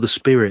into the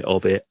spirit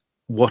of it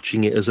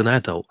watching it as an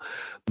adult.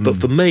 But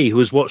for me, who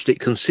has watched it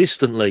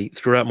consistently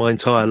throughout my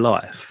entire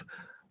life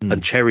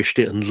and cherished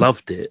it and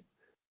loved it,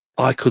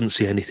 I couldn't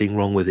see anything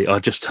wrong with it. I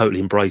just totally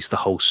embraced the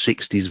whole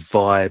 60s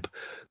vibe,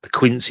 the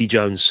Quincy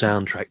Jones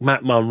soundtrack,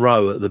 Matt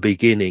Monro at the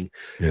beginning,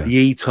 the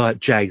E-Type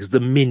Jags, the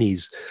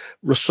Minis,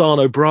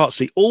 Rossano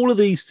Brazzi, all of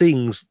these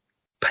things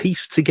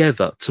pieced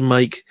together to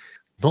make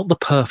not the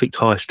perfect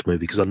heist movie,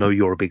 because I know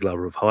you're a big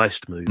lover of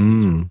heist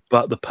movies,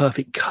 but the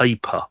perfect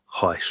caper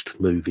heist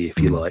movie, if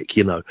you like,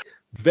 you know,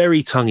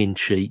 very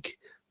tongue-in-cheek,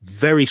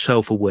 very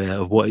self-aware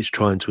of what it's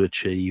trying to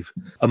achieve,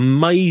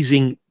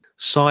 amazing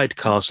side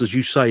cast, as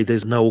you say.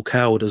 There's Noel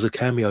Coward as a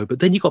cameo, but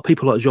then you've got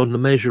people like John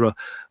LeMessurier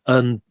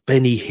and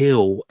Benny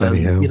Hill,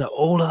 you know,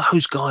 all of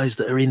those guys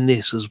that are in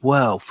this as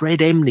well. Fred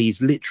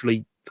Emney's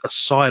literally a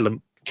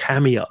silent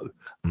cameo.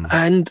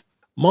 And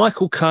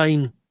Michael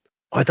Caine,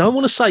 I don't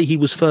want to say he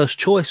was first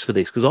choice for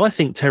this, because I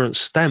think Terence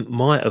Stamp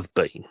might have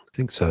been. I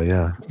think so,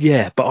 yeah.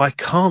 Yeah, but I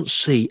can't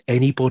see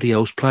anybody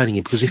else playing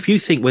him, because if you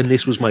think when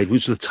this was made,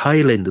 which was the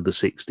tail end of the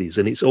 60s,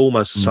 and it's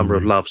almost a Summer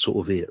of Love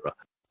sort of era,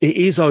 it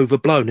is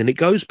overblown. And it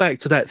goes back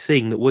to that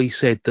thing that we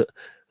said, that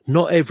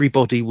not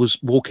everybody was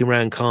walking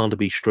around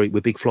Carnaby Street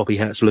with big floppy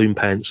hats, loom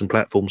pants and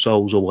platform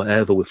soles or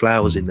whatever with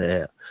flowers in their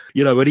hair.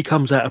 You know, when he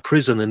comes out of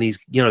prison and he's,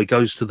 you know, he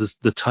goes to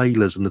the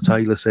tailors, and the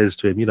tailor says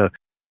to him, you know,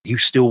 you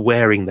still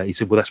wearing that? He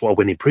said, well, that's what I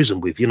went in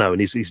prison with, you know.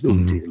 And he's oh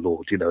dear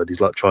Lord, you know, and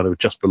he's like trying to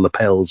adjust the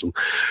lapels and,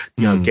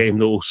 you know, get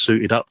him all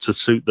suited up to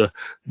suit the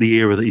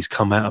era that he's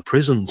come out of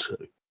prison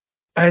to.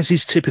 As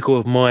is typical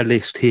of my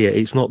list here,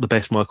 it's not the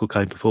best Michael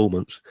Caine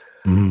performance.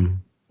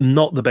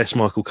 Not the best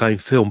Michael Caine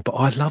film, but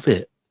I love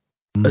it.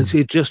 And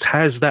it just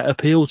has that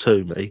appeal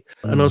to me.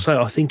 And I'll say,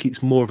 I think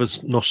it's more of a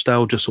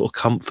nostalgia sort of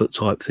comfort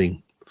type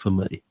thing for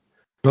me.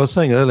 Well, I was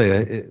saying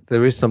earlier,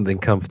 there is something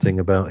comforting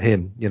about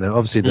him. You know,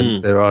 obviously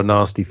there are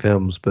nasty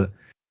films, but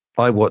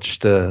I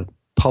watched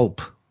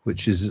Pulp,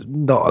 which is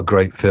not a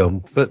great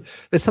film, but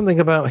there's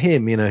something about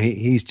him. You know,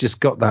 he's just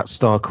got that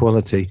star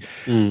quality.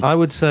 I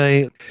would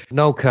say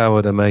Noel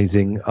Coward,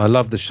 amazing. I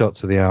love the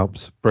shots of the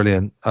Alps,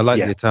 brilliant. I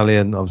like the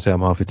Italian. Obviously, I'm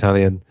half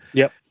Italian.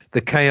 Yep.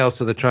 The chaos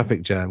of the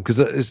traffic jam, because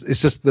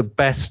it's just the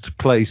best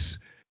place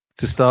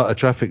to start a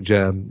traffic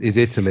jam is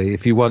Italy.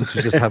 If you want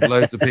to just have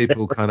loads of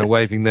people kind of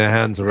waving their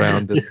hands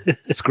around and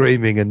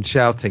screaming and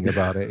shouting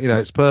about it, you know,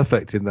 it's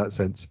perfect in that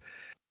sense.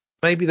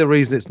 Maybe the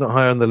reason it's not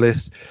higher on the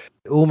list,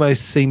 it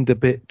almost seemed a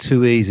bit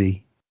too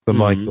easy for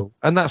Michael.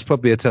 And that's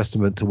probably a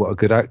testament to what a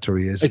good actor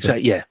he is.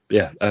 Exactly.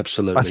 Yeah,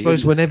 absolutely. I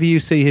suppose whenever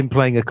you see him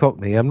playing a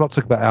Cockney, I'm not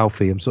talking about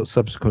Alfie, I'm sort of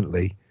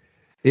subsequently,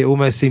 it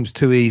almost seems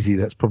too easy.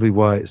 That's probably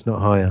why it's not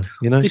higher,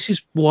 you know? This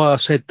is why I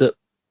said that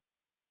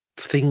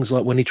things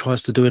like when he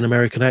tries to do an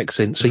American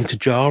accent seem to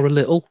jar a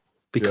little,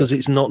 because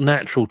it's not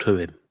natural to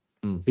him.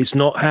 It's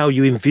not how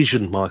you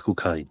envision Michael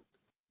Caine.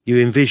 You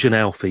envision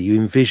Alfie,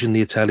 you envision The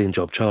Italian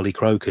Job, Charlie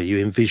Croker, you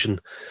envision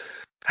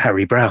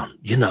Harry Brown,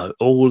 you know,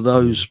 all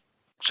those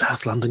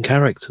South London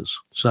characters.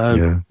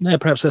 So yeah,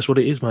 perhaps that's what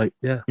it is, mate.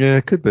 Yeah,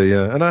 it could be.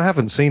 Yeah, and I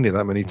haven't seen it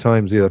that many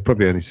times either. I've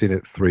probably only seen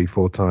it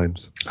 3-4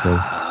 times.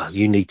 So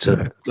you need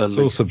to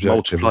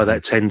multiply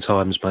that 10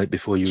 times, mate,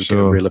 before you get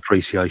a real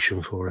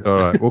appreciation for it. All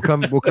right, we'll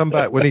come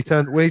back when he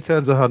turns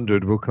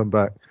 100. We'll come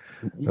back.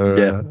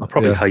 I'll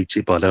probably hate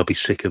it by now. I'll be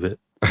sick of it.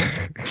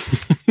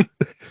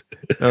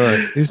 All right,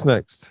 who's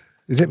next?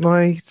 Is it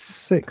my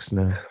 6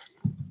 now?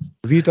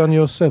 Have you done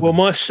your 7? Well,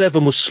 my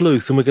 7 was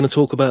Sleuth, and we're going to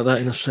talk about that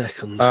in a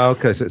second.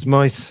 Okay, so it's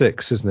my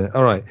 6, isn't it?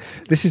 All right.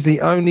 This is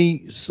the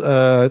only,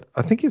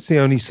 I think it's the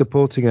only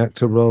supporting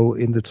actor role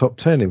in the top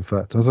 10, in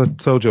fact. As I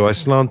told you, I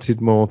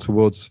slanted more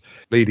towards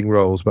leading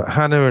roles, but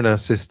Hannah and Her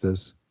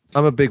Sisters.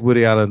 I'm a big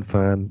Woody Allen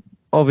fan.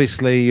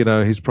 Obviously, you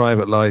know, his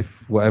private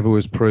life, whatever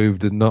was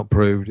proved and not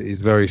proved,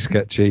 is very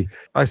sketchy.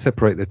 I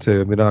separate the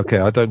two. I mean, okay,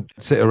 I don't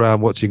sit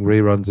around watching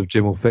reruns of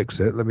Jim Will Fix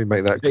It. Let me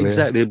make that clear.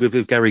 Exactly,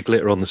 with Gary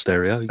Glitter on the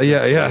stereo.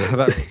 Yeah.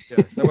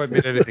 That won't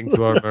mean anything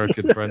to our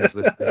American friends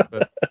listening.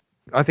 But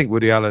I think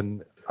Woody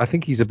Allen, I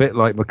think he's a bit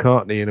like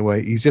McCartney in a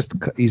way. He's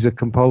a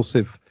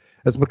compulsive,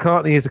 as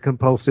McCartney is a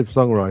compulsive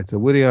songwriter,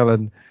 Woody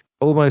Allen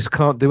almost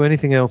can't do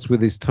anything else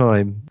with his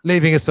time.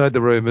 Leaving aside the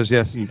rumours,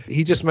 yes,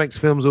 he just makes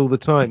films all the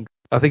time.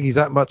 I think he's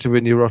that much of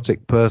a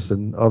neurotic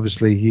person.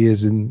 Obviously, he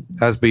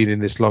has been in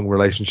this long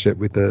relationship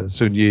with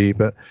Sun Yi,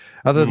 but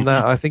other than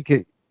that, I think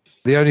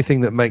the only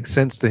thing that makes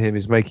sense to him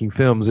is making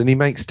films, and he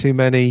makes too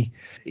many.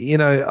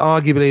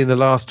 Arguably in the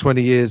last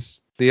 20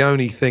 years, the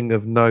only thing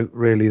of note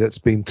really that's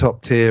been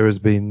top tier has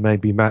been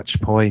maybe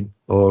Match Point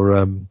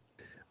or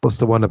what's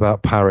the one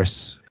about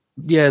Paris?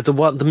 Yeah, the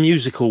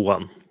musical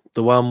one,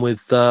 the one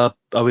with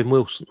Owen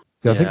Wilson.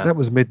 Yeah, I think that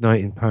was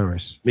Midnight in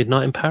Paris.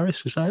 Midnight in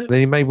Paris, was that it?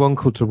 Then he made one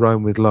called To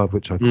Rome with Love,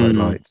 which I quite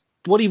liked.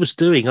 What he was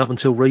doing up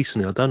until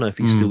recently, I don't know if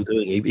he's still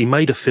doing it. He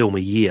made a film a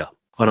year,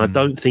 and I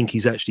don't think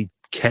he's actually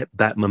kept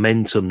that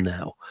momentum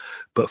now.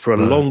 But for a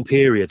long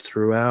period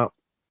throughout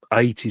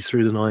 80s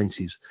through the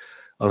 90s,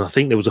 and I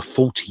think there was a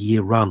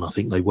 40-year run, I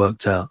think they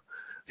worked out.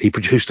 He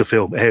produced a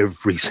film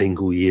every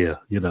single year,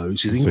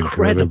 which is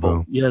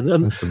incredible. Yeah,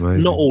 and that's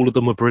amazing. Not all of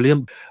them were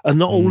brilliant, and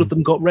not all of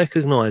them got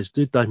recognised,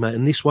 did they, mate?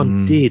 And this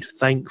one did,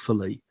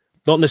 thankfully.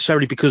 Not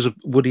necessarily because of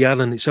Woody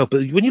Allen itself,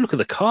 but when you look at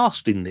the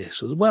cast in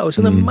this as well, it's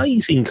an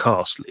amazing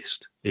cast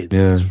list.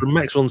 It's from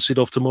Max von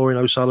Sydow to Maureen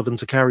O'Sullivan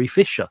to Carrie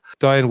Fisher.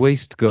 Diane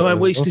Wiest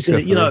is in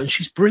it, and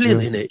she's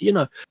brilliant in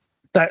it,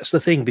 That's the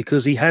thing,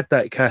 because he had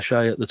that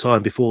cachet at the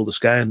time before the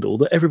scandal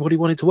that everybody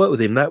wanted to work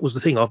with him. That was the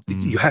thing.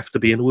 You have to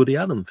be in a Woody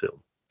Allen film.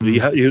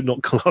 You're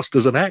not classed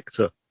as an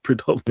actor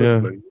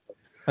predominantly. Yeah.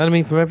 And I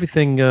mean, from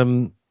everything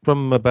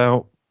from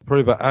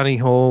probably about Annie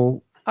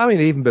Hall. I mean,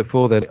 even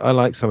before that, I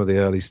like some of the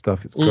early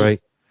stuff. It's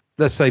great.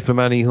 Let's say from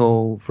Annie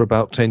Hall for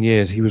about 10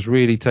 years, he was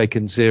really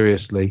taken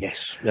seriously.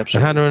 Yes, absolutely.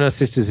 And Hannah and Her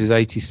Sisters is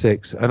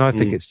 86, and I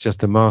think it's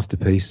just a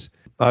masterpiece.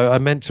 I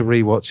meant to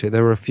rewatch it.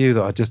 There were a few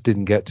that I just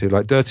didn't get to,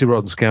 like Dirty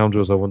Rotten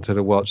Scoundrels I wanted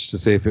to watch to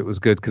see if it was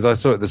good, because I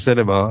saw it at the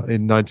cinema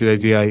in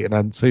 1988 and I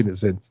hadn't seen it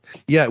since.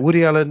 Yeah,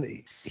 Woody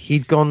Allen,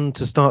 he'd gone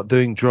to start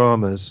doing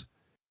dramas.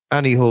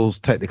 Annie Hall's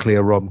technically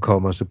a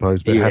rom-com, I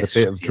suppose, but it had a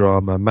bit of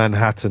drama.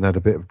 Manhattan had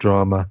a bit of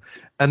drama.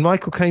 And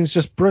Michael Caine's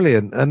just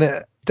brilliant,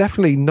 and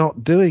definitely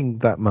not doing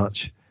that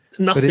much.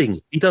 Nothing.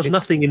 He does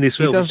nothing in this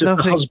film. He does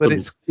nothing,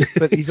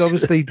 but he's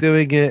obviously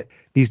doing it.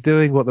 He's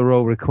doing what the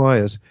role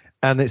requires.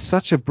 And it's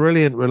such a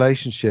brilliant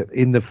relationship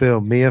in the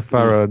film. Mia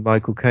Farrow and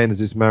Michael Caine as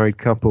this married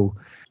couple.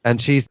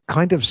 And she's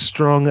kind of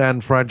strong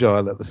and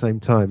fragile at the same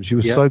time. She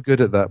was so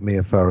good at that,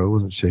 Mia Farrow,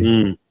 wasn't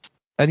she?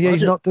 And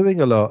he's not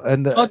doing a lot.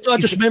 And I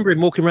just remember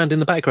him walking around in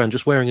the background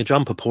just wearing a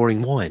jumper,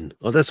 pouring wine.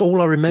 That's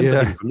all I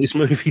remember him from this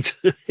movie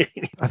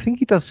doing. I think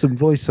he does some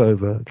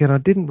voiceover. Again, I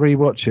didn't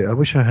rewatch it. I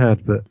wish I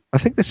had, but I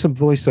think there's some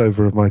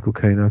voiceover of Michael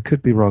Caine. I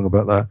could be wrong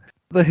about that.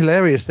 The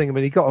hilarious thing, I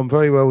mean, he got on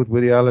very well with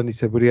Woody Allen. He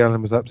said Woody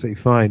Allen was absolutely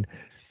fine.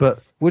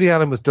 But Woody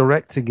Allen was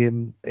directing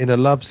him in a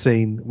love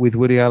scene with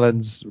Woody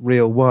Allen's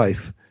real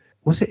wife.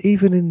 Was it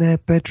even in their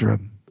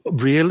bedroom?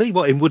 Really?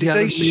 What, in Woody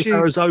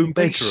Allen's own bedroom?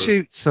 They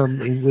shoot some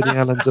in Woody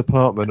Allen's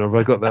apartment, or have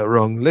I got that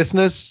wrong?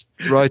 Listeners,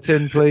 write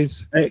in,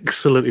 please.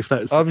 Excellent, if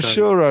that's I'm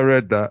sure I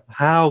read that.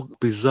 How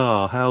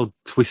bizarre, how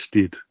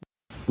twisted.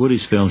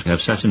 Woody's films have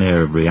such an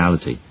air of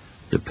reality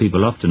that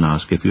people often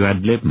ask if you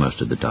had lived most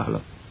of the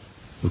dialogue.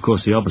 Of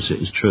course, the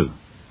opposite is true.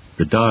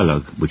 The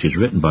dialogue, which is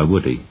written by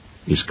Woody,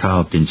 is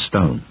carved in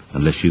stone,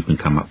 unless you can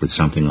come up with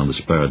something on the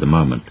spur of the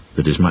moment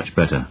that is much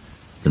better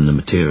than the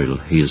material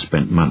he has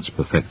spent months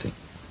perfecting,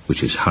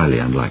 which is highly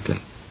unlikely.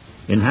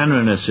 In Hannah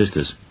and Her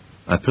Sisters,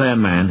 I play a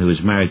man who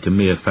is married to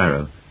Mia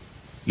Farrow,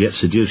 yet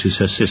seduces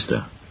her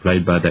sister,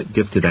 played by that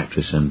gifted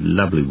actress and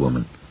lovely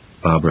woman,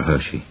 Barbara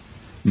Hershey.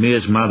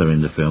 Mia's mother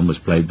in the film was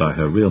played by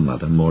her real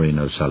mother, Maureen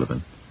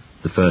O'Sullivan,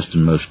 the first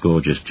and most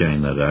gorgeous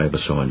Jane that I ever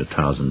saw in a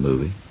Tarzan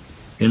movie.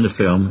 In the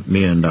film,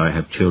 Mia and I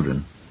have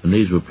children, and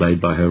these were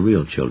played by her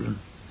real children,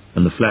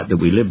 and the flat that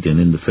we lived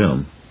in the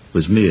film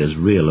was Mia's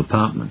real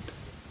apartment.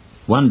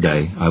 One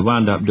day, I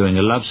wound up doing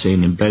a love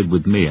scene in bed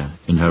with Mia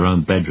in her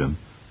own bedroom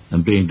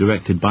and being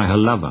directed by her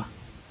lover.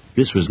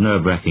 This was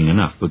nerve-wracking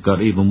enough, but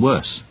got even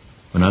worse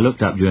when I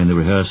looked up during the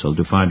rehearsal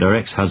to find our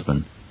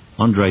ex-husband,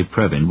 Andrei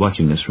Previn,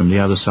 watching us from the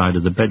other side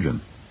of the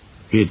bedroom.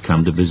 He had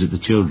come to visit the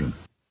children.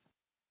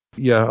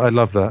 Yeah, I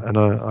love that, and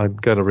I'm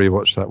going to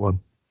rewatch that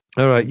one.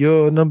 All right,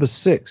 your number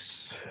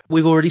 6.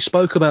 We've already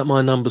spoke about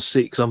my number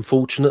 6,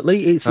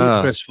 unfortunately. It's the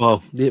Ipcress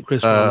File. The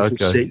Ipcress File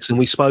is 6, and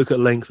we spoke at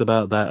length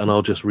about that, and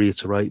I'll just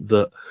reiterate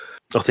that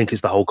I think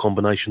it's the whole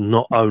combination,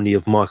 not only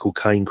of Michael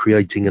Caine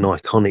creating an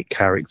iconic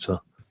character,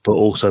 but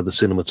also the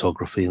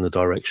cinematography and the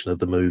direction of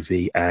the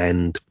movie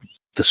and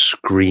the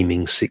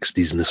screaming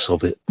 60s-ness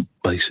of it,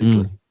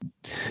 basically.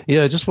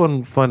 Yeah, just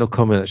one final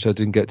comment, actually, I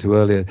didn't get to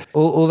earlier.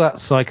 All that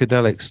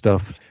psychedelic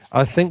stuff,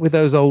 I think with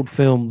those old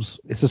films,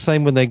 it's the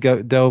same when they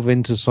delve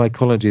into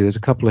psychology. There's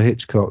a couple of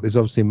Hitchcock. There's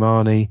obviously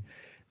Marnie.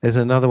 There's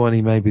another one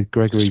he made with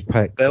Gregory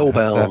Peck.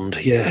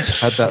 Spellbound,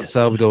 yes. Had that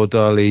Salvador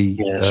Dali.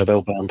 Yeah,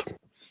 Spellbound.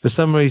 For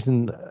some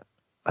reason,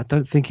 I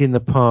don't think in the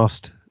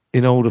past,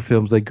 in older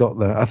films, they got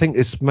that. I think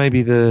it's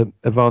maybe the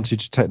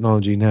advantage of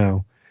technology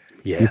now.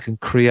 Yeah. You can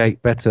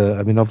create better.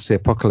 I mean, obviously,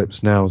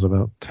 Apocalypse Now is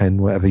about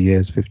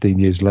 15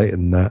 years later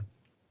than that.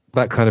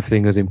 That kind of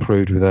thing has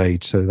improved with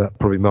age, so that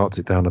probably marks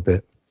it down a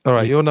bit. All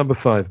right, you're number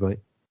 5, mate.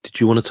 Did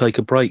you want to take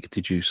a break,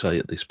 did you say,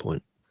 at this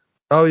point?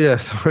 Oh, yeah,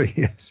 sorry,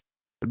 yes.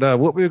 No,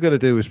 what we were going to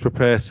do was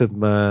prepare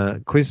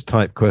some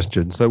quiz-type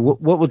questions. So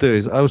what we'll do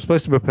is, I was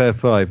supposed to prepare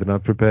 5, and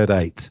I've prepared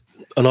 8.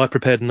 And I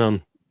prepared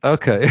none.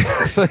 Okay,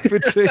 so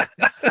between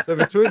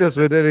us,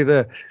 we're nearly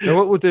there. Now,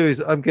 what we'll do is,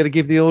 I'm going to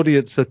give the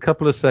audience a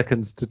couple of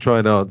seconds to try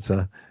and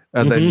answer,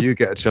 and then you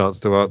get a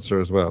chance to answer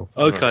as well.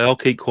 Okay, right. I'll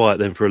keep quiet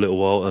then for a little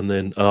while, and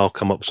then I'll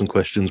come up with some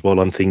questions while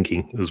I'm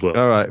thinking as well.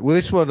 All right. Well,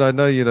 this one I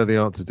know you know the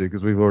answer to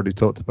because we've already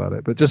talked about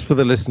it. But just for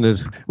the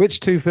listeners,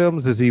 which 2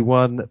 films has he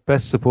won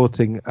Best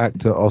Supporting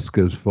Actor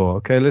Oscars for?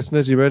 Okay,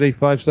 listeners, you ready?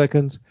 5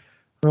 seconds.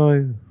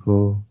 5,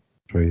 4,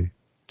 3,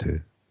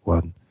 2,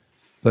 1.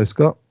 So,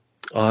 Scott?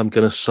 I'm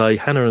going to say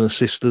Hannah and the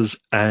Sisters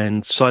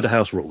and Cider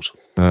House Rules.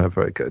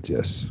 Very good,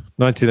 yes.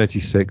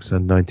 1986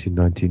 and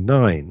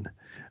 1999.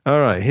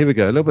 All right, here we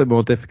go. A little bit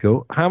more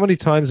difficult. How many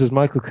times has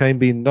Michael Caine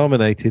been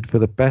nominated for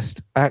the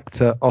Best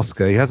Actor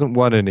Oscar? He hasn't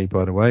won any,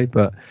 by the way,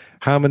 but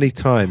how many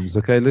times?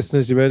 Okay,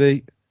 listeners, you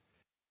ready?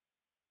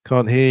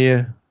 Can't hear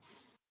you.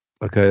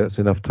 Okay, that's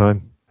enough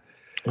time.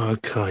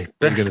 Okay,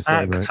 Best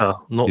Actor,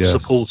 not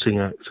supporting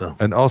actor.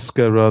 An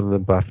Oscar rather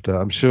than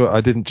BAFTA. I'm sure I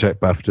didn't check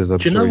BAFTAs.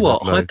 Do you know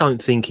what? I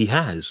don't think he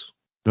has.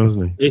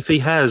 Wasn't he? If he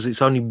has,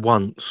 it's only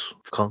once.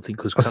 I can't think.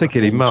 I was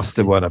thinking he must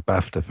have won a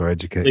BAFTA for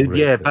Educating.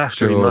 Yeah, BAFTA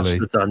surely. He must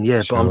have done.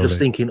 Yeah, surely. But I'm just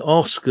thinking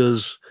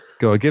Oscars.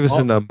 Go on, give us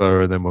a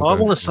number and then we'll I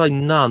want to say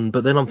none,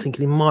 but then I'm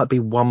thinking it might be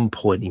 1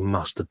 point he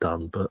must have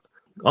done. But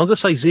I'm going to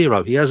say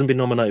 0. He hasn't been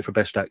nominated for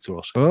Best Actor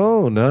Oscar.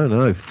 Oh,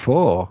 no.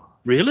 4.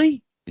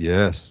 Really?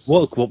 Yes.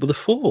 What were the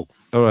 4?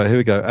 All right, here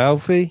we go.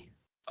 Alfie.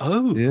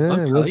 Oh, yeah,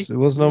 okay. it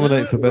was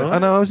nominated for Best. Right. I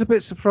know, I was a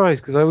bit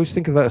surprised because I always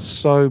think of that as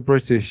so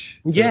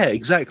British. Yeah,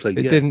 exactly.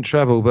 It didn't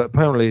travel, but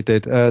apparently it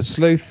did.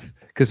 Sleuth,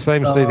 because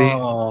famously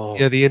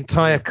the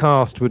entire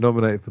cast were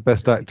nominated for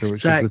Best Actor,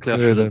 which was the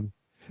 2 of them.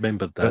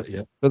 Remembered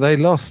that, but they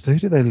lost. Who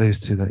did they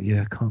lose to that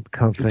year? Can't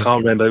think. Can't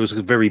remember. It was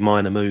a very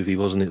minor movie,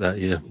 wasn't it, that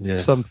year? Yeah.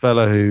 Some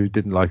fella who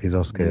didn't like his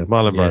Oscar.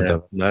 Marlon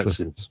Brando. That's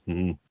it.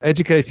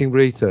 Educating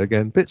Rita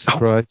again. Bit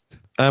surprised.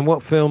 And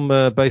what film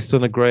based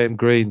on a Graham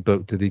Greene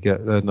book did he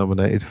get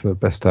nominated for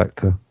Best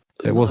Actor?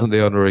 It wasn't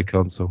the Honorary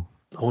Consul.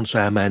 I want to say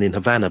Our Man in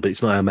Havana, but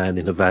it's not Our Man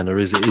in Havana,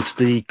 is it? It's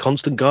the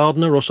Constant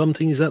Gardener or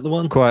something. Is that the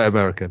one? Quite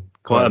American.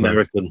 Quite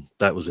American.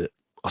 That was it.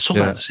 I saw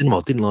that at the cinema.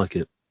 I didn't like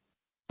it.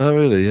 Oh,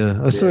 really?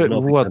 Yeah. I saw it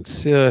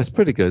once. Yeah, it's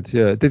pretty good.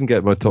 Yeah, it didn't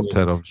get my top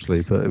 10,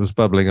 obviously, but it was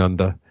bubbling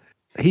under.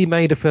 He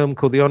made a film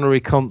called The Honorary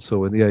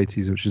Consul in the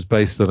 80s, which was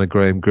based on a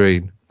Graham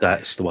Greene.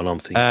 That's the one I'm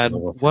thinking of. And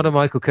one of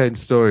Michael Caine's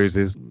stories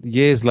is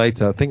years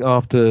later, I think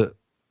it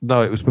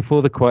was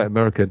before The Quiet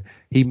American,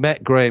 he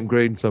met Graham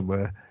Greene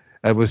somewhere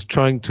and was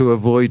trying to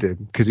avoid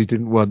him because he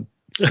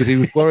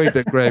was worried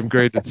that Graham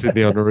Greene had seen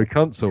The Honorary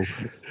Consul.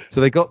 So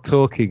they got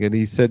talking,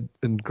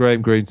 and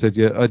Graham Greene said,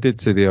 "Yeah, I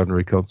did see The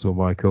Honorary Consul,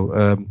 Michael.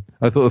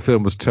 I thought the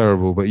film was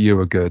terrible, but you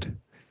were good."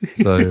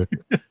 So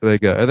there you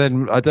go. And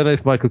then I don't know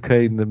if Michael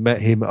Caine met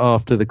him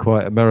after The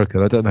Quiet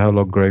American. I don't know how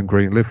long Graham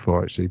Greene lived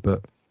for, actually,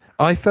 but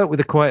I felt with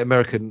The Quiet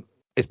American,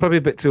 it's probably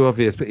a bit too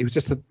obvious, but he was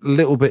just a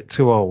little bit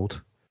too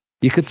old.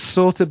 You could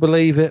sort of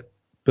believe it,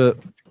 but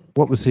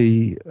what was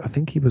he? I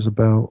think he was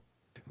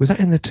was that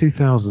in the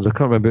 2000s? I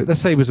can't remember. Let's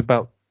say he was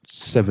about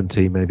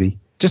 70, maybe.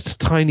 Just a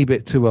tiny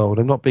bit too old.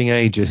 I'm not being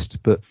ageist,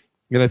 but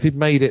if he'd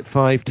made it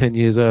 5-10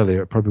 years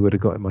earlier, it probably would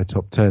have got in my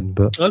top 10.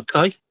 But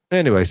okay.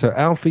 Anyway, so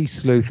Alfie,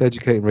 Sleuth,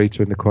 Educating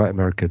Rita, and The Quiet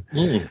American.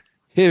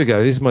 Here we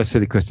go. This is my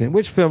silly question. In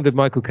which film did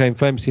Michael Caine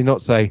famously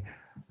not say,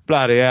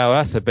 "Bloody hell,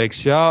 that's a big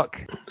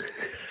shark"?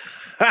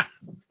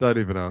 Don't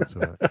even answer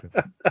that.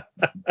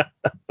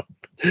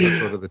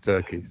 That's one of the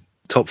turkeys.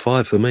 Top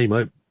 5 for me,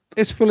 mate.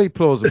 It's fully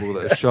plausible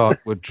that a shark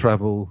would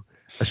travel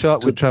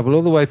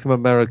all the way from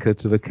America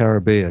to the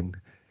Caribbean.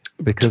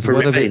 Because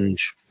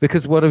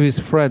one of his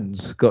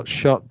friends got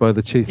shot by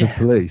the chief of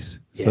police.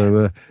 Yeah.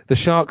 So the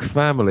shark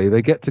family,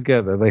 they get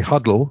together, they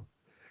huddle,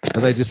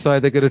 and they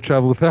decide they're going to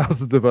travel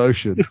thousands of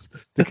oceans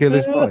to kill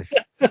his wife.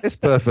 It's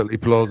perfectly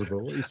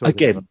plausible.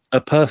 Again, a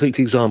perfect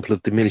example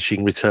of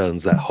diminishing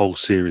returns, that whole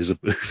series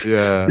of movies.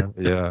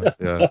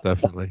 Yeah,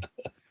 definitely.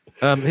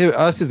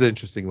 This is an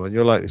interesting one.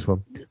 You'll like this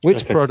one.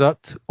 Which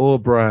product or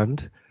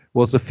brand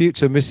was the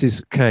future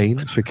Mrs. Caine,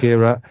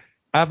 Shakira,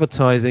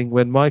 advertising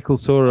when Michael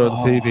saw her on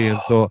TV and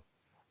thought,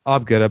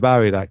 "I'm going to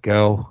marry that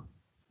girl"?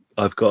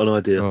 I've got an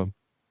idea.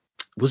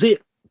 Was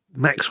it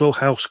Maxwell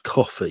House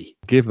Coffee?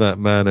 Give that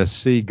man a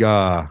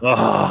cigar. It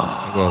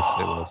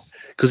was.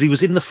 Because he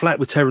was in the flat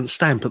with Terence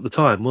Stamp at the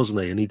time,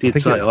 wasn't he? And he did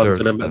say,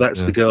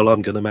 "That's the girl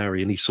I'm going to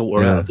marry," and he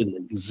sought her out, didn't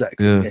he?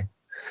 Exactly. Yeah.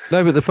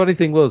 No, but the funny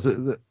thing was,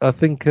 I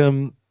think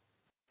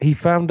he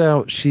found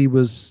out she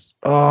was.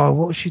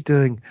 What was she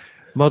doing?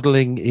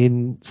 Modelling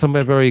in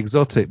somewhere very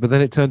exotic, but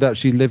then it turned out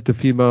she lived a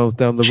few miles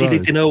down the road. She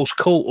lived in Earl's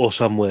Court or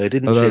somewhere,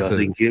 didn't she? I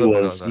think it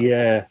was. Like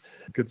yeah.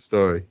 Good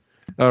story.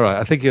 All right,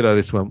 I think you know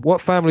this one.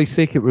 What family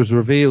secret was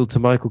revealed to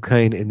Michael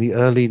Caine in the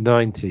early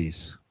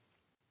 90s?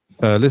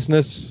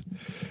 Listeners,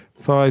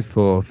 5,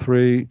 4,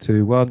 3,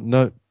 2, 1.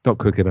 No, not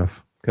quick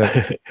enough.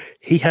 Okay.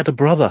 He had a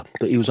brother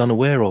that he was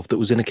unaware of that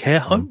was in a care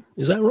home.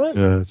 Is that right?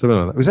 Yeah, something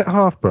like that. Was that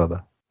half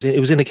brother? It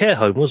was in a care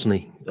home, wasn't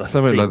he?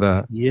 Something like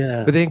that.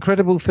 Yeah. But the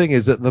incredible thing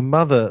is that the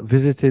mother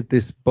visited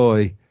this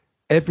boy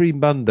every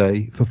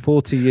Monday for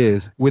 40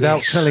 years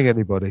without telling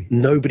anybody.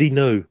 Nobody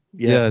knew.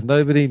 Yeah,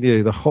 nobody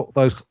knew.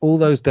 All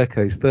those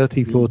decades,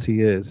 30, 40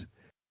 years.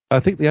 I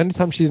think the only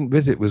time she didn't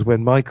visit was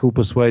when Michael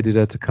persuaded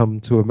her to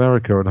come to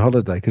America on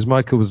holiday, because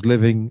Michael was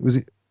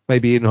it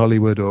maybe in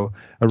Hollywood or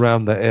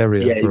around that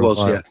area? Yeah, he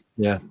was,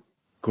 yeah.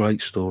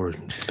 Great story.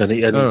 And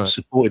he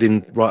supported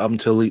him right up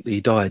until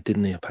he died,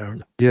 didn't he,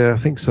 apparently? Yeah, I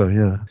think so,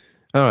 yeah.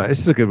 All right, this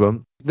is a good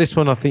one. This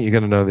one, I think you're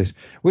going to know this.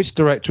 Which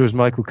director has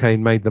Michael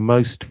Caine made the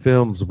most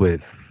films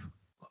with?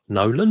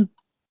 Nolan?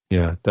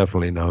 Yeah,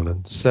 definitely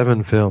Nolan.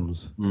 7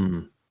 films.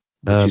 Which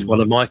is one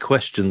of my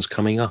questions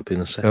coming up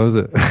in a second. Oh, is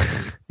it?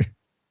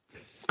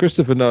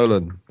 Christopher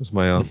Nolan was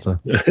my answer.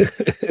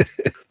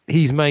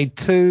 He's made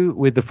 2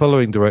 with the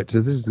following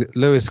directors. This is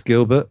Lewis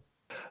Gilbert.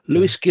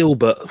 Lewis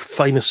Gilbert,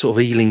 famous sort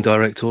of Ealing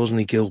director, wasn't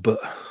he, Gilbert?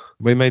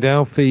 We made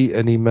Alfie,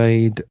 and he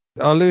made...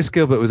 Lewis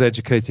Gilbert was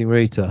Educating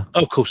Rita.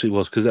 Oh, of course it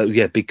was, because that was,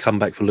 big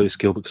comeback for Lewis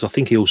Gilbert, because I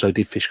think he also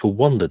did Fish Called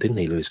Wanda, didn't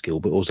he, Lewis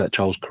Gilbert? Or was that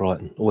Charles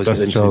Crichton?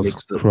 That's Charles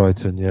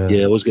Crichton, yeah.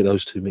 Yeah, I always get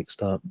those two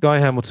mixed up. Guy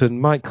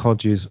Hamilton, Mike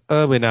Hodges,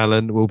 Irwin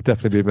Allen. We'll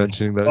definitely be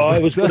mentioning those. I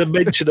was going to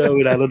mention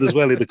Irwin Allen as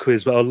well in the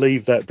quiz, but I'll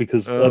leave that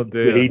because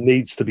he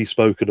needs to be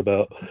spoken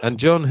about. And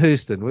John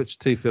Huston, which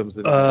 2 films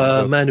did he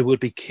make? Man Who Would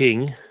Be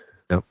King.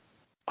 Yep.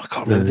 I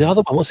can't remember the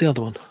other one. What's the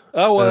other one?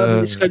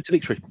 Escape to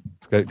Victory.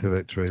 Escape to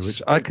Victory,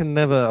 which I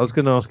was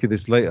going to ask you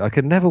this later. I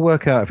can never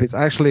work out if it's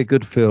actually a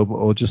good film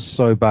or just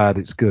so bad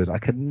it's good. I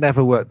can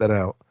never work that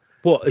out.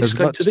 What,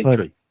 Escape to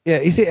Victory? Yeah,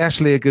 is it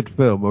actually a good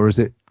film or is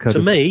it kind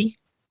of... To me,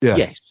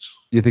 yes.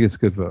 You think it's a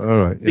good film?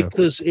 All right. Yeah.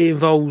 Because it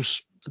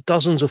involves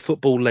dozens of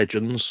football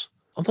legends.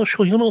 I'm not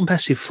sure you're not a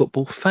massive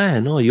football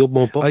fan, are you? You're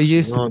more boxing.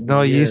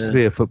 I used to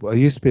be a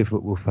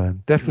football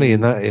fan. Definitely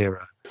in that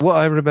era. What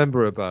I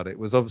remember about it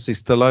was obviously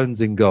Stallone's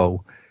in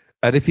goal.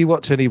 And if you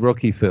watch any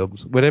Rocky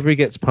films, whenever he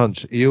gets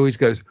punched, he always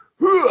goes,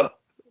 "Hurrah!"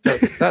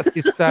 That's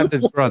his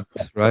standard grunt,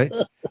 right?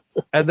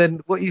 And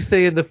then what you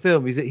see in the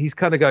film is that he's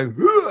kind of going,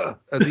 "Hurrah!"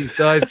 as he's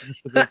diving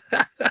for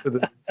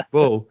the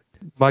ball.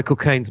 Michael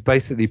Caine's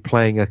basically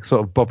playing a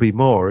sort of Bobby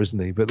Moore, isn't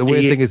he? But the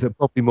weird thing is that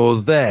Bobby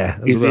Moore's there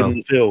as well. In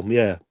the film,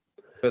 yeah.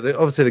 But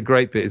obviously the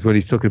great bit is when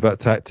he's talking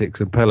about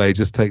tactics and Pele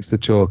just takes the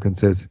chalk and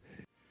says...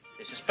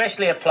 This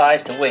especially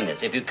applies to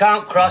wingers. If you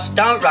can't cross,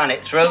 don't run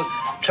it through.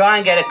 Try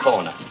and get a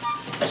corner.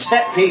 A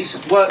set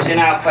piece works in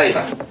our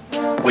favour,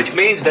 which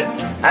means that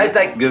as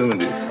they... Give me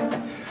this.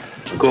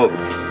 Coach,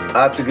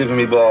 after giving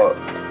me ball,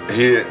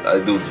 here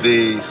I do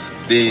these,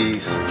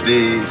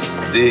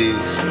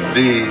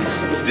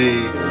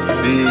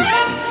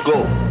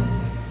 go.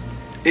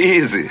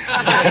 Easy.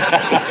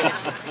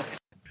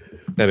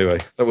 Anyway,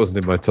 that wasn't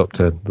in my top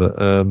 10. But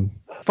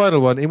final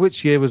one. In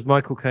which year was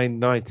Michael Caine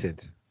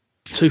knighted?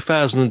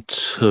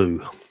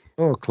 2002.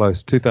 Oh,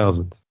 close.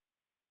 2000.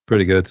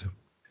 Pretty good.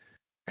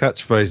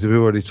 Catchphrases, we've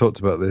already talked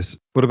about this.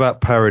 What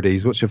about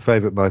parodies? What's your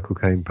favourite Michael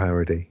Caine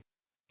parody?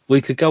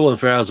 We could go on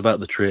for hours about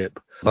The Trip.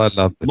 I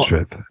love The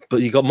Trip.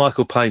 But you got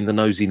Michael Caine, the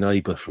nosy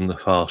neighbour from the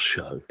Fast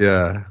Show.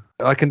 Yeah.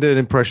 I can do an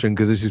impression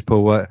because this is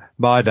Paul White.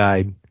 My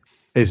name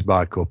is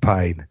Michael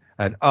Caine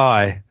and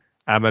I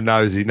am a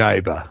nosy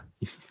neighbour.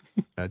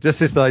 Just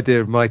this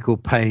idea of Michael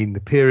Caine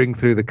peering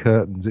through the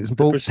curtains. It's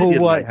Paul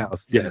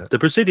Whitehouse. Yeah, the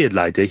Brazilian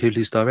lady who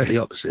lives directly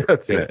opposite.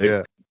 That's it,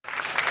 yeah.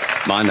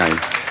 My name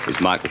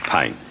is Michael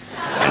Caine,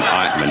 and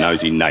I am a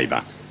nosy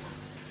neighbour.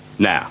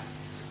 Now,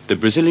 the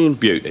Brazilian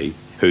beauty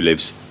who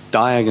lives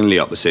diagonally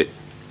opposite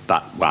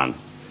but one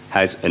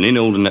has an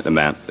inordinate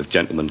amount of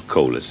gentlemen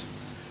callers.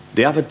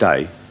 The other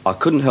day, I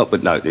couldn't help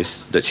but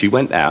notice that she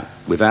went out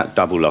without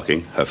double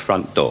locking her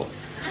front door.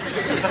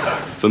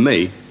 For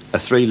me, a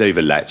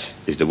 3-lever latch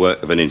is the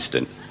work of an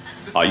instant.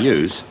 I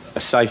use a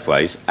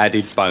Safeway's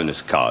added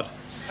bonus card.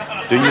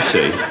 Do you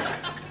see?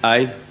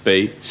 A,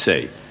 B,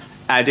 C.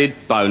 Added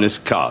bonus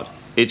card.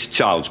 It's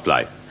child's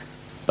play.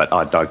 But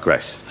I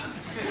digress.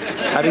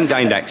 Having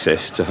gained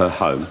access to her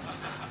home,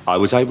 I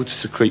was able to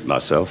secrete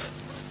myself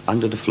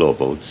under the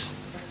floorboards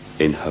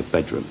in her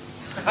bedroom.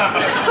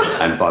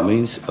 And by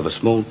means of a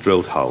small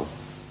drilled hole,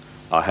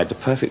 I had the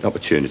perfect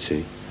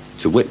opportunity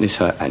to witness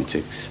her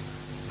antics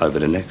over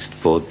the next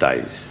 4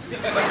 days.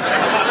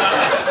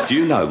 Do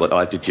you know what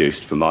I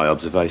deduced from my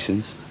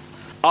observations?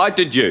 I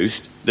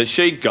deduced that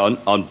she'd gone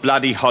on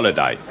bloody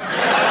holiday.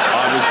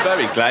 I was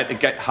very glad to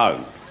get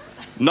home.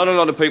 Not a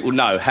lot of people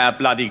know how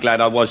bloody glad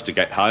I was to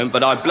get home,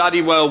 but I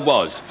bloody well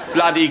was.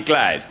 Bloody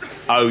glad.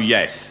 Oh,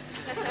 yes.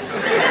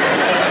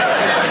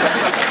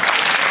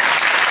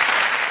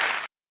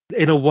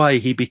 In a way,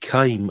 he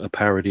became a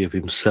parody of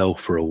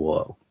himself for a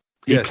while.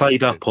 He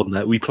played up on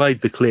that. We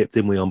played the clip,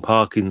 didn't we, on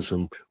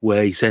Parkinson,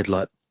 where he said,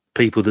 like,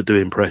 people that do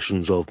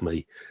impressions of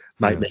me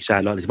make me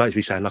sound like this, makes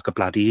me sound like a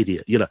bloody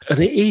idiot, you know. And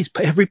it is,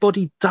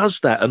 everybody does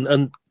that.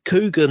 And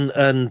Coogan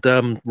and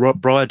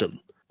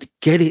Bryden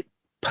get it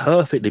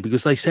perfectly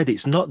because they said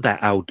it's not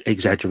that old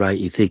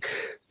exaggerated thing.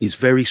 It's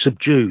very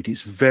subdued.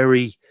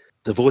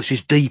 The voice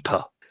is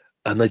deeper.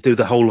 And they do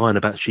the whole line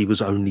about she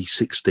was only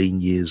 16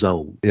 years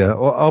old. Yeah,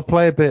 well, I'll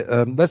play a bit.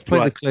 Let's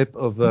play the clip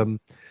of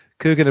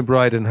Coogan and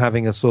Bryden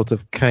having a sort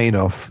of Caine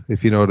off,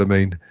 if you know what I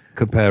mean,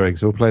 comparing.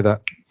 So we'll play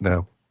that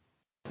now.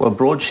 Well,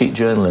 broadsheet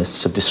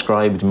journalists have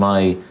described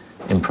my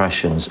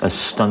impressions as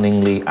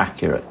stunningly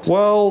accurate.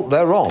 Well,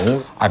 they're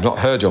wrong. I've not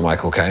heard your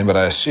Michael Caine, but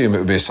I assume it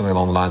would be something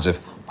along the lines of,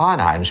 my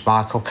name's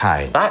Michael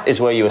Caine. That is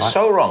where you are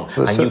so wrong.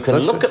 And you can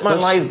look at my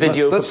live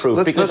video for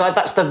proof, because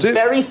that's the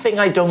very thing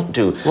I don't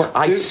do.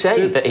 I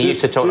say that he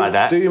used to talk like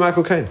that. Do you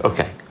Michael Caine?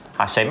 OK.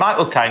 I say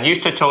Michael Caine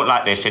used to talk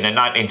like this in the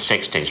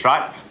 1960s,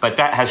 right? But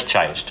that has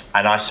changed.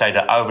 And I say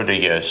that over the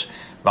years,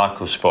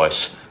 Michael's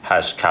voice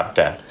has come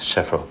down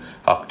several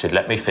octaves.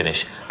 Let me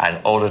finish.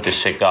 And all of the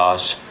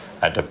cigars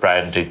and the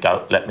brandy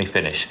don't let me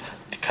finish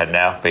can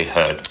now be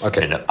heard.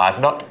 OK. I've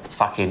not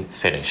fucking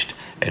finished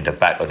in the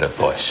back of the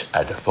voice,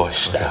 and the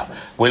voice now.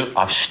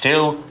 I've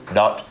still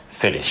not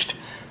finished.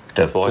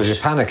 The voice.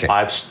 You're panicking.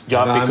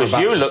 Because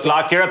you look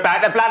like you're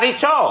about to bloody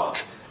talk.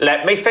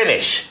 Let me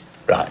finish.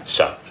 Right,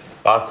 so,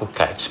 Michael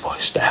Caine's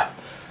voice now,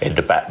 in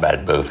the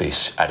Batman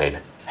movies and in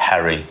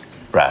Harry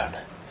Brown.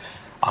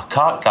 I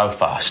can't go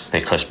fast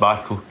because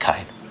Michael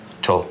Caine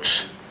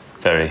talks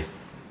very,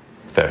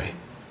 very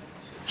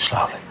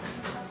slowly.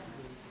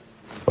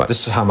 Right,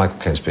 this is how Michael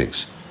Caine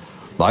speaks.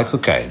 Michael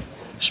Caine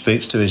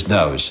speaks to his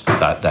nose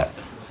like that.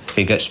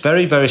 He gets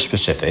very, very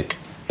specific.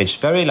 It's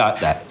very like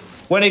that.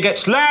 When he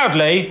gets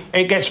loudly,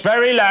 it gets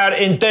very loud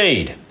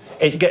indeed.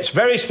 It gets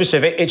very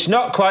specific. It's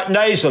not quite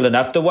nasal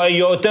enough the way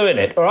you're doing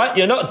it, all right?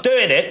 You're not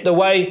doing it the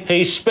way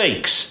he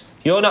speaks.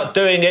 You're not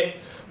doing it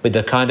with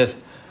the kind of...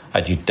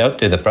 And you don't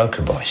do the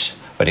broken voice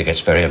when he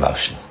gets very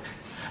emotional.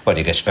 When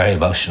he gets very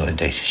emotional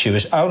indeed. She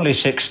was only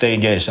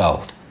 16 years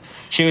old.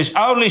 She was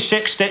only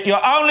 16...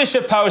 You're only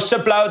supposed to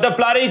blow the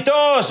bloody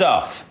doors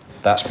off.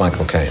 That's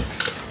Michael Caine.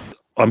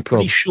 I'm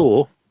pretty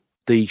sure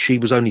she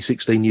was only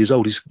 16 years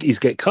old is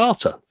Get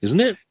Carter, isn't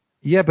it?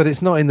 Yeah, but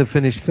it's not in the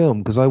finished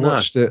film because I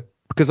watched it.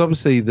 Because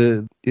obviously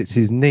it's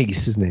his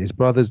niece, isn't it? His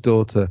brother's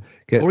daughter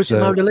gets... Or is it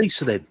Mona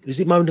Lisa then? Is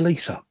it Mona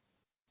Lisa?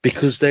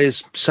 Because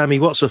there's Sammy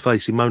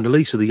What's-Her-Face in Mona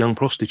Lisa, the young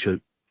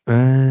prostitute.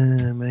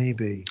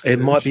 Maybe. It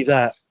might be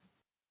that.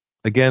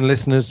 Again,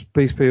 listeners,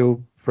 please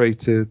feel free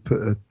to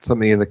put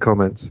something in the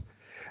comments.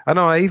 I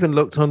know I even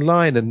looked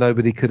online and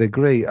nobody could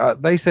agree.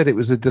 They said it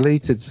was a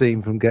deleted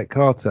scene from Get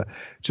Carter,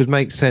 which would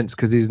make sense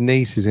because his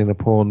niece is in a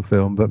porn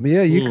film. But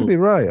yeah, you could be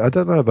right. I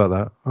don't know about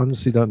that. I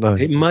honestly don't know.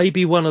 It may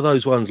be one of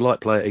those ones like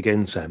Play It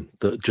Again, Sam,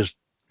 that just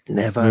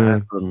never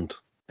happened.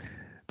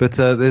 But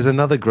there's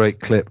another great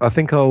clip. I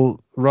think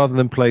rather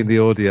than play the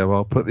audio,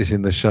 I'll put this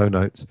in the show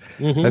notes.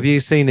 Mm-hmm. Have you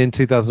seen in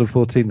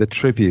 2014 the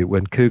tribute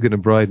when Coogan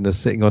and Bryden are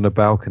sitting on a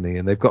balcony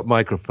and they've got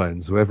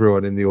microphones so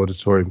everyone in the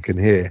auditorium can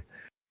hear?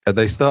 And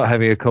they start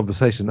having a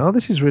conversation. Oh,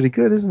 this is really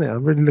good, isn't it?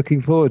 I'm really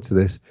looking forward to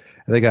this.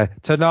 And they go,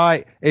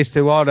 tonight is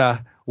to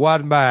honour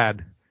one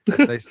man.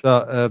 They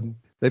start,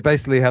 they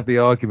basically have the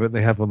argument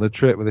they have on the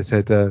trip where they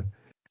said,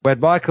 when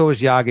Michael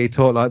was young, he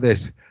talked like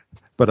this,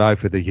 but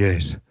over the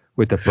years,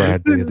 with the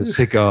brandy and the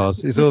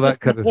cigars, it's all that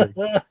kind of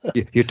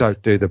thing. You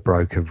don't do the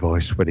broken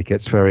voice when he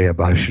gets very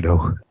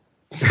emotional.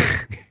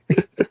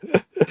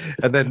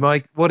 And then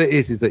Mike, what it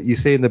is that you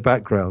see in the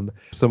background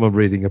someone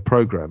reading a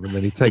program, and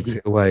then he takes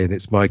it away, and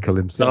it's Michael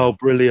himself. Oh,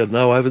 brilliant!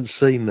 No, I haven't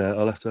seen that.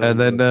 I'll have to. And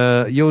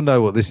then you'll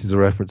know what this is a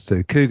reference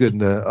to.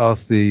 Coogan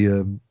asked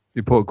the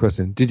important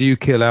question: did you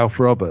kill Alf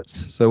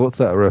Roberts? So what's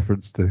that a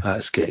reference to?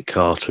 That's Get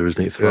Carter,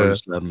 isn't it?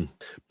 Throws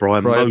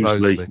Brian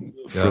Moseley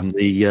from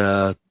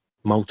the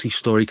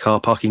multi-story car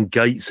park in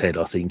Gateshead,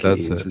 I think.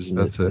 That's it.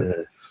 That's it.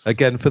 Yeah.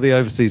 Again, for the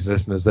overseas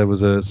listeners, there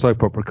was a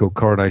soap opera called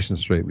Coronation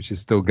Street, which is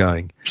still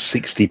going.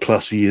 60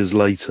 plus years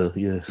later,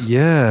 yeah.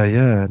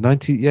 Yeah.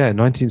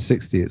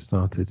 1960 it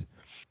started.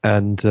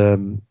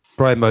 And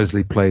Brian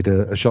Moseley played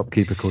a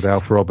shopkeeper called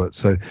Alf Roberts.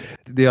 So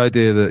the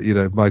idea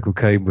that, Michael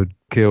Caine would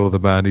kill the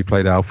man who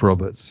played Alf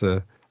Roberts,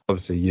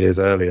 obviously years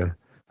earlier.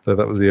 So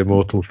that was the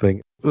immortal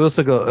thing. We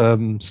also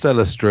got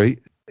Stella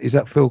Street. Is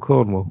that Phil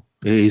Cornwell?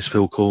 It is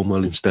Phil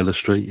Cornwell in Stella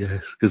Street,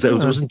 yes. Because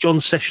wasn't John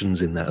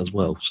Sessions in that as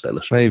well,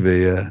 Stella Street?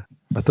 Maybe, yeah.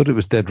 I thought it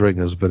was Dead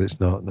Ringers, but it's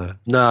not, no.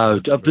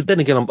 No, but then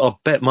again, I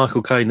bet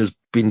Michael Caine has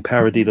been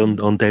parodied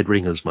on Dead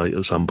Ringers, mate,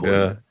 at some point.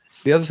 Yeah.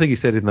 The other thing he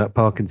said in that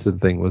Parkinson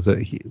thing was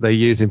that they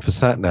use him for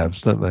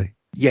sat-navs, don't they?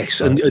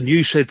 Yes, and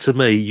you said to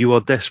me, you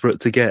are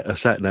desperate to get a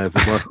sat-nav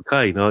for Michael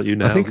Caine, aren't you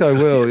now? I think I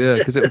will, yeah,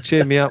 because it will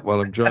cheer me up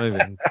while I'm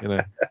driving,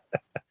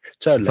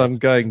 Totally. If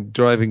I'm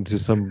driving to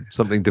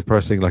something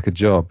depressing like a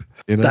job,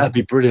 That'd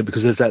be brilliant,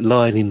 because there's that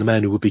line in The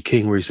Man Who Would Be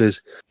King where he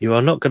says, you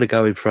are not going to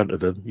go in front of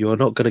them, you are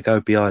not going to go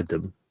behind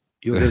them,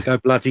 you're going to go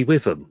bloody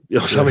with them.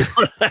 Something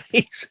like that.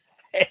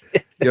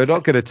 You're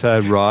not going to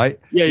turn right.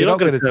 Yeah, you're not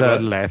going to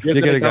turn left. You're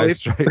going to go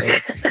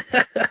straight.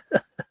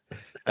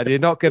 And you're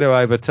not going to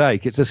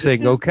overtake. It's a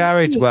single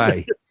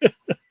carriageway.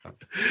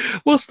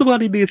 What's the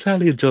one in the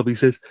Italian job? He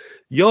says,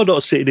 you're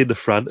not sitting in the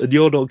front and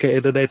you're not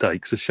getting an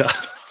headache, so shut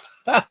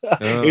up.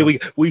 Oh.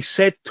 We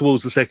said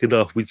towards the second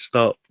half we'd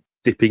start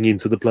dipping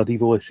into the bloody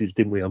voices,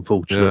 didn't we,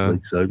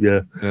 unfortunately? Yeah. So,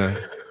 yeah.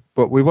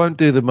 But we won't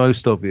do the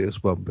most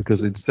obvious one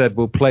because instead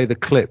we'll play the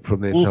clip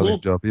from the Italian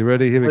Job. You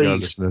ready? Here we go,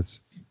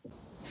 listeners.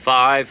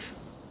 5,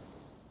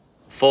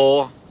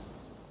 4,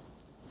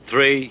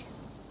 3,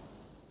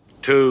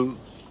 2,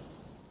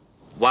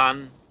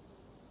 1,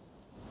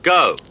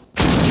 go.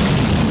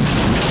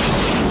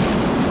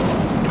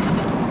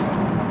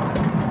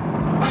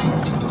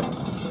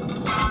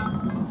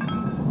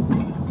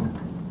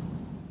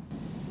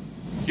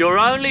 You're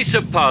only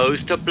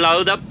supposed to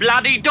blow the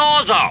bloody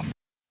doors off.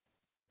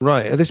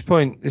 Right, at this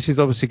point, this is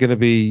obviously going to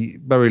be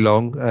very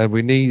long, and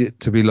we need it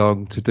to be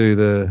long to do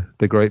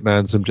the great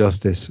man some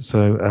justice.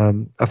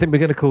 So I think we're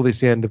going to call this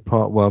the end of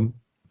part 1.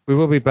 We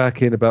will be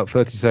back in about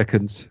 30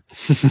 seconds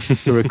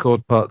to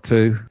record part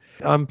 2.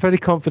 I'm fairly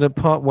confident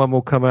part 1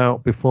 will come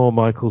out before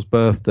Michael's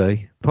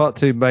birthday. Part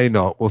 2 may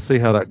not. We'll see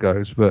how that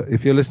goes. But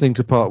if you're listening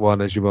to part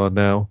 1 as you are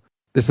now,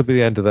 this will be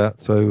the end of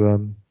that.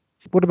 So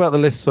what about the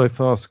list so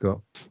far,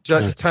 Scott? Would you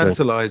like to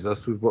tantalise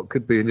us with what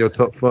could be in your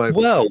top 5?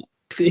 Well,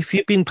 if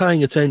you've been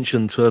paying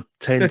attention to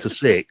 10 to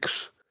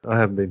 6... I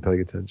haven't been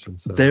paying attention.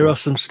 So there are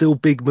some still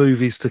big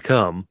movies to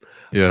come.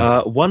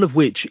 Yes. One of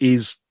which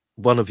is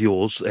one of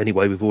yours.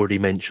 Anyway, we've already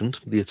mentioned.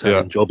 The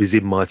Italian Job is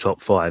in my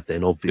top 5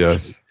 then,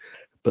 obviously. Yes.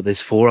 But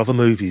there's 4 other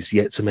movies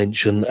yet to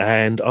mention,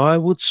 and I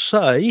would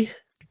say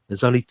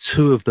there's only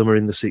 2 of them are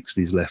in the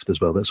 60s left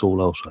as well. That's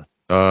all I'll say.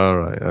 All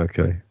right,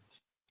 okay.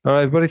 All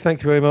right, everybody,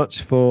 thank you very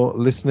much for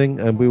listening,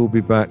 and we will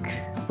be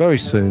back very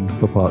soon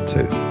for part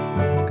 2.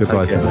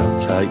 Goodbye for now.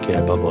 Take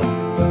care.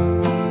 Bye-bye.